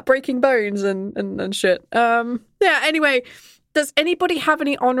 About breaking bones and shit. Anyway, does anybody have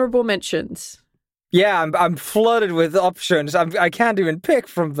any honorable mentions? Yeah, I'm flooded with options. I can't even pick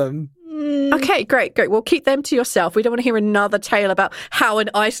from them. Okay, great. Well, keep them to yourself. We don't want to hear another tale about how in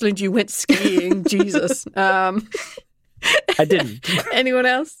Iceland you went skiing. Jesus. I didn't. Anyone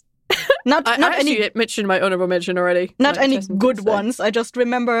else? Not I mentioned my honorable mention already. Not Like, any Jason good did say. ones. I just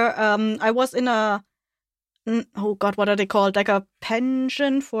remember I was in a oh god, what are they called? Like a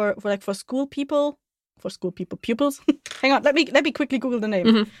pension for school people, pupils. Hang on, let me quickly Google the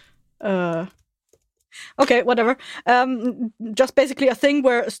name. Mm-hmm. Okay, whatever. Just basically a thing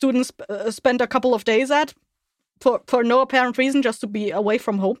where students spend a couple of days at for no apparent reason, just to be away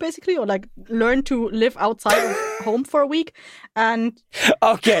from home, basically, or like learn to live outside of home for a week. And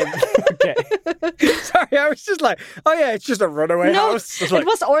Okay. Sorry, I was just like, oh yeah, it's just a runaway no, house. it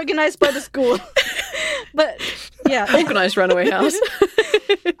was organized by the school. But yeah, Organized runaway house.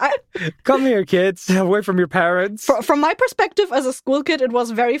 Come here, kids, away from your parents. From my perspective as a school kid, it was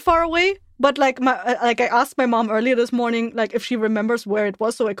very far away. But I asked my mom earlier this morning, like if she remembers where it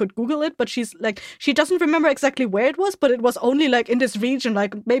was, so I could Google it. But she's like, she doesn't remember exactly where it was, but it was only like in this region,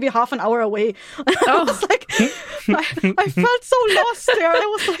 like maybe half an hour away. I was like, I felt so lost there. I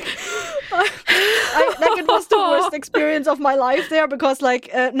was like, it was the worst experience of my life there because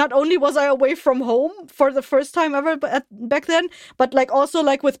not only was I away from home for the first time ever back then, but also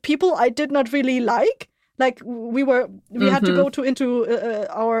with people I did not really like. Like we had to go into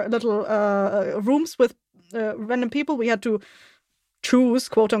our little rooms with random people. We had to choose,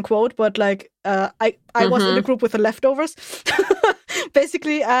 quote unquote, but I was in a group with the leftovers,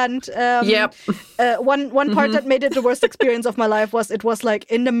 basically. And one part that made it the worst experience of my life was it was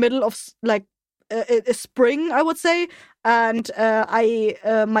in the middle of a spring, I would say, and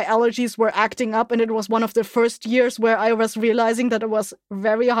my allergies were acting up, and it was one of the first years where I was realizing that I was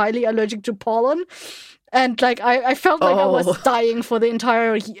very highly allergic to pollen. And I felt like I was dying for the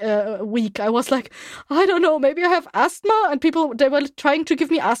entire week. I was like, I don't know, maybe I have asthma. And they were trying to give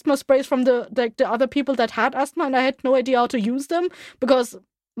me asthma sprays from the other people that had asthma, and I had no idea how to use them because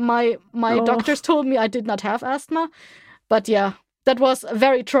my doctors told me I did not have asthma. But yeah, that was a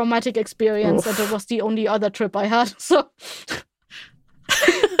very traumatic experience, and it was the only other trip I had. So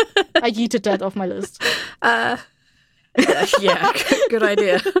I yeeted that off my list. Yeah, good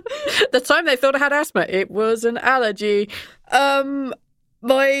idea. The time they thought I had asthma, it was an allergy. I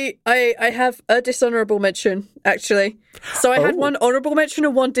have a dishonorable mention, actually. So I had one honorable mention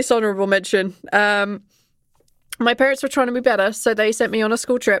and one dishonorable mention. My parents were trying to be better, so they sent me on a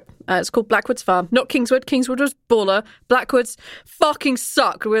school trip. It's called Blackwoods Farm. Not Kingswood. Kingswood was baller. Blackwoods fucking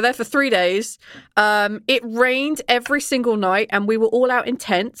sucked. We were there for 3 days. It rained every single night, and we were all out in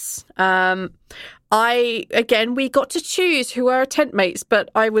tents. We got to choose who our tent mates, but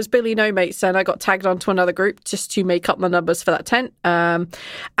I was Billy No Mates, and I got tagged onto another group just to make up my numbers for that tent.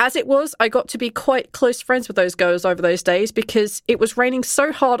 As it was, I got to be quite close friends with those girls over those days because it was raining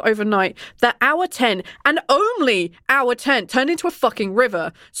so hard overnight that our tent, and only our tent, turned into a fucking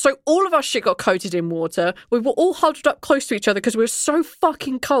river. So all of our shit got coated in water. We were all huddled up close to each other because we were so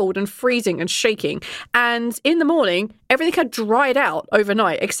fucking cold and freezing and shaking. And in the morning, everything had dried out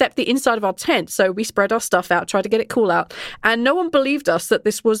overnight except the inside of our tent. So we spread our stuff out, tried to get it cool out, and no one believed us that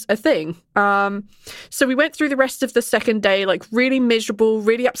this was a thing. So we went through the rest of the second day really miserable,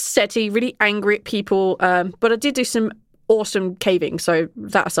 really upsetty, really angry at people. But I did do some awesome caving, so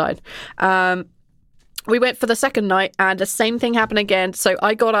that aside. We went for the second night and the same thing happened again. So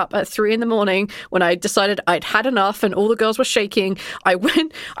I got up at 3 a.m. when I decided I'd had enough and all the girls were shaking. I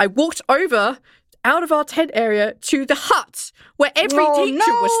walked over out of our tent area to the hut where every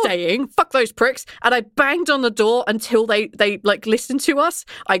teacher was staying. Fuck those pricks. And I banged on the door until they like listened to us.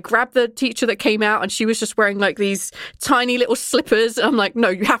 I grabbed the teacher that came out and she was just wearing like these tiny little slippers. I'm like, no,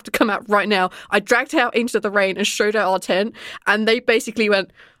 you have to come out right now. I dragged her out into the rain and showed her our tent. And they basically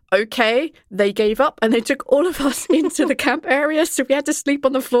went, okay. They gave up and they took all of us into the camp area. So we had to sleep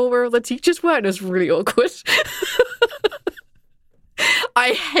on the floor where all the teachers were. And it was really awkward.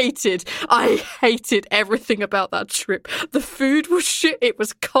 I hated everything about that trip. The food was shit. It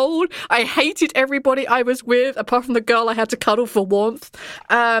was cold. I hated everybody I was with, apart from the girl I had to cuddle for warmth.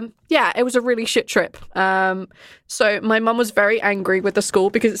 Yeah, it was a really shit trip. So my mum was very angry with the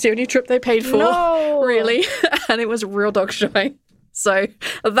school because it's the only trip they paid for, really. And it was real dog shy. So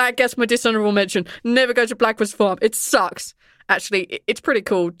that gets my dishonorable mention. Never go to Blackwood's Farm. It sucks. Actually, it's pretty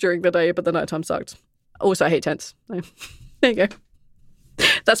cool during the day, but the nighttime sucked. Also, I hate tents. So, there you go.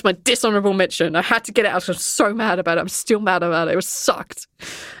 That's my dishonorable mention. I had to get it out. I was so mad about it. I'm still mad about it. It was sucked.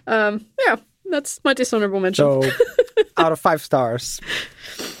 Yeah, that's my dishonorable mention. So, out of 5 stars.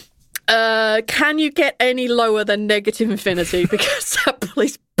 Can you get any lower than negative infinity? Because that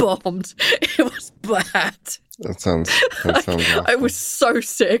place bombed. It was bad. That sounds awful. I was so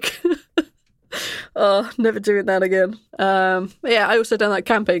sick. Oh, never doing that again. Yeah, I also don't like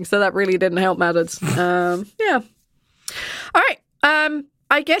camping, so that really didn't help matters. Yeah. All right.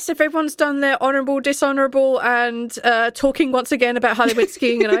 I guess if everyone's done their honourable, dishonourable, and talking once again about how they went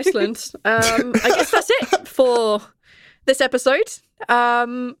skiing in Iceland, I guess that's it for this episode.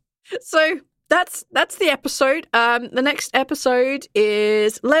 So that's the episode. The next episode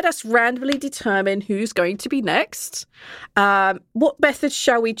is let us randomly determine who's going to be next. What method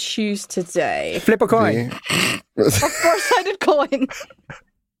shall we choose today? Flip a coin. A four-sided coin.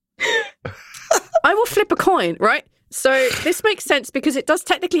 I will flip a coin, right? So this makes sense because it does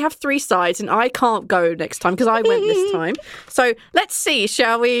technically have 3 sides and I can't go next time because I went this time. So let's see,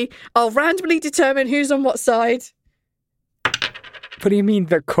 shall we? I'll randomly determine who's on what side. What do you mean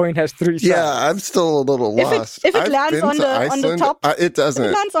the coin has 3 sides? Yeah, I'm still a little lost. If it lands on the top, it doesn't.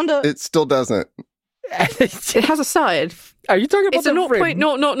 If it lands on the... It still doesn't. It has a side. Are you talking about it's a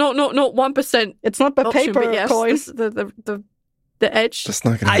 0.00001%? It's not the option, paper yes, coin. The edge. That's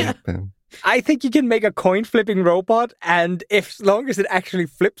not going to happen. I think you can make a coin flipping robot, and as long as it actually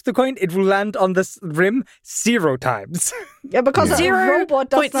flips the coin, it will land on this rim 0 times. Yeah, because a robot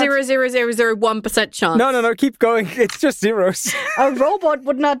does not... 0.00001% chance. No, keep going. It's just zeros. A robot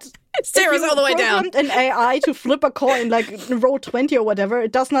would not... Zeros all the way down. An AI to flip a coin, like roll 20 or whatever,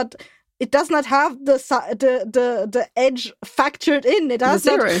 it does not have the edge factored in. It has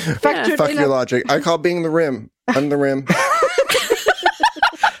not factored in. Fuck your logic. I call being the rim. I'm the rim.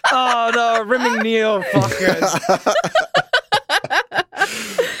 Oh no, rimming Neil fuckers.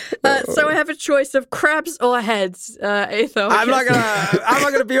 So I have a choice of crabs or heads, Ethel. I'm not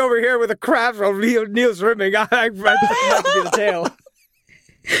gonna be over here with the crabs while Neil's rimming. I have to be the tail.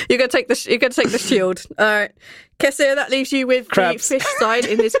 You're gonna take the shield. All right, Kessia, that leaves you with crabs. The fish side.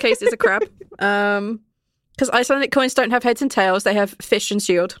 In this case, is a crab. Because Icelandic coins don't have heads and tails; they have fish and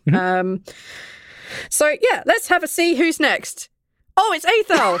shield. Mm-hmm. So yeah, let's have a see who's next. Oh, it's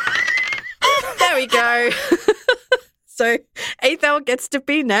Ethel. There we go. So Ethel gets to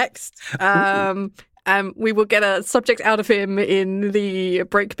be next. We will get a subject out of him in the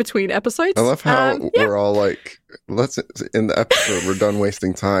break between episodes. I love how we're all like, in the episode, we're done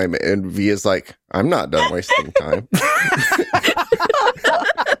wasting time. And Via's like, I'm not done wasting time.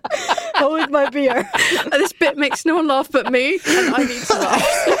 Hold my beer. This bit makes no one laugh but me, and I need to laugh.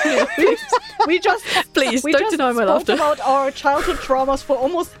 We just don't deny my laughter. About our childhood traumas for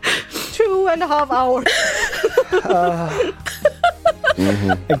almost 2.5 hours.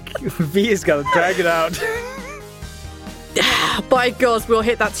 V is gonna drag it out. By God, we'll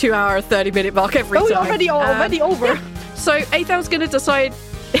hit that 2 hour 30-minute mark every time. We're already over. Yeah. So Ethel's going to decide.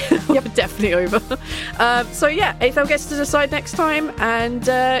 We're definitely over. So yeah, Ethel gets to decide next time, and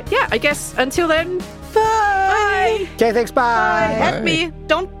yeah, I guess until then, bye. Okay, thanks. Bye. Add me.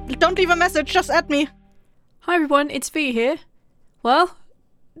 Don't leave a message. Just add me. Hi everyone, it's V here. Well,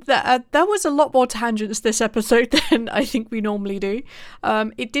 that was a lot more tangents this episode than I think we normally do.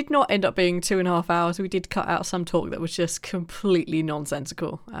 It did not end up being 2.5 hours. We did cut out some talk that was just completely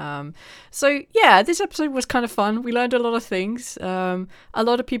nonsensical. So yeah, this episode was kind of fun. We learned a lot of things. A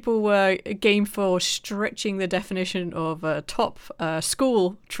lot of people were game for stretching the definition of a top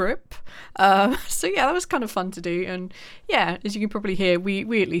school trip. So yeah, that was kind of fun to do. And yeah, as you can probably hear,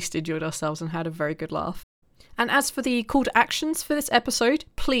 we at least enjoyed ourselves and had a very good laugh. And as for the call to actions for this episode,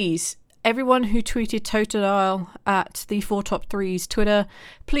 please, everyone who tweeted Totodile at the 4Top3's Twitter,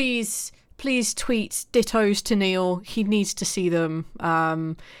 please please tweet dittos to Neil. He needs to see them.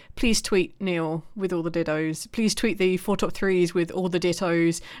 Please tweet Neil with all the dittos. Please tweet the 4 Top 3s with all the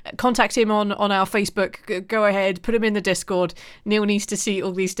dittos. Contact him on our Facebook. Go ahead, put him in the Discord. Neil needs to see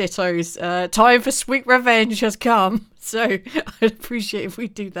all these dittos. Time for sweet revenge has come. So I'd appreciate if we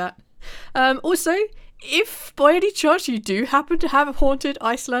do that. Also, if by any chance you do happen to have a haunted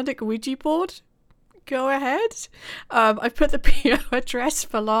Icelandic Ouija board, go ahead. I've put the PO address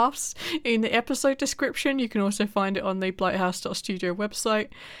for laughs in the episode description. You can also find it on the Blighthouse.studio website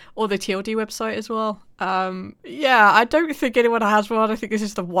or the TLD website as well. I don't think anyone has one. I think this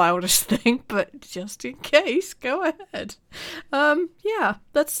is the wildest thing, but just in case, go ahead.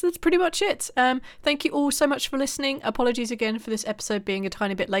 That's pretty much it. Thank you all so much for listening. Apologies again for this episode being a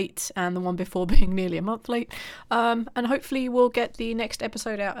tiny bit late and the one before being nearly a month late. And hopefully we'll get the next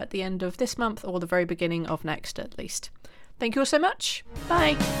episode out at the end of this month or the very beginning of next at least. Thank you all so much.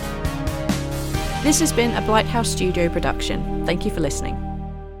 Bye. This has been a Blighthouse Studio production. Thank you for listening.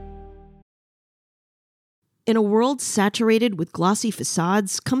 In a world saturated with glossy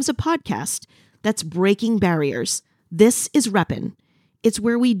facades comes a podcast that's breaking barriers. This is Reppin'. It's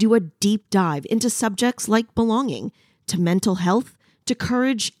where we do a deep dive into subjects like belonging, to mental health, to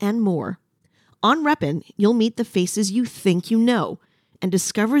courage, and more. On Reppin', you'll meet the faces you think you know and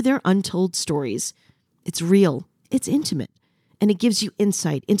discover their untold stories. It's real, it's intimate, and it gives you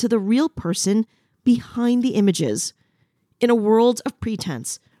insight into the real person behind the images. In a world of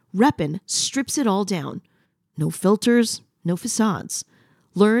pretense, Reppin' strips it all down. No filters, no facades.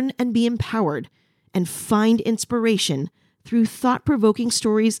 Learn and be empowered and find inspiration through thought-provoking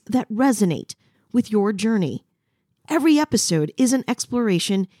stories that resonate with your journey. Every episode is an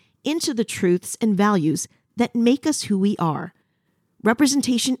exploration into the truths and values that make us who we are.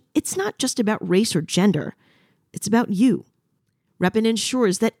 Representation, it's not just about race or gender. It's about you. Reppin'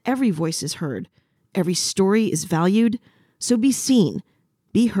 ensures that every voice is heard, every story is valued, so be seen,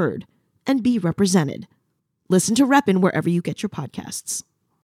 be heard, and be represented. Listen to Reppin' wherever you get your podcasts.